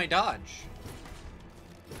was my dodge?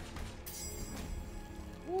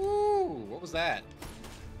 Woo! What was that?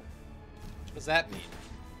 What does that mean?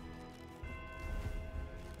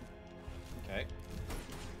 Okay.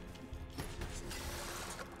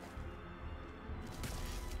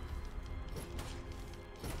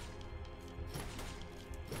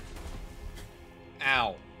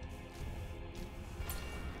 Ow.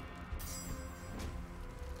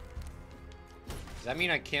 Does that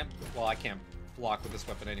mean I can't... Well, I can't block with this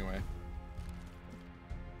weapon anyway.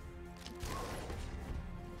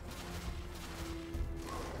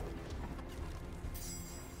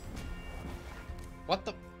 What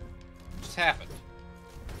the... just happened?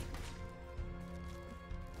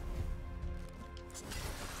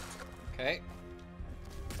 Okay.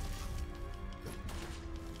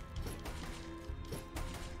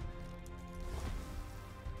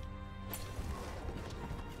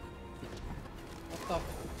 What the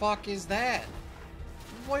fuck is that?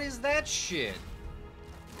 What is that shit?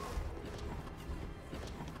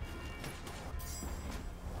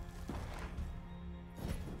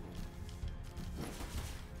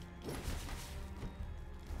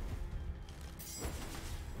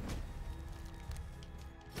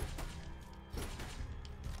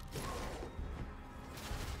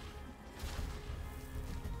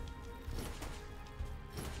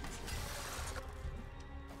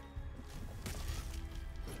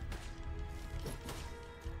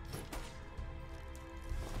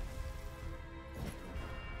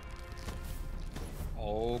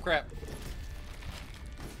 Oh crap.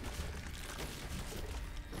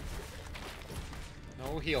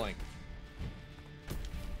 No healing.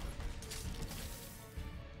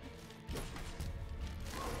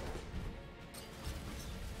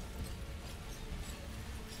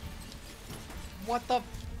 What the f—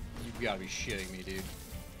 you gotta be shitting me, dude.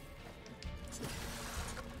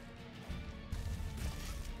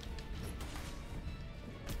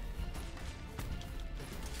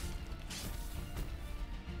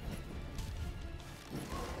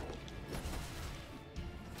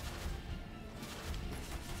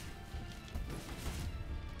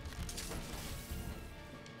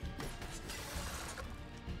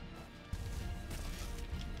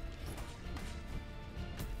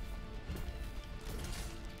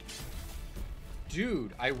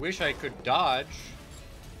 Dude, I wish I could dodge.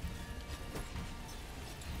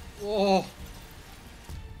 Whoa.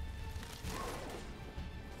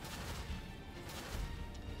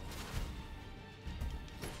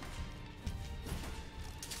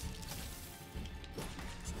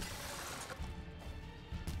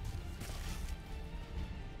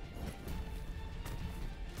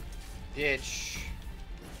 Bitch.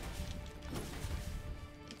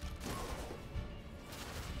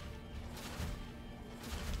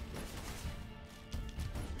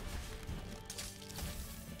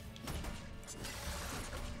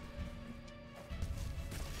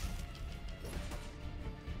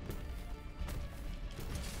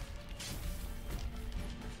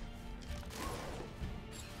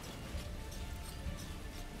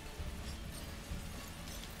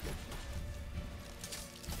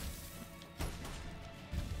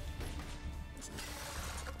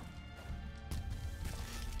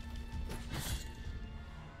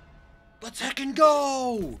 Let's heckin'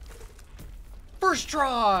 go! First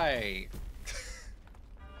try!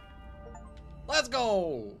 Let's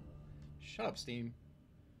go! Shut up, Steam.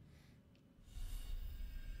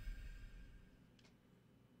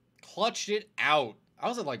 Clutched it out. I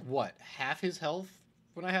was at like, what, half his health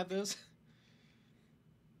when I had this?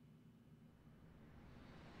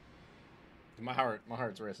 My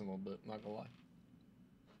heart's racing a little bit, not gonna lie.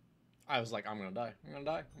 I was like, I'm gonna die. I'm gonna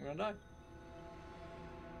die. I'm gonna die.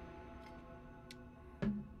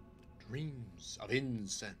 Dreams of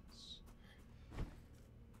incense.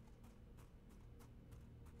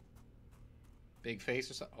 Big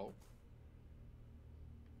face or something? Oh.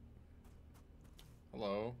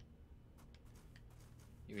 Hello.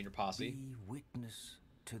 You and your posse? Be witness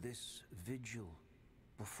to this vigil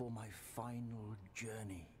before my final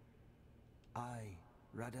journey. I,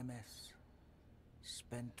 Radames,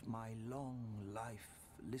 spent my long life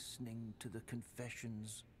listening to the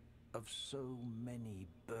confessions of so many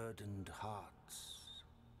burdened hearts.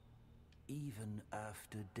 Even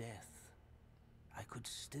after death, I could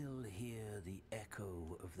still hear the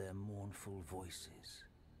echo of their mournful voices,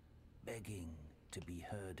 begging to be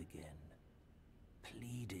heard again,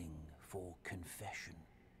 pleading for confession,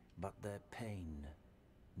 but their pain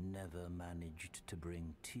never managed to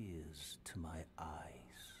bring tears to my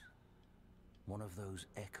eyes. One of those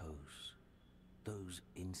echoes, those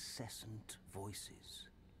incessant voices,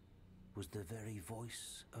 was the very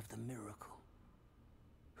voice of the miracle,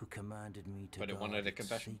 who commanded me to But it guard wanted a its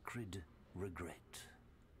confession. sacred regret.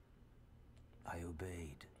 I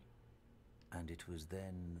obeyed, and it was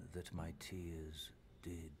then that my tears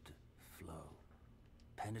did flow.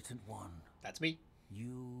 Penitent One, That's me.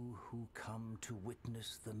 you who come to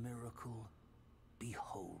witness the miracle,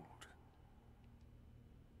 behold.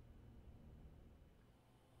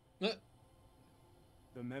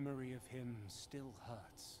 The memory of him still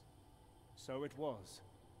hurts. So it was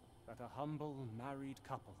that a humble married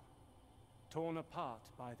couple, torn apart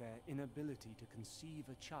by their inability to conceive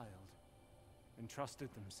a child, entrusted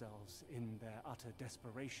themselves in their utter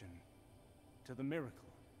desperation to the miracle.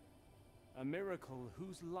 A miracle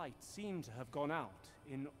whose light seemed to have gone out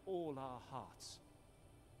in all our hearts.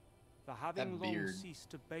 For having That long beard. ceased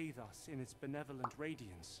to bathe us in its benevolent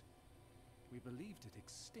radiance, we believed it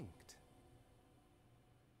extinct.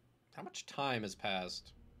 How much time has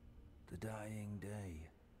passed? The dying day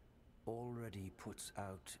already puts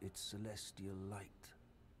out its celestial light,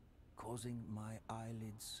 causing my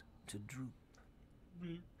eyelids to droop.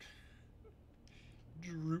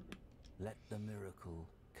 Droop. Let the miracle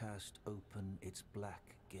cast open its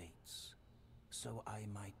black gates, so I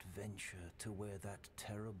might venture to where that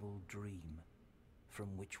terrible dream,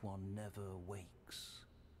 from which one never wakes,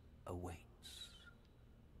 awaits.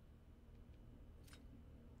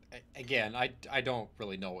 Again, I don't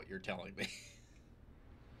really know what you're telling me.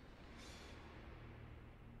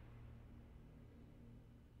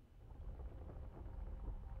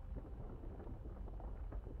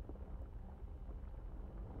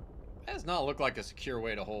 That does not look like a secure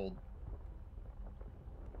way to hold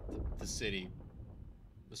the city,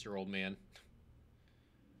 Mr. Old Man.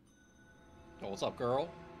 Oh, what's up, girl?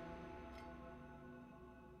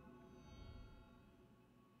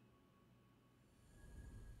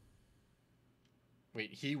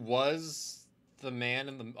 Wait, he was the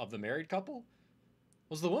man of the married couple?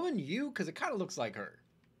 Was the woman you? Because it kind of looks like her.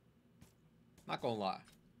 Not gonna lie.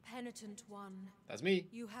 Penitent One, That's me.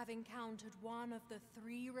 you have encountered one of the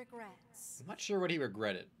 3 regrets. I'm not sure what he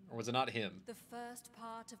regretted. Or was it not him? The first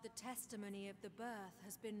part of the testimony of the birth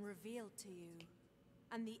has been revealed to you,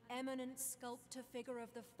 and the eminent sculptor figure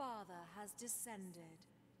of the father has descended.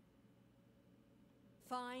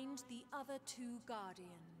 Find the other 2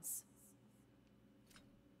 guardians.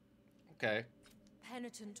 Okay.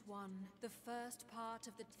 Penitent One, the first part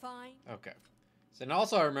of the find. Okay. So, and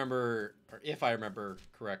also I remember, or if I remember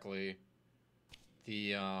correctly,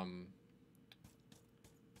 the, oh,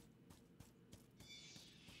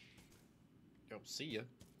 see ya.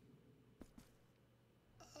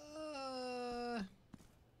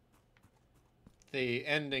 The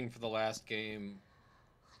ending for the last game.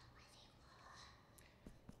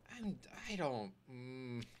 I don't,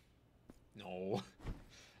 no.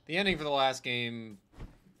 The ending for the last game,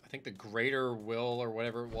 I think the Greater Will or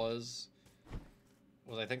whatever it was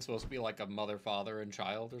I think supposed to be like a mother, father, and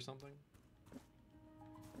child or something.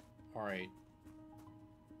 Alright.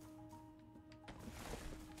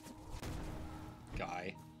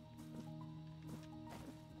 Guy.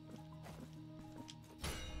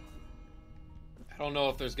 I don't know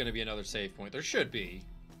if there's going to be another save point. There should be,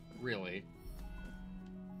 really.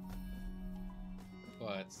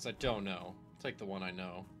 But since I don't know, I'll take the one I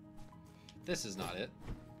know. This is not it.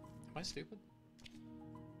 Am I stupid?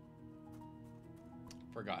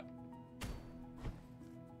 Forgot.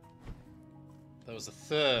 That was the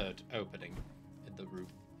 3rd opening in the roof.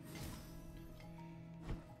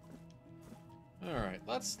 Alright,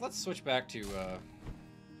 let's switch back to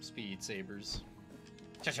speed sabers.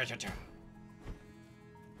 Cha-cha-cha-cha.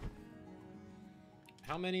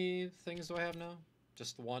 How many things do I have now?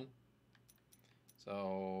 Just the 1?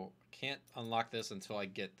 So, I can't unlock this until I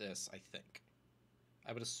get this, I think.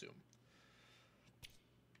 I would assume.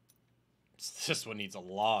 This one needs a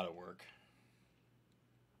lot of work.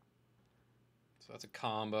 So that's a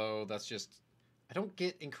combo. That's just... I don't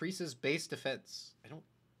get increases base defense. I don't...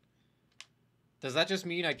 Does that just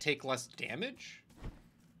mean I take less damage?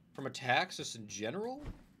 From attacks just in general?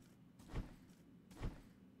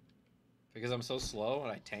 Because I'm so slow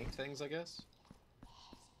and I tank things, I guess?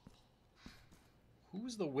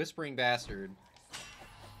 Who's the whispering bastard?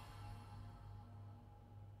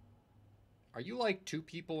 Are you like 2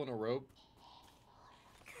 people in a robe?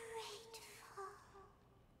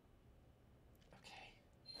 Okay.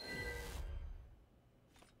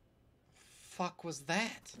 Fuck was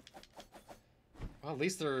that? Well, at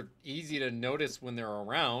least they're easy to notice when they're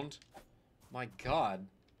around. My god.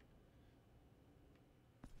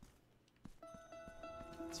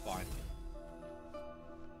 It's fine.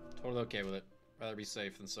 Totally okay with it. Rather be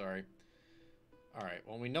safe than sorry. Alright,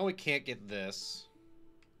 well, we know we can't get this.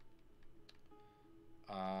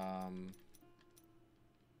 I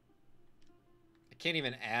can't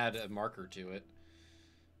even add a marker to it.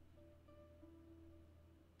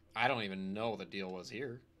 I don't even know what the deal was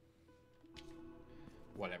here.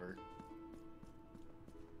 Whatever.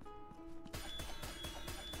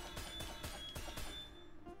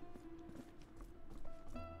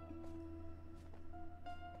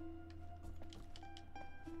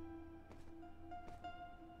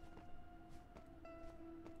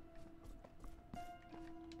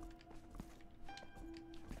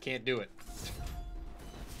 Can't do it.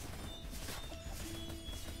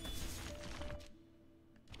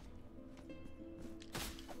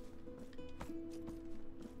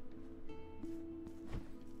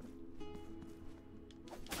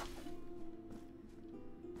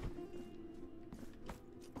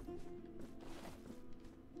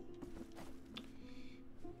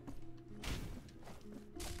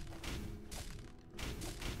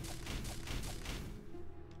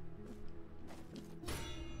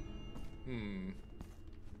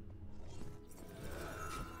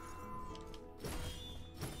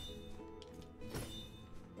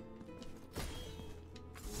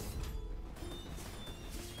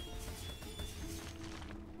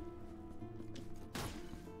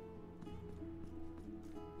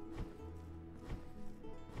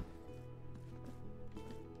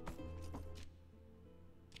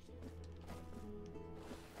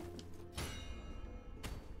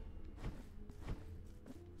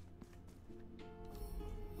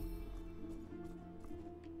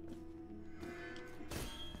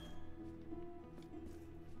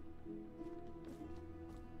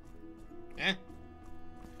 Eh.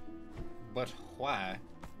 But why?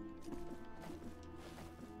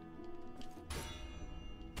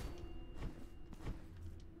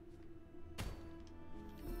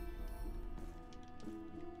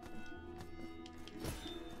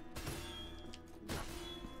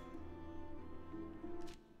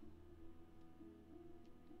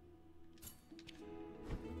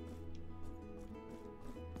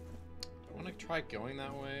 Do I want to try going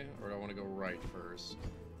that way, or do I want to go right first?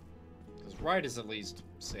 Because right is at least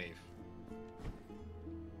safe.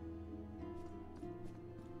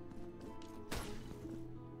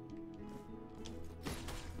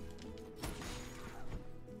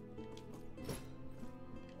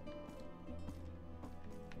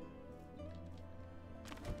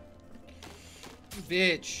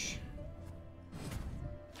 Bitch.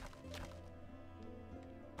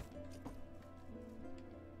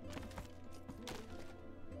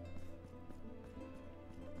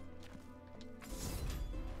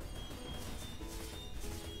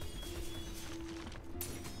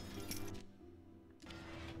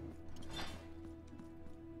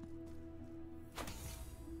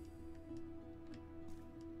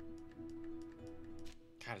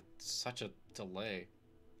 God, it's such a delay.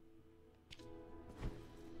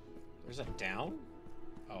 There's a down?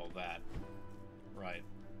 Oh, that. Right.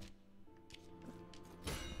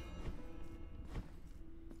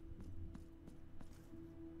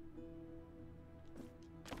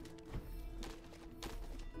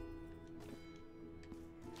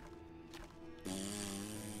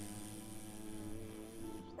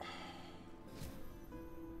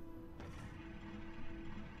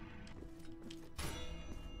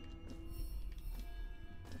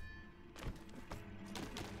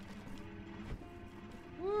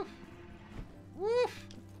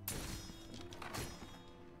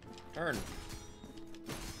 Turn.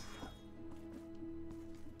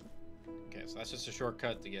 Okay, so that's just a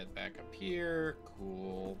shortcut to get back up here.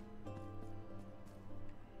 Cool.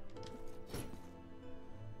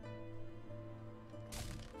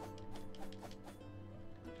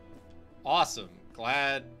 Awesome.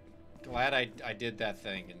 Glad I did that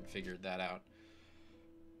thing and figured that out.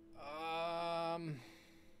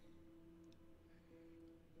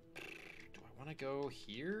 Do I want to go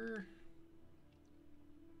here?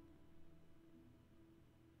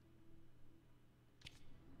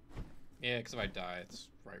 Yeah, because if I die, it's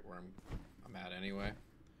right where I'm at anyway.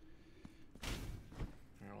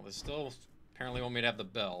 Well, they still apparently want me to have the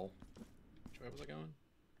bell. Which way was I going?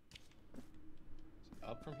 Is it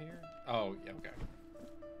up from here? Oh, yeah, okay.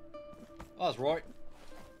 Oh, that's right.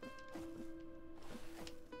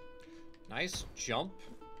 Nice jump.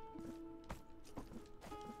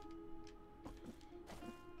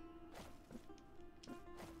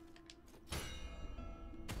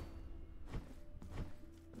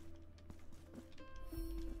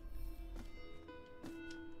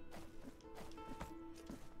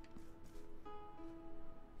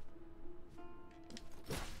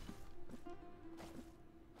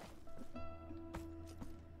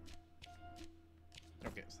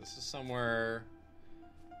 Okay, so this is somewhere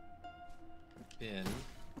been,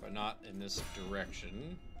 but not in this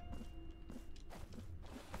direction.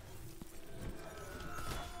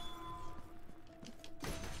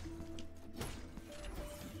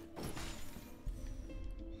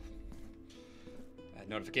 That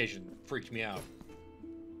notification freaked me out.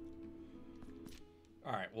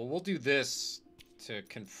 Alright, well, we'll do this to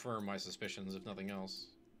confirm my suspicions, if nothing else.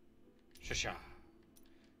 Shasha.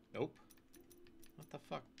 Nope. What the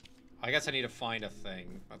fuck? I guess I need to find a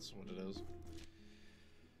thing. That's what it is.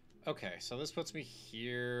 Okay, so this puts me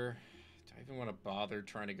here. Do I even want to bother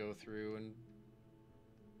trying to go through and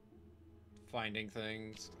finding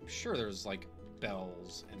things? I'm sure there's, like,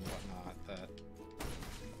 bells and whatnot that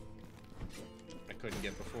I couldn't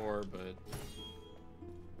get before, but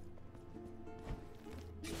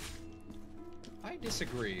I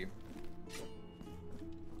disagree.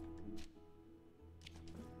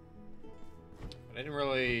 But I didn't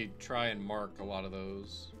really try and mark a lot of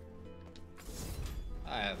those.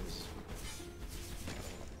 That was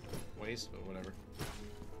waste, but whatever.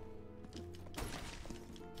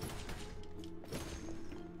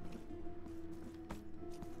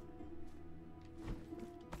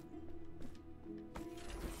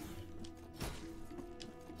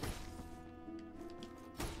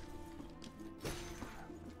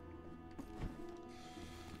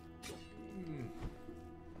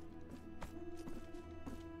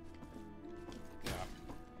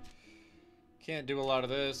 Can't do a lot of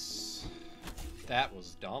this. That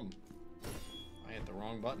was dumb. I hit the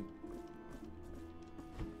wrong button.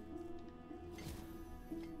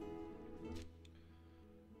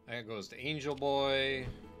 That goes to Angel Boy.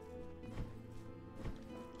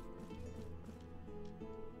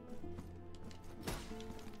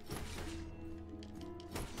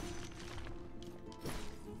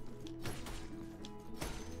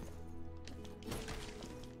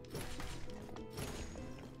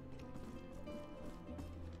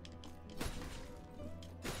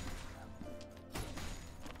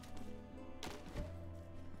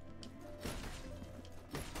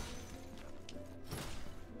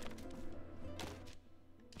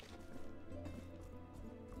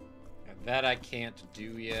 That I can't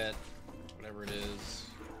do yet, whatever it is.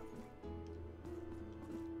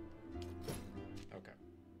 Okay.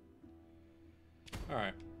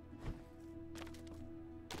 Alright.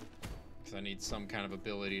 Because I need some kind of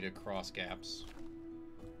ability to cross gaps.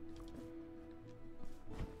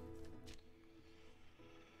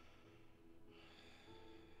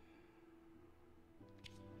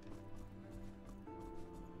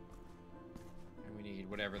 And we need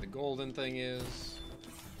whatever the golden thing is.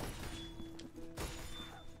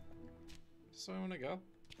 So I want to go.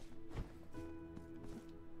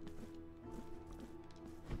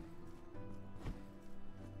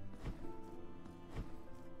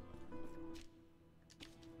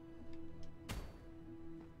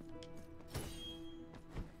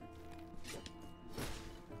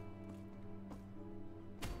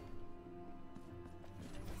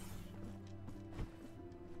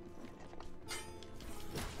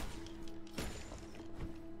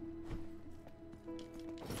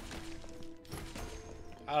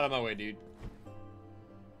 Out of my way, dude.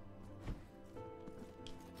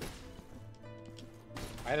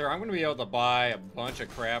 Either I'm gonna be able to buy a bunch of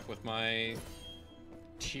crap with my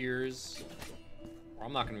tears, or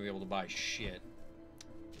I'm not gonna be able to buy shit.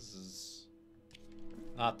 This is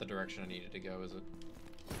not the direction I needed to go, is it?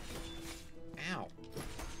 Ow.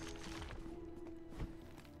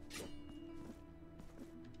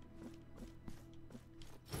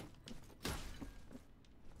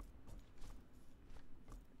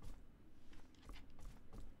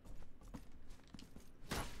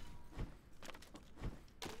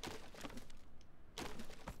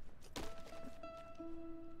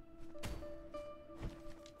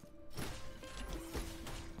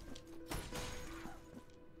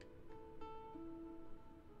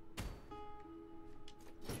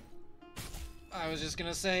 I was just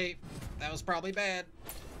gonna say, that was probably bad.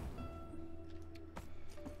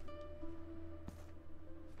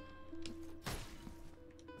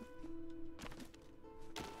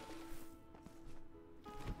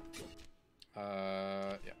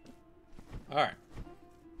 Yeah. Alright.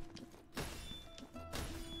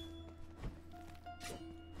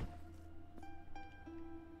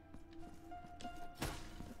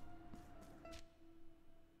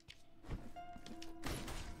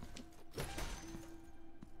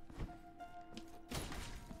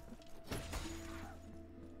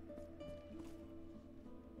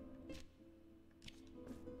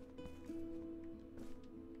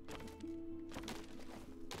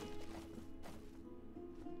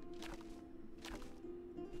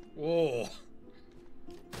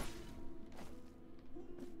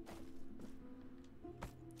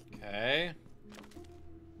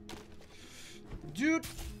 Dude,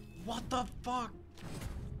 what the fuck?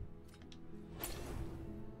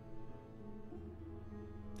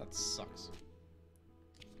 That sucks.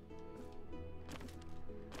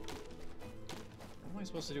 What am I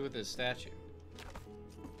supposed to do with this statue?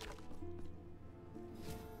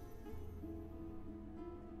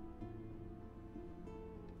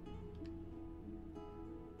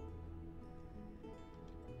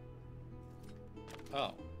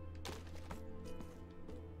 Oh.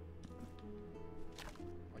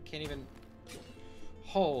 I can't even...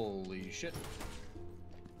 Holy shit.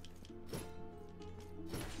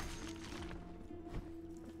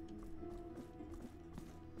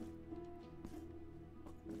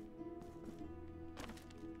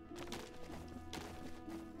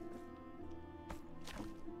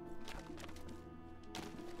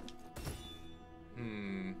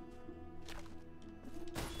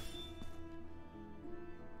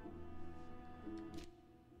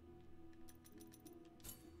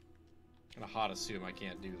 Kind of hot assume I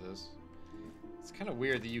can't do this. It's kind of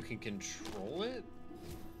weird that you can control it.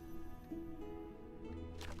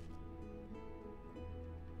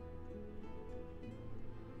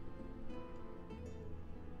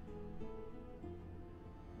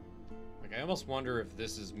 Like, I almost wonder if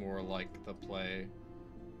this is more like the play.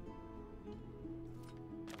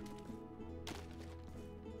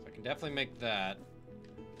 So I can definitely make that.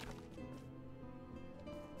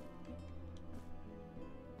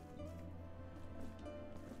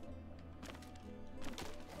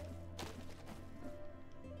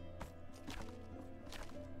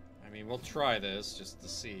 I mean, we'll try this just to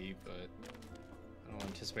see, but I don't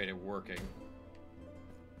anticipate it working.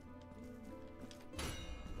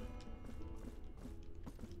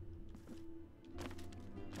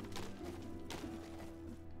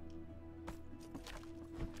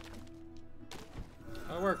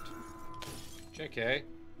 Oh, it worked. JK.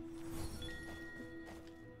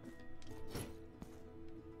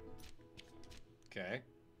 Okay.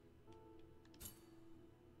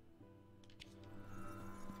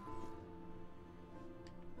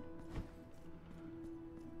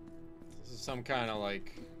 This is some kind of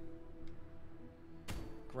like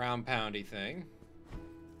ground poundy thing.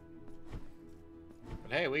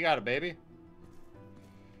 But hey, we got it, baby.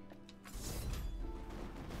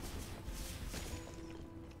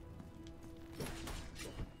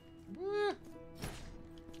 I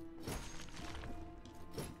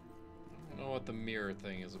don't know what the mirror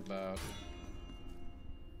thing is about.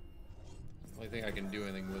 I don't think I can do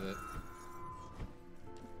anything with it.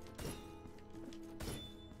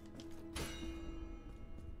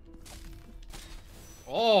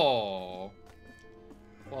 Oh!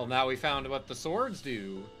 Well, now we found what the swords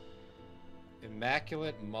do.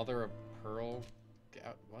 Immaculate Mother of Pearl.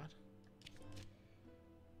 What?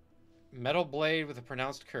 Metal blade with a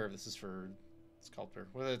pronounced curve. This is for sculptor.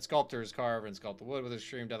 With its sculptors carve and sculpt the wood with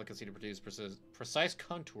extreme delicacy to produce precise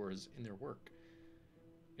contours in their work.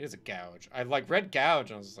 It is a gouge. I like read gouge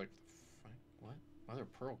and I was just like, what? Mother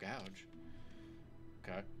of Pearl gouge.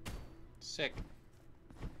 Okay. Sick.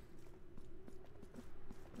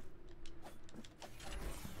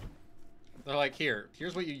 They're like,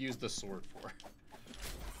 here's what you use the sword for.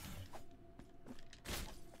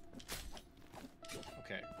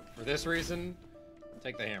 Okay, for this reason,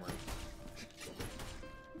 take the hammer.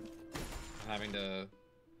 I'm having to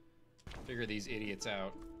figure these idiots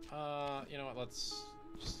out. You know what, let's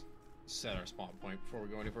just set our spawn point before we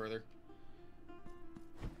go any further.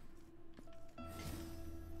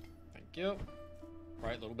 Thank you.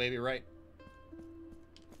 Right, little baby, right.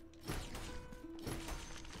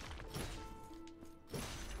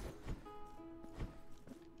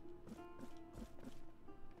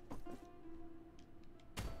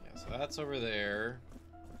 That's over there.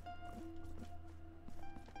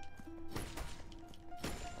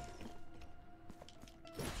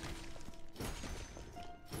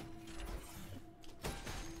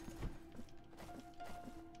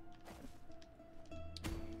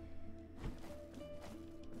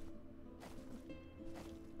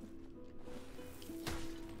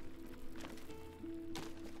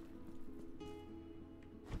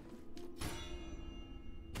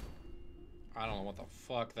 I don't know what the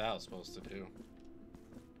fuck that was supposed to do.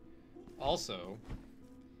 Also,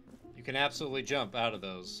 you can absolutely jump out of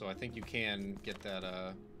those, so I think you can get that,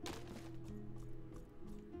 The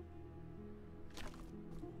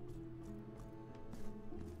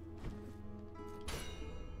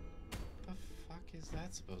fuck is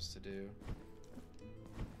that supposed to do?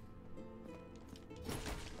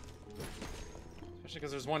 Especially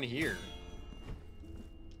because there's one here.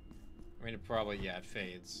 I mean, it probably, yeah, it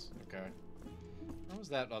fades. Okay. What was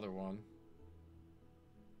that other one?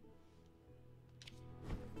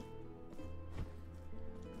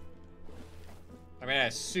 I mean, I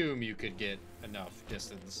assume you could get enough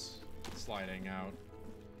distance sliding out.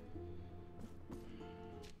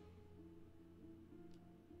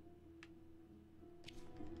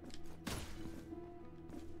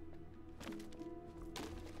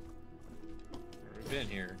 We've been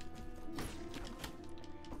here.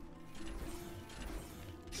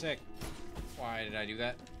 Sick. Why did I do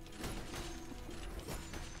that?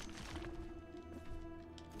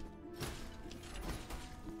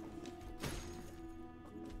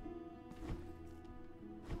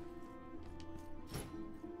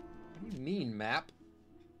 What do you mean, map?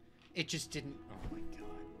 It just didn't. Oh my god.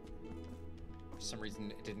 For some reason,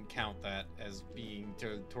 it didn't count that as being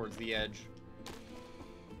towards the edge.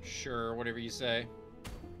 Sure, whatever you say.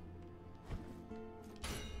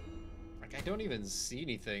 Like, I don't even see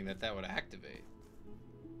anything that would activate.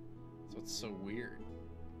 So it's so weird.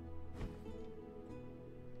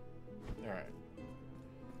 Alright.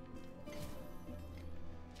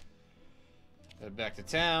 Head back to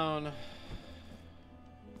town.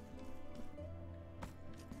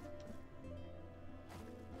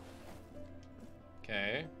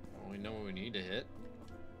 Okay. Well, we know what we need to hit.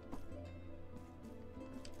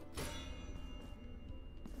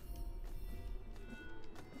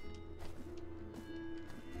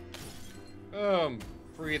 Boom!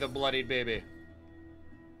 Free the bloodied baby.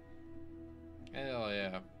 Hell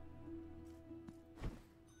yeah.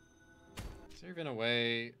 Is there even a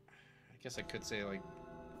way? I guess I could say, like,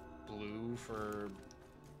 blue for...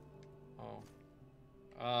 Oh.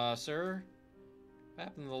 Sir? What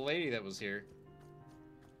happened to the lady that was here?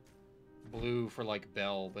 Blue for, like,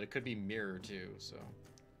 bell, but it could be mirror, too, so...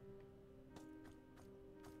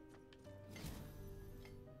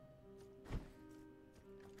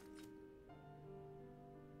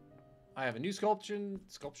 I have a new sculptor.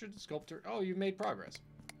 Oh, you made progress.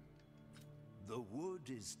 The wood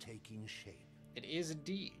is taking shape. It is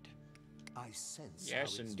indeed. I sense yes, how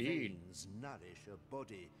its indeed. veins nourish a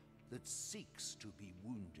body that seeks to be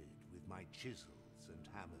wounded with my chisels and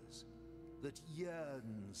hammers, that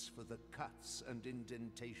yearns for the cuts and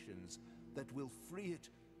indentations that will free it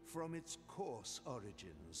from its coarse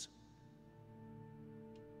origins.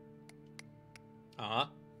 Uh-huh.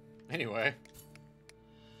 Anyway.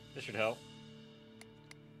 This should help.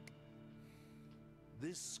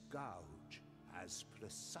 This gouge, as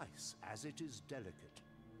precise as it is delicate,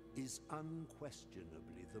 is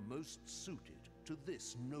unquestionably the most suited to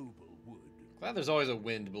this noble wood. Glad there's always a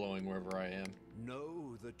wind blowing wherever I am.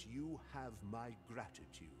 Know that you have my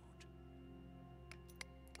gratitude.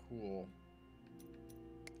 Cool.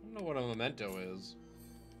 I don't know what a memento is.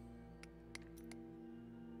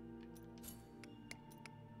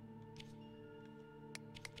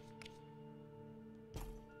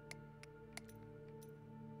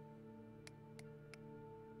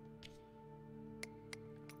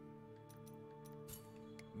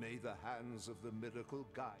 May the hands of the miracle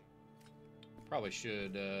guide. Probably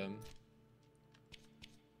should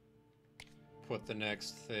put the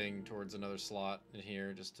next thing towards another slot in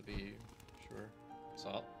here just to be sure.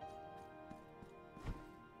 Salt.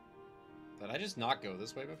 Did I just not go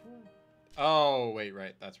this way before? Oh, wait,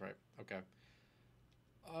 right. That's right. Okay.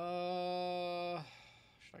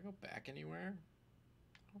 Should I go back anywhere?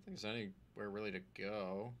 I don't think there's anywhere really to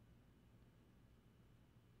go.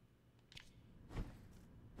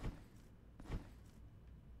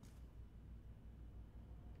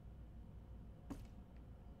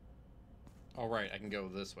 All right, I can go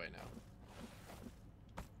this way now.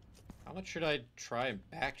 How much should I try and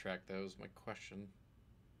backtrack, though, is my question.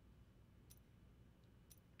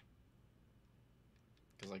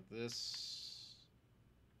 Because, like, this...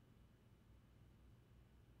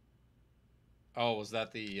 Oh, was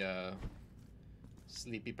that the,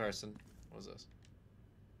 sleepy person? What was this?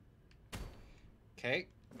 Okay,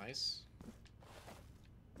 nice.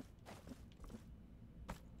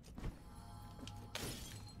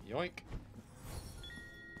 Yoink.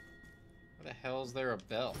 Where the hell is there a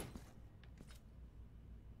bell?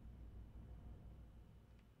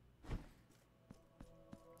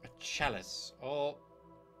 A chalice. Oh.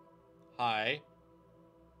 Hi.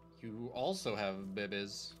 You also have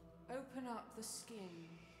bibbies. Open up the skin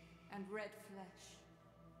and red flesh.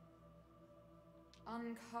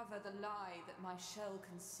 Uncover the lie that my shell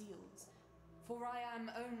conceals, for I am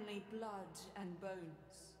only blood and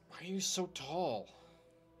bones. Why are you so tall?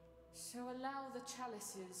 So allow the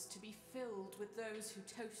chalices to be filled with those who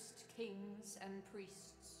toast kings and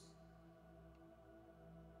priests.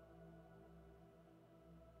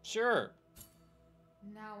 Sure.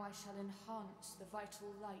 Now I shall enhance the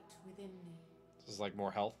vital light within me. This is like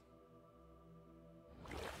more health.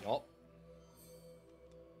 Yup.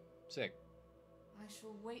 Sick. I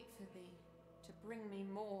shall wait for thee to bring me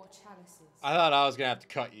more chalices. I thought I was gonna have to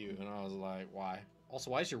cut you, and I was like, why?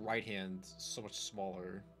 Also, why is your right hand so much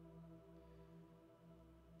smaller?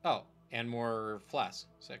 Oh, and more flasks.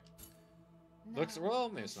 Sick. Looks, well,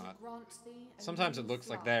 maybe it's not. Sometimes it looks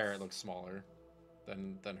like there, it looks smaller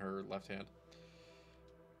than her left hand.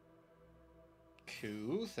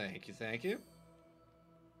 Cool, thank you, thank you.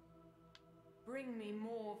 Bring me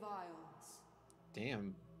more vials.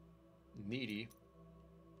 Damn, needy.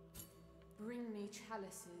 Bring me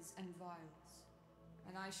chalices and vials,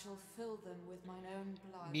 and I shall fill them with mine own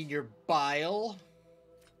blood. Need your bile?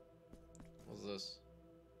 What's this?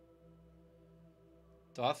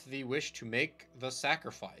 Doth thee wish to make the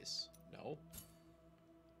sacrifice? No.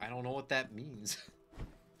 I don't know what that means.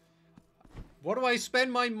 What do I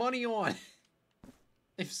spend my money on?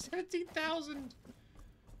 If 17,000.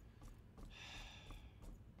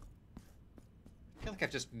 I feel like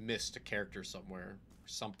I've just missed a character somewhere or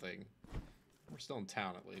something. We're still in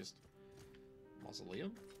town at least.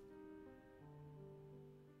 Mausoleum?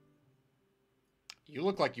 You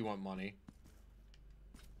look like you want money.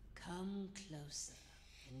 Come closer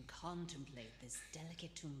and contemplate this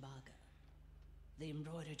delicate tumbaga. The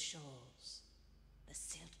embroidered shawls, the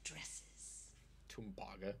silk dresses.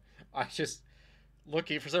 Tumbaga. I just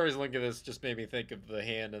for some reason looking at this just made me think of the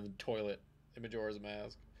hand and the toilet in Majora's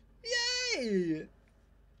Mask. Yay!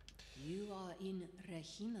 You are in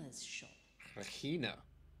Regina's shop. Regina.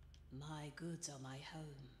 My goods are my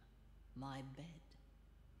home, my bed.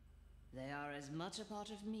 They are as much a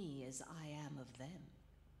part of me as I am of them.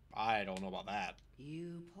 I don't know about that.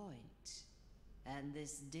 You point, and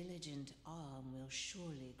this diligent arm will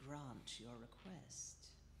surely grant your request.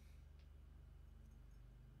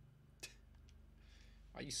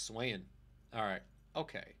 Why are you swaying? Alright,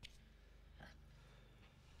 okay.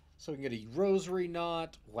 So we can get a rosary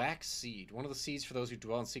knot, wax seed. One of the seeds for those who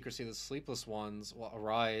dwell in secrecy of the sleepless ones will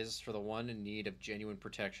arise for the one in need of genuine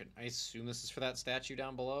protection. I assume this is for that statue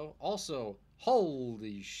down below. Also,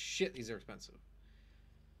 holy shit, these are expensive.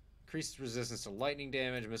 Increased resistance to lightning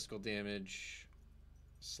damage, mystical damage.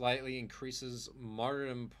 Slightly increases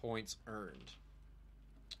martyrdom points earned.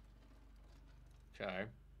 Okay.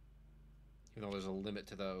 Even though there's a limit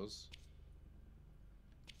to those.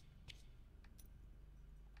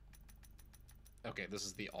 Okay, this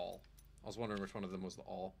is the all. I was wondering which one of them was the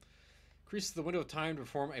all. Increases the window of time to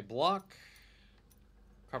perform a block.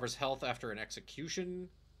 Covers health after an execution.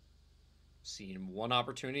 Seen one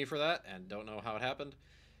opportunity for that and don't know how it happened.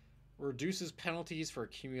 Reduces penalties for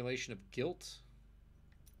accumulation of guilt.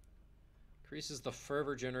 Increases the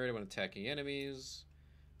fervor generated when attacking enemies.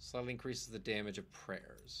 Slightly increases the damage of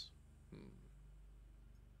prayers.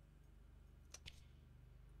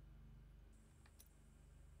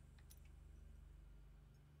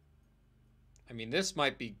 I mean, this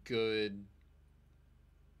might be good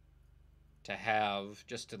to have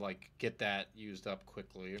just to, like, get that used up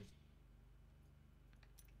quickly.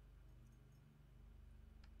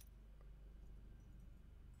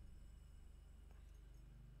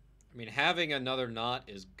 I mean, having another knot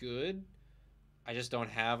is good. I just don't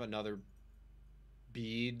have another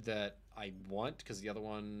bead that I want because the other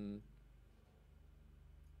one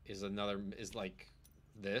is like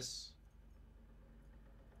this.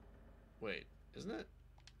 Wait, isn't it?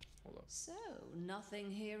 Hold on. So, nothing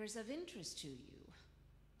here is of interest to you.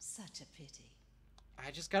 Such a pity.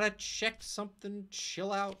 I just gotta check something.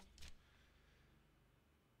 Chill out.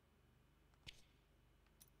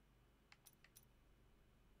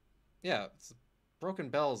 Yeah, it's broken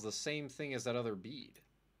bell is the same thing as that other bead.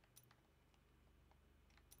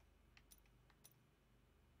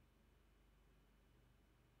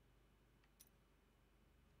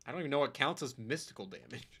 I don't even know what counts as mystical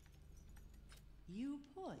damage. You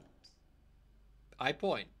point. I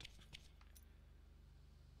point.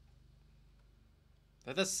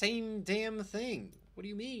 They're the same damn thing. What do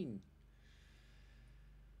you mean?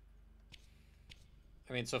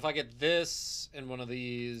 I mean, so if I get this and one of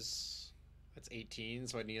these, that's 18,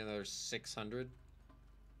 so I need another 600.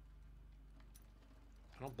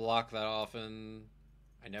 I don't block that often.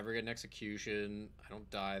 I never get an execution. I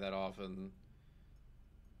don't die that often.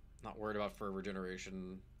 Not worried about fervor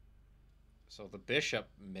generation. So the bishop,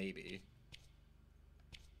 maybe.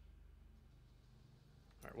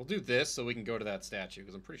 Alright, we'll do this so we can go to that statue,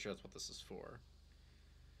 because I'm pretty sure that's what this is for.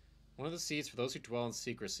 One of the seeds for those who dwell in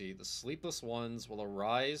secrecy, the sleepless ones will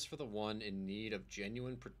arise for the one in need of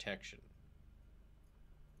genuine protection.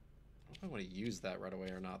 I don't know if I want to use that right away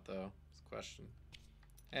or not, though. It's a question.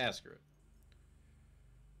 Screw it.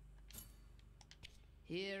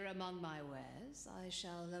 Here among my wares, I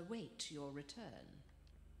shall await your return.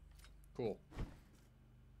 Cool.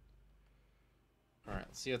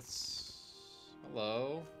 Let's see, it's...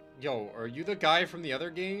 Hello? Yo, are you the guy from the other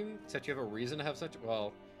game? Except you have a reason to have such...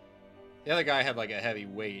 Well, the other guy had like a heavy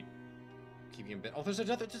weight. Keeping him bit. Oh, there's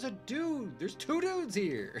a dude! There's 2 dudes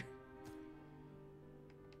here!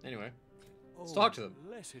 Anyway, let's talk to them.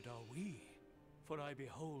 Blessed are we, for I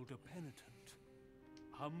behold a penitent.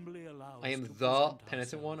 Humbly allow us I am to the present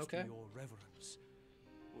Penitent One, ourselves okay? to your reverence.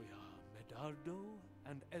 We are Medardo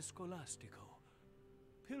and Escolastico,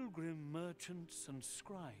 pilgrim merchants and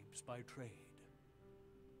scribes by trade.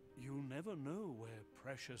 You never know where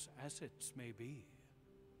precious assets may be.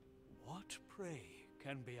 What, pray,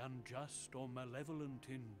 can be unjust or malevolent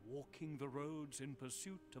in walking the roads in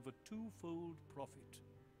pursuit of a twofold profit?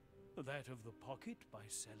 That of the pocket by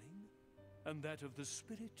selling, and that of the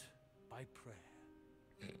spirit by prayer.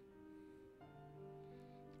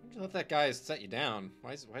 Why'd you let that guy set you down?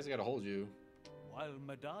 Why's he gotta hold you? While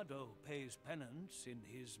Medardo pays penance in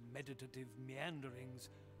his meditative meanderings,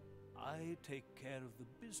 I take care of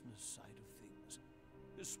the business side of things,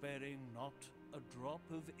 sparing not a drop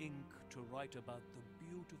of ink to write about the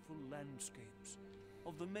beautiful landscapes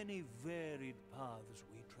of the many varied paths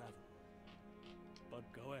we travel. But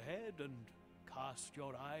go ahead and cast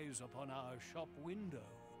your eyes upon our shop window.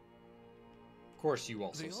 Of course you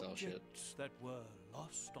also The sell shit. objects that were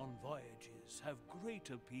lost on voyages have great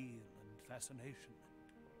appeal and fascination,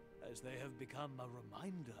 as they have become a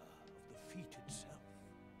reminder of the feat itself.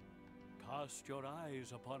 Cast your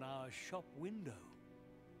eyes upon our shop window.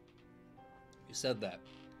 You said that.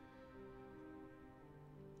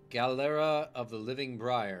 Galera of the Living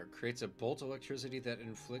Briar creates a bolt of electricity that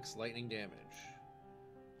inflicts lightning damage.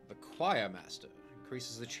 The Choir Master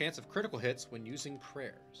increases the chance of critical hits when using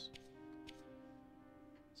prayers.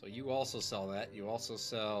 So you also sell that. You also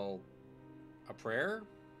sell a prayer?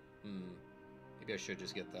 Maybe I should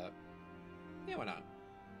just get that. Yeah, why not?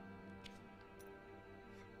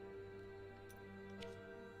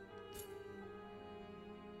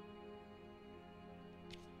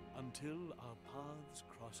 Until our paths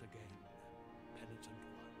cross again, Penitent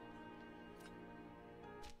One.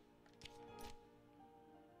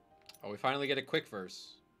 Oh, we finally get a quick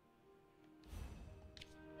verse.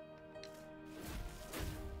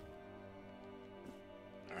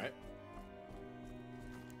 Alright.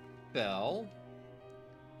 Bell.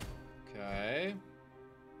 Okay.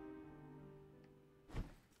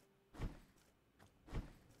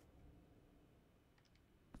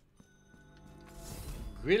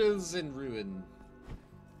 Grills in ruin.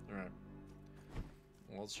 Alright.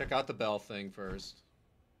 Well, let's check out the bell thing first.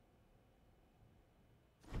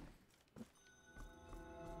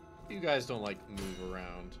 You guys don't like move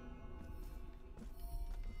around.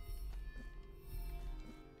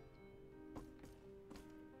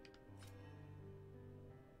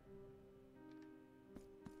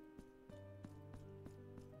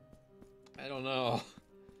 I don't know.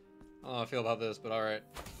 I don't know how I feel about this, but alright.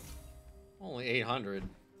 Only 800.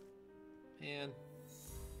 Man.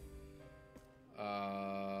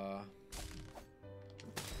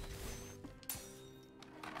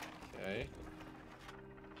 Okay.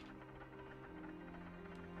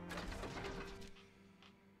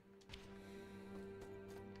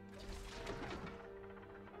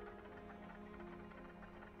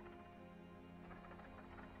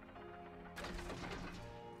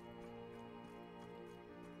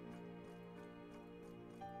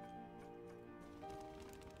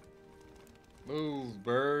 Move,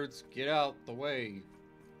 birds. Get out the way.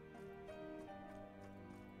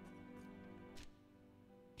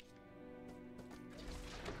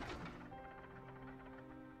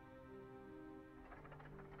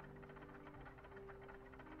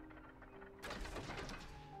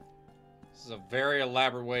 This is a very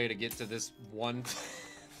elaborate way to get to this one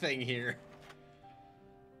thing here.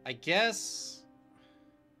 I guess...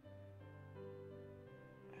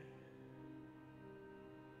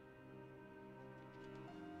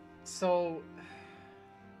 So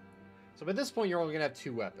by this point, you're only going to have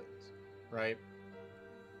 2 weapons, right?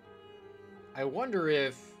 I wonder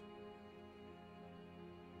if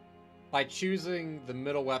by choosing the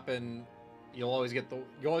middle weapon, you'll always get the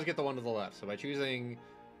one to the left. So by choosing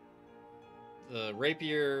the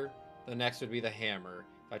rapier, the next would be the hammer.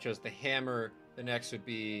 If I chose the hammer, the next would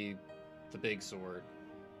be the big sword.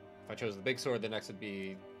 If I chose the big sword, the next would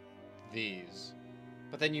be these.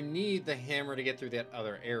 But then you need the hammer to get through that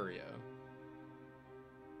other area.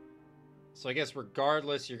 So I guess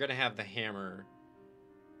regardless, you're going to have the hammer.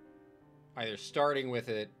 Either starting with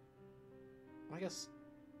it... I guess...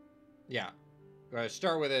 Yeah. You either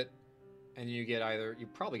start with it, and you get either... You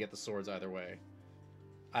probably get the swords either way.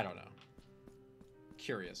 I don't know.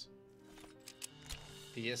 Curious.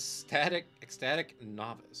 The ecstatic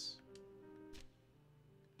novice.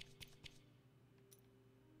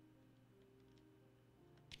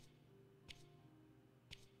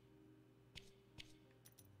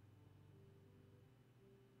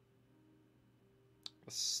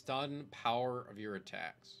 The stun power of your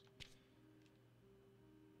attacks.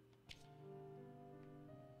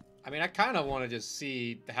 I mean, I kind of want to just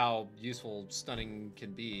see how useful stunning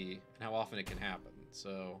can be and how often it can happen,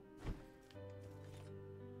 so...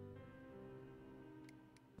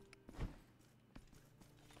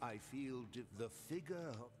 I feel the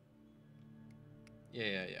figure...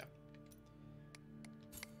 Yeah.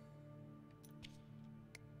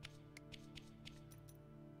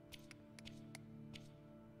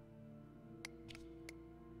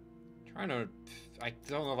 Trying to... I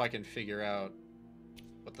don't know if I can figure out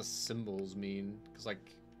what the symbols mean, because,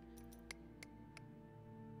 like...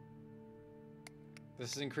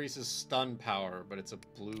 This increases stun power, but it's a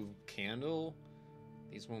blue candle.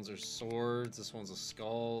 These ones are swords, this one's a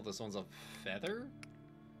skull, this one's a feather?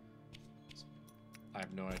 I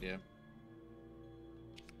have no idea.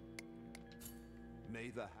 May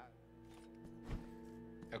the hat...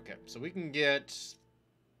 Okay, so we can get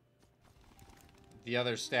the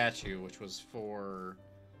other statue, which was for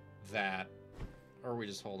that. Or we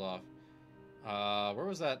just hold off. Where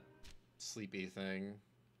was that sleepy thing?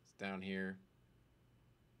 It's down here.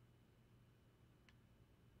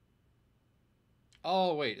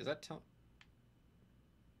 Oh, wait, is that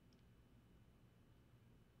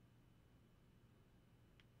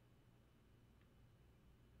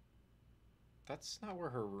That's not where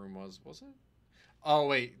her room was it? Oh,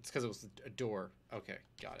 wait, it's because it was a door. Okay,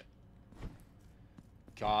 got it.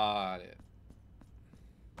 Got it.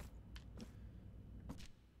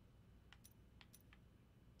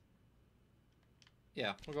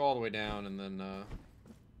 Yeah, we'll go all the way down and then,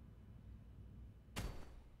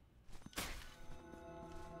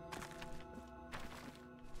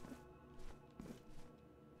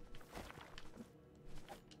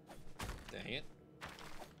 Dang it.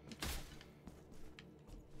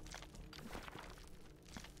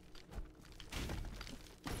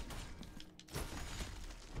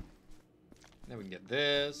 Then we can get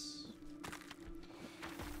this.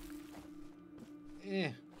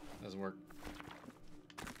 Doesn't work.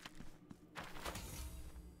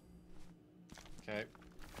 Okay.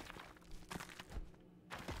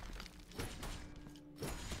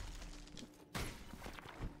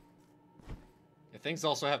 Yeah, things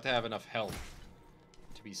also have to have enough health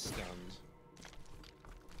to be stunned.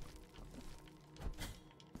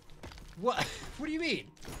 What? What do you mean?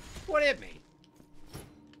 What hit me?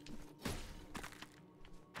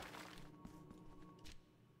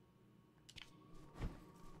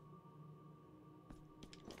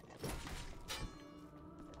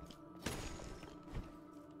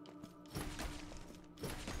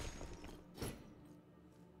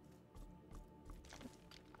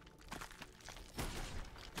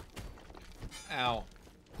 Ow.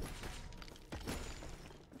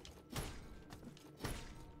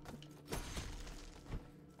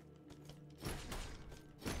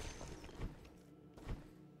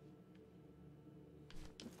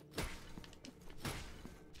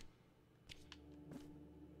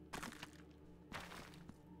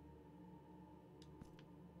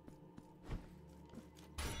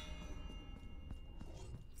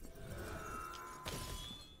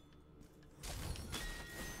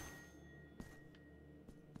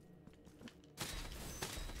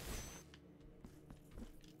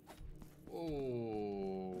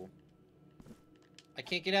 Oh. I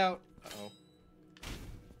can't get out. Uh-oh.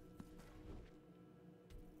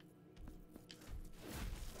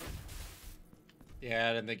 Yeah,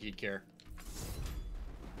 I didn't think he'd care.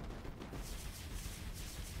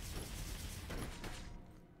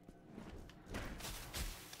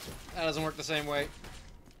 That doesn't work the same way.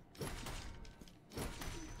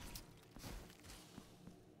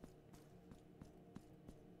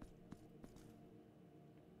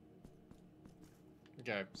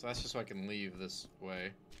 Okay, so that's just so I can leave this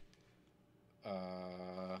way.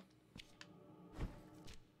 Kinda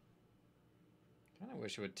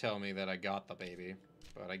wish it would tell me that I got the baby,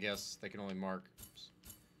 but I guess they can only mark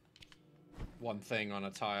one thing on a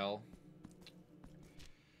tile.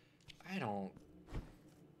 I don't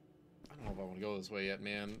know if I want to go this way yet,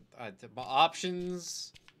 man. My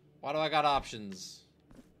options? Why do I got options?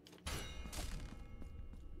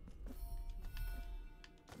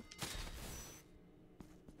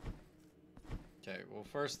 Okay, well,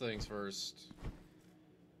 first things first.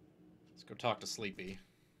 Let's go talk to Sleepy.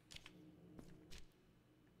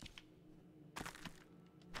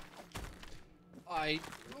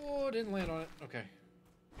 Oh, didn't land on it. Okay.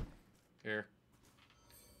 Here.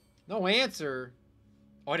 No answer.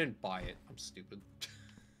 Oh, I didn't buy it. I'm stupid.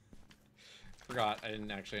 Forgot I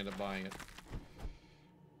didn't actually end up buying it.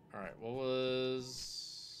 Alright, what was...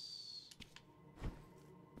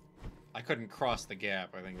 I couldn't cross the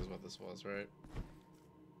gap, I think is what this was, right?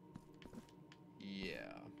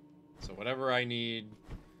 Yeah. So whatever I need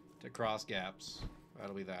to cross gaps,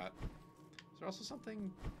 that'll be that. Is there also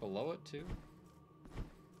something below it, too?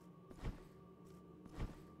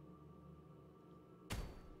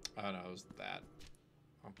 Oh, no, it was that.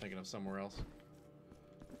 I'm thinking of somewhere else.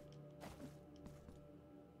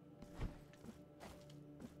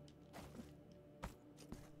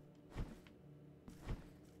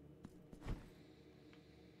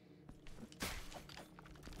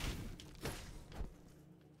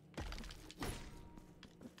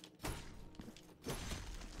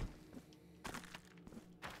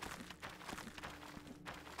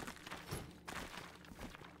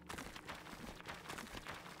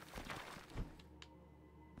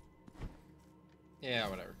 Yeah,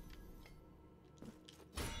 whatever.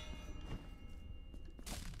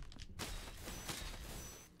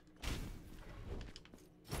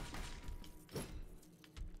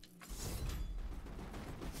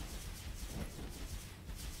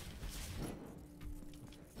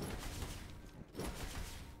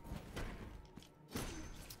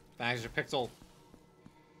 Thanks, your pixel.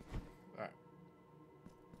 Alright.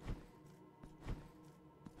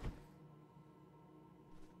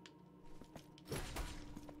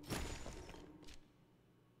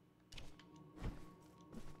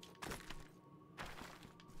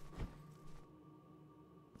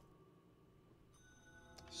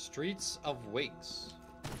 Streets of Wakes.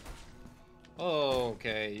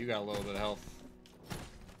 Okay, you got a little bit of health.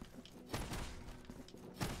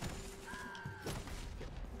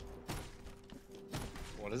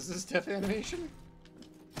 What is this death animation?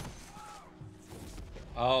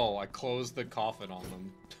 Oh, I closed the coffin on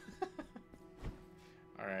them.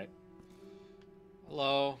 Alright.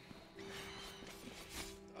 Hello.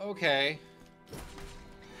 Okay.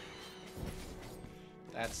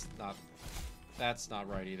 That's not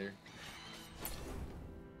right either.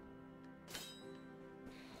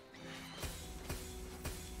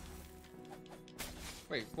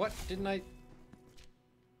 Wait, what? Didn't I...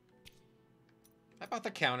 How about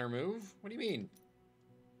the counter move? What do you mean?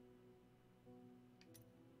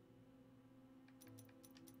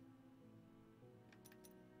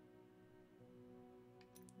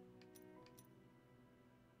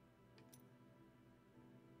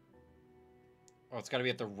 Oh, it's gotta be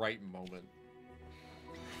at the right moment.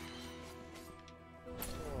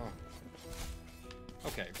 Oh.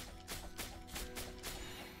 Okay.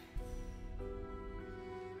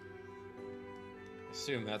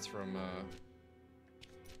 Assume that's from,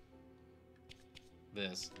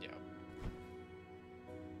 this, yeah.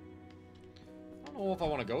 I don't know if I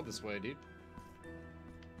want to go this way, dude.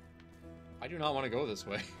 I do not want to go this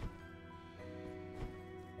way.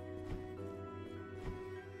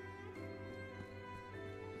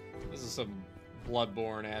 This is some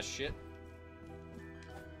Bloodborne ass shit.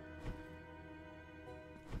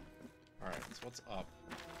 Alright, so what's up?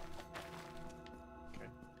 Okay.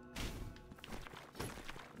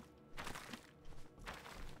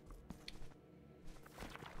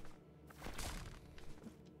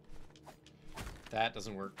 That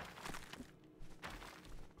doesn't work.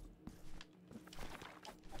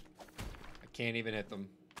 I can't even hit them.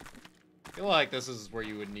 I feel like this is where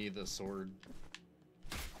you would need the sword.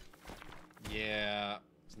 Yeah,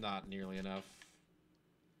 it's not nearly enough.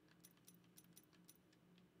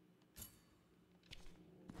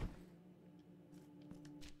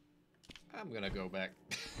 I'm gonna go back.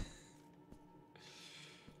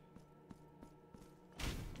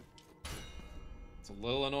 It's a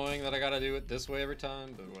little annoying that I gotta do it this way every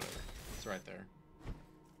time, but whatever. It's right there.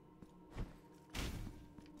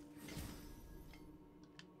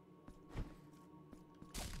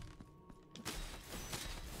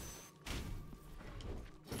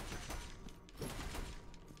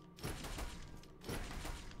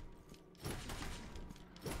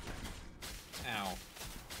 Ow.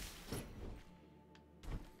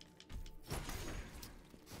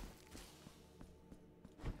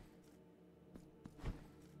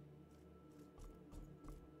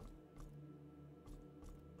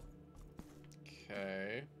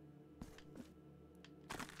 Okay.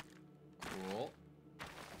 Cool.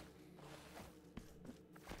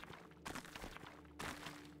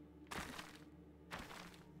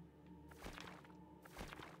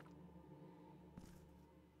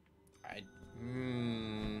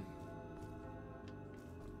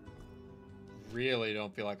 Really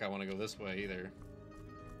don't feel like I want to go this way either.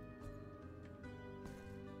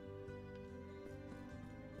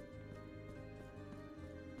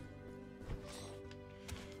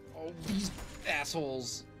 Oh, these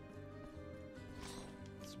assholes.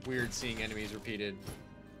 It's weird seeing enemies repeated.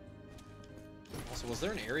 Also, was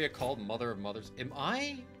there an area called Mother of Mothers? Am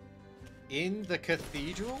I in the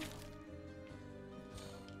cathedral?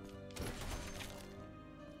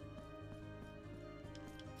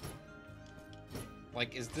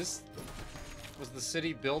 Like, is this... Was the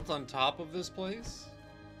city built on top of this place?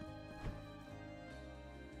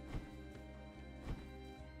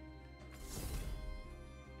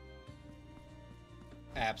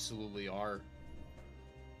 Absolutely are.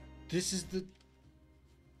 This is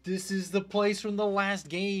the place from the last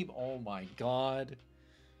game. Oh my god.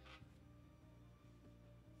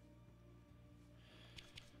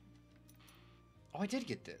 Oh, I did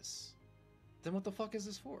get this. Then what the fuck is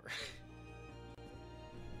this for?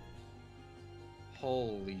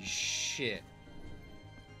 Holy shit.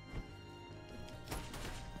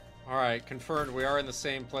 Alright, confirmed we are in the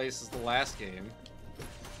same place as the last game.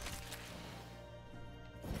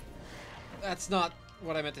 That's not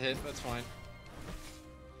what I meant to hit, that's fine.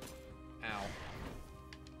 Ow.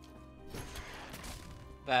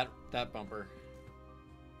 That bumper.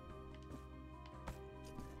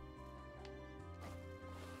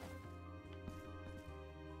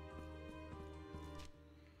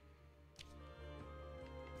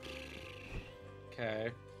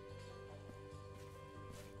 Okay.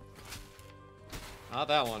 Not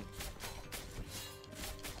that one.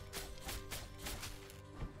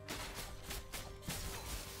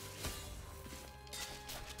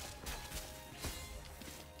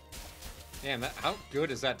 Damn, how good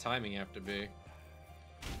does that timing have to be?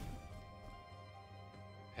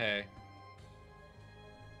 Hey.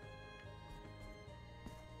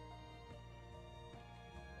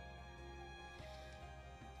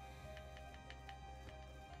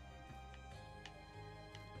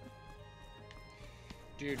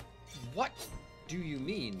 Dude, what do you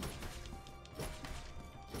mean?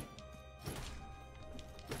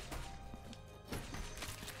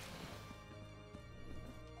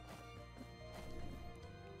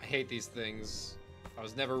 I hate these things. I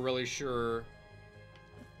was never really sure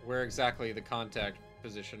where exactly the contact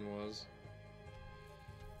position was.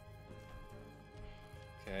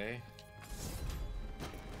 Okay.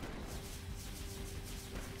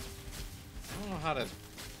 I don't know how to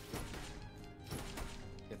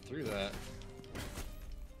get through that.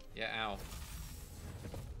 Yeah, ow. What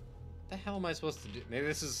the hell am I supposed to do? Maybe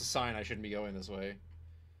this is a sign I shouldn't be going this way.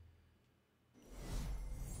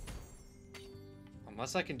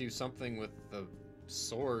 Unless I can do something with the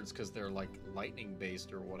swords because they're like lightning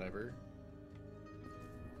based or whatever.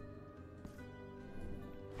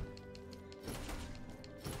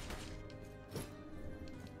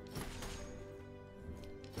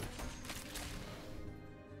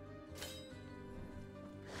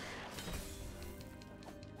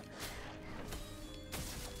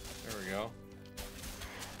 There we go.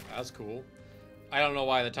 That's cool. I don't know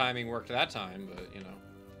why the timing worked that time, but you know.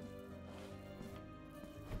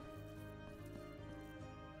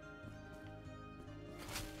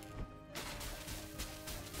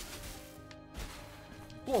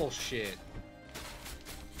 Bullshit.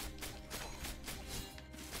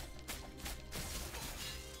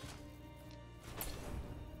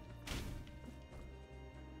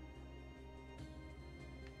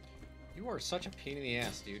 You are such a pain in the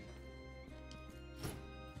ass, dude.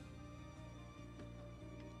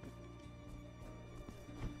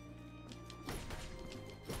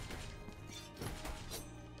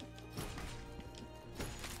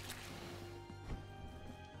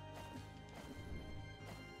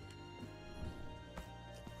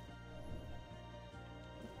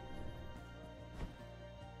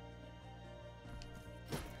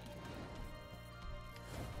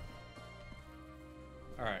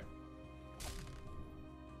 Alright.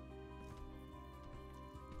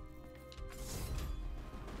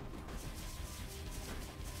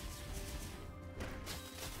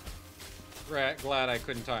 Glad I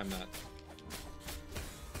couldn't time that.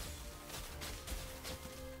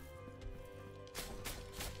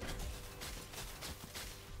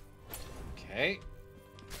 Okay.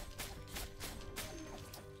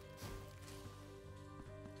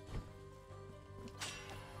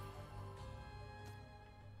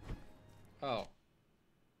 Oh.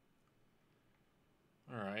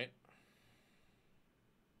 Alright.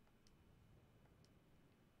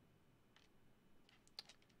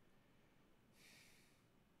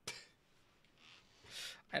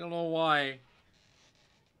 I don't know why.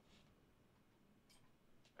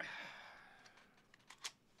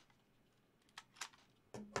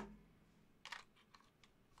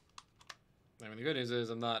 I mean, the good news is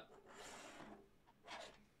I'm not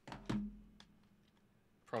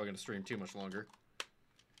Probably gonna stream too much longer.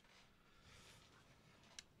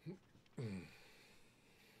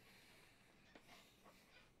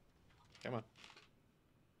 Come on.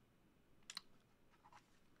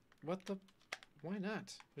 What the? Why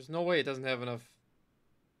not? There's no way it doesn't have enough.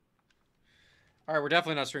 Alright, we're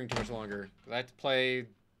definitely not streaming too much longer. I have to play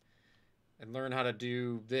and learn how to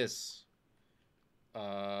do this.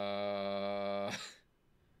 How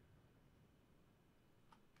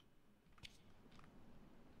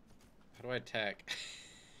do I attack?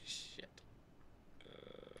 Shit.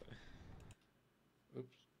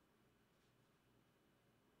 Oops.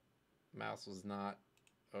 Mouse was not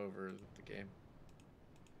over the game.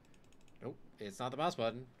 Nope, it's not the mouse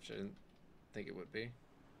button. Shouldn't think it would be.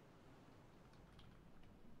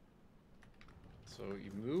 So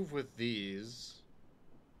you move with these.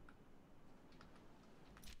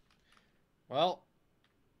 Well,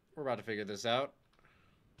 we're about to figure this out.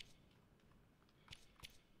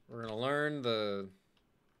 We're gonna learn the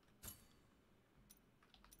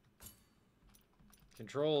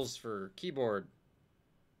controls for keyboard.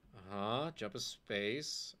 Jump is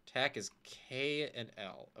space. Attack is K and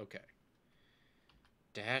L. Okay.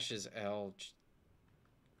 Dash is L.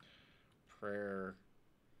 Prayer.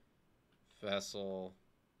 Vessel.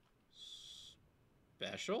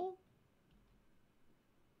 Special?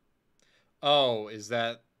 Oh, is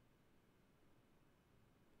that...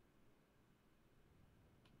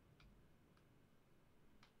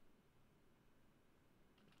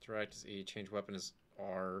 Direct is E. Change weapon is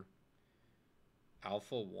R.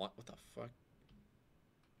 Alpha 1. What the fuck?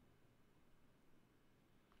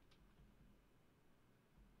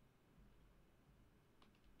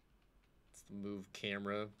 It's the move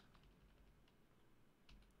camera.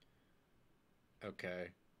 Okay.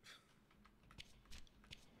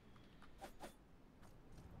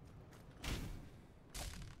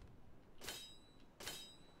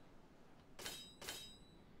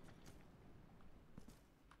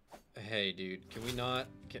 Hey, dude, can we not...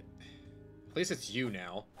 At least it's you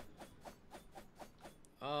now.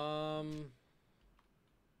 To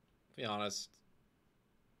be honest,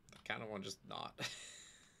 I kind of want to just not.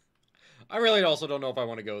 I really also don't know if I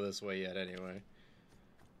want to go this way yet anyway.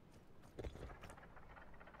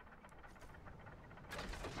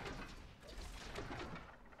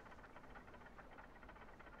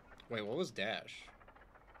 Wait, what was dash?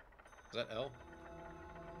 Is that L?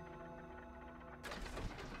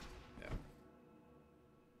 Yeah.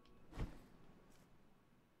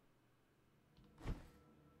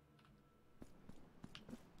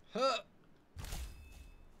 Huh!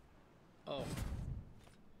 Oh.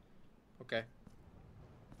 Okay.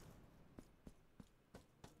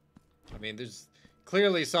 I mean, there's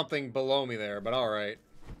clearly something below me there, but alright.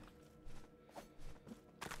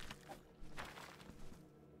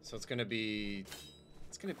 So it's gonna be...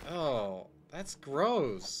 It's gonna... Oh, that's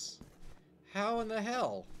gross. How in the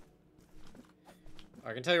hell?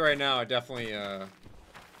 I can tell you right now, I definitely,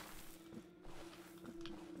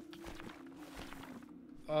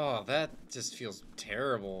 Oh, that just feels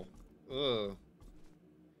terrible. Ugh.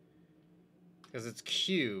 Because it's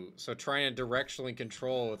Q, so trying to directionally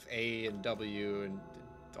control with A and W and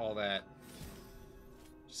all that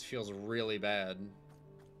just feels really bad.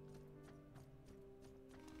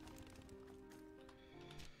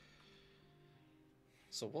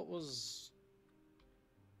 So what was...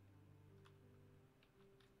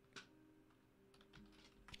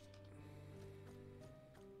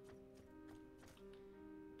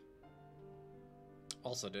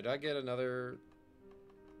 Also, did I get another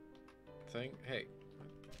thing? Hey.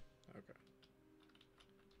 Okay.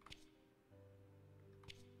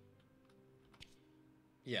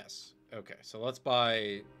 Yes. Okay, so let's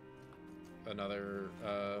buy another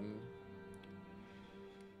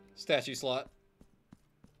statue slot.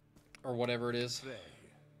 Or whatever it is. Pray,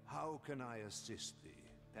 how can I assist thee,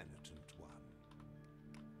 Penitent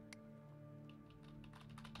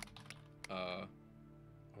One?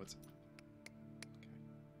 What's...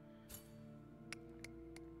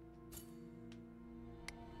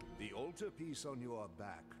 The altarpiece on your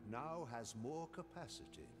back now has more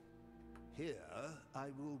capacity. Here, I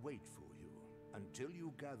will wait for you until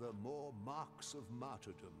you gather more marks of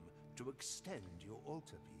martyrdom to extend your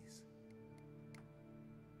altarpiece.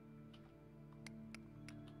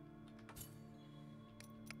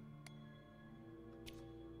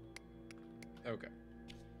 Okay.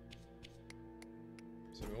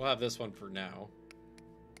 So we'll have this one for now.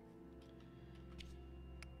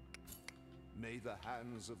 May the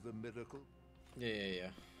hands of the miracle...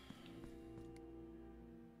 Yeah.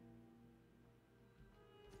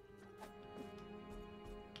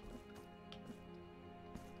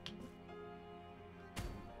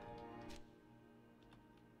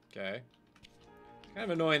 Okay. It's kind of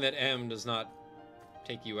annoying that M does not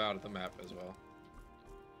take you out of the map as well.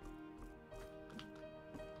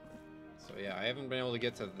 So yeah, I haven't been able to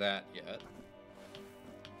get to that yet.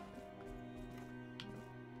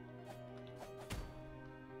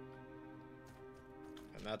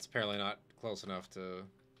 And that's apparently not close enough to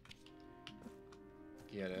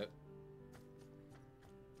get it.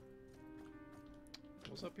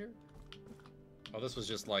 What's up here? Oh, this was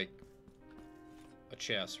just like a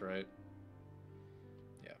chest, right?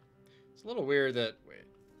 Yeah. It's a little weird that... Wait.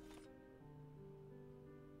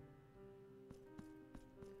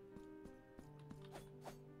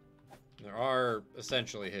 There are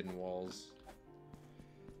essentially hidden walls.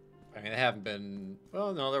 I mean, they haven't been...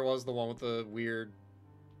 Well, no, there was the one with the weird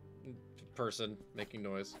person making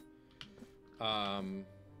noise. It's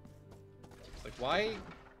like, why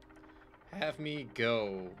have me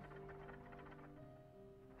go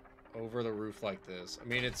over the roof like this? I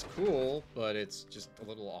mean, it's cool, but it's just a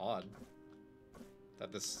little odd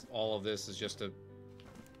that all of this is just to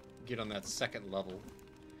get on that second level.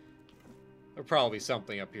 There'll probably be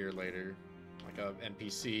something up here later, like a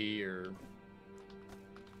NPC or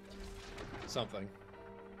something.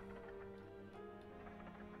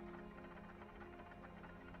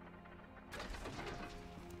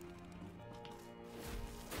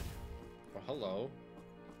 Oh, hello.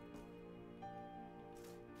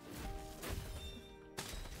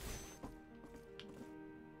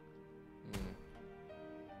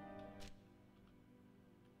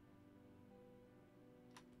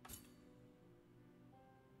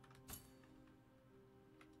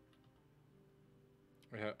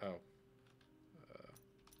 Oh.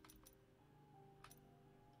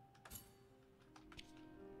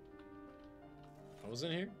 I was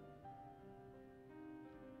in here?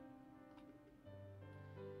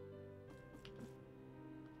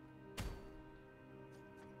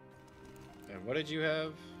 And what did you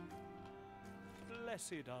have?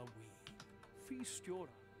 Blessed are we. Feast your...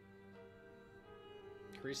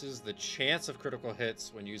 Increases the chance of critical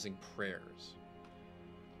hits when using prayers.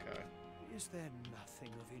 Okay. Is there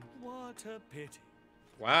nothing of it? What a pity.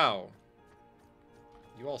 Wow.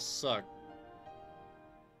 You all suck.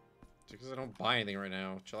 Just because I don't buy anything right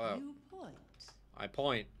now. Chill out. You point. I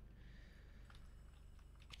point.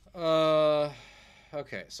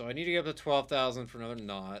 Okay, so I need to get up to 12,000 for another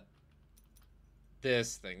knot.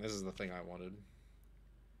 This is the thing I wanted.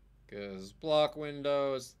 Because block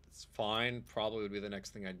windows, it's fine. Probably would be the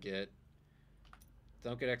next thing I'd get.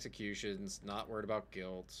 Don't get executions. Not worried about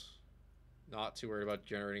guilt. Not too worried about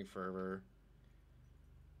generating fervor.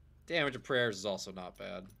 Damage of prayers is also not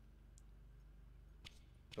bad.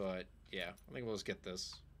 But, yeah, I think we'll just get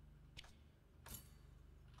this.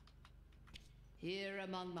 Here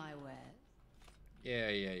among my wares. Yeah.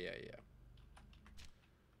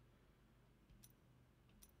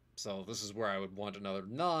 So this is where I would want another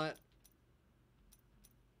knot.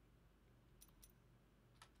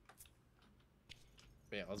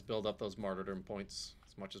 But yeah, let's build up those martyrdom points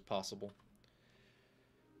as much as possible.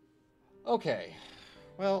 Okay.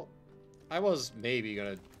 Well, I was maybe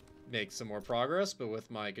going to make some more progress, but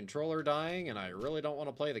with my controller dying, and I really don't want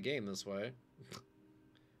to play the game this way.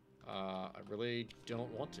 I really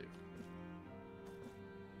don't want to.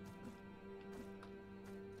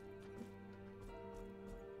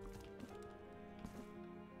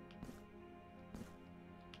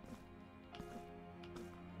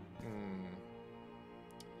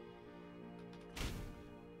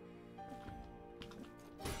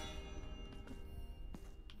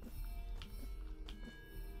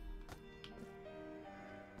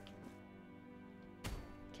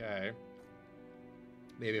 Okay.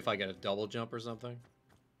 Maybe if I get a double jump or something.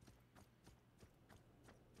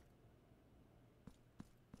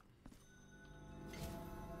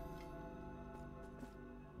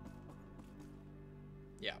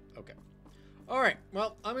 Yeah, okay. Alright,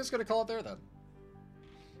 well, I'm just gonna call it there then.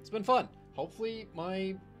 It's been fun. Hopefully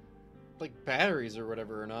my, like, batteries or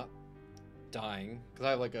whatever are not dying. Because I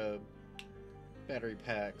have, like, a battery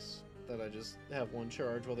packs that I just have one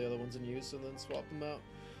charge while the other one's in use and then swap them out.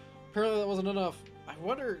 Apparently that wasn't enough. I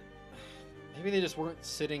wonder, maybe they just weren't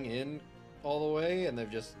sitting in all the way and they've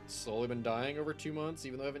just slowly been dying over 2 months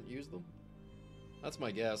even though I haven't used them? That's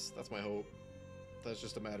my guess. That's my hope. That's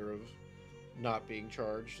just a matter of not being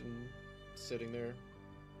charged and sitting there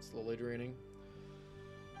slowly draining.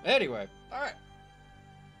 Anyway, alright.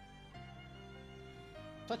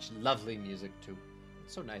 Such lovely music too.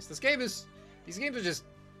 It's so nice. These games are just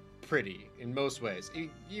pretty in most ways.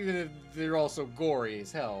 Even if they're also gory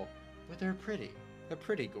as hell. But they're pretty. They're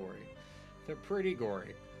pretty gory. They're pretty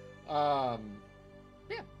gory. Yeah.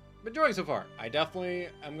 enjoying so far. I definitely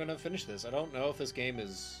am gonna finish this. I don't know if this game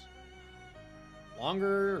is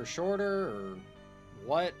longer or shorter or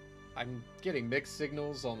what. I'm getting mixed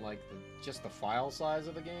signals on like just the file size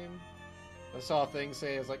of the game. I saw things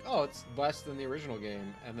say it's like, oh, it's less than the original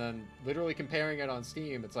game, and then literally comparing it on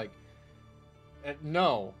Steam, it's like,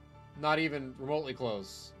 no, not even remotely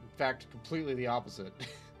close. In fact, completely the opposite.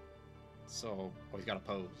 So, oh, he's got to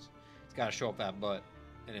pose. He's got to show up that butt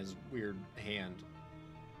and his weird hand.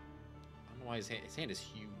 I don't know why his hand is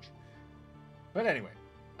huge. But anyway,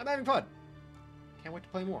 I'm having fun. Can't wait to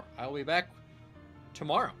play more. I'll be back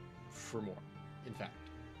tomorrow for more, in fact.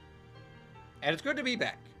 And it's good to be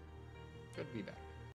back. Good to be back.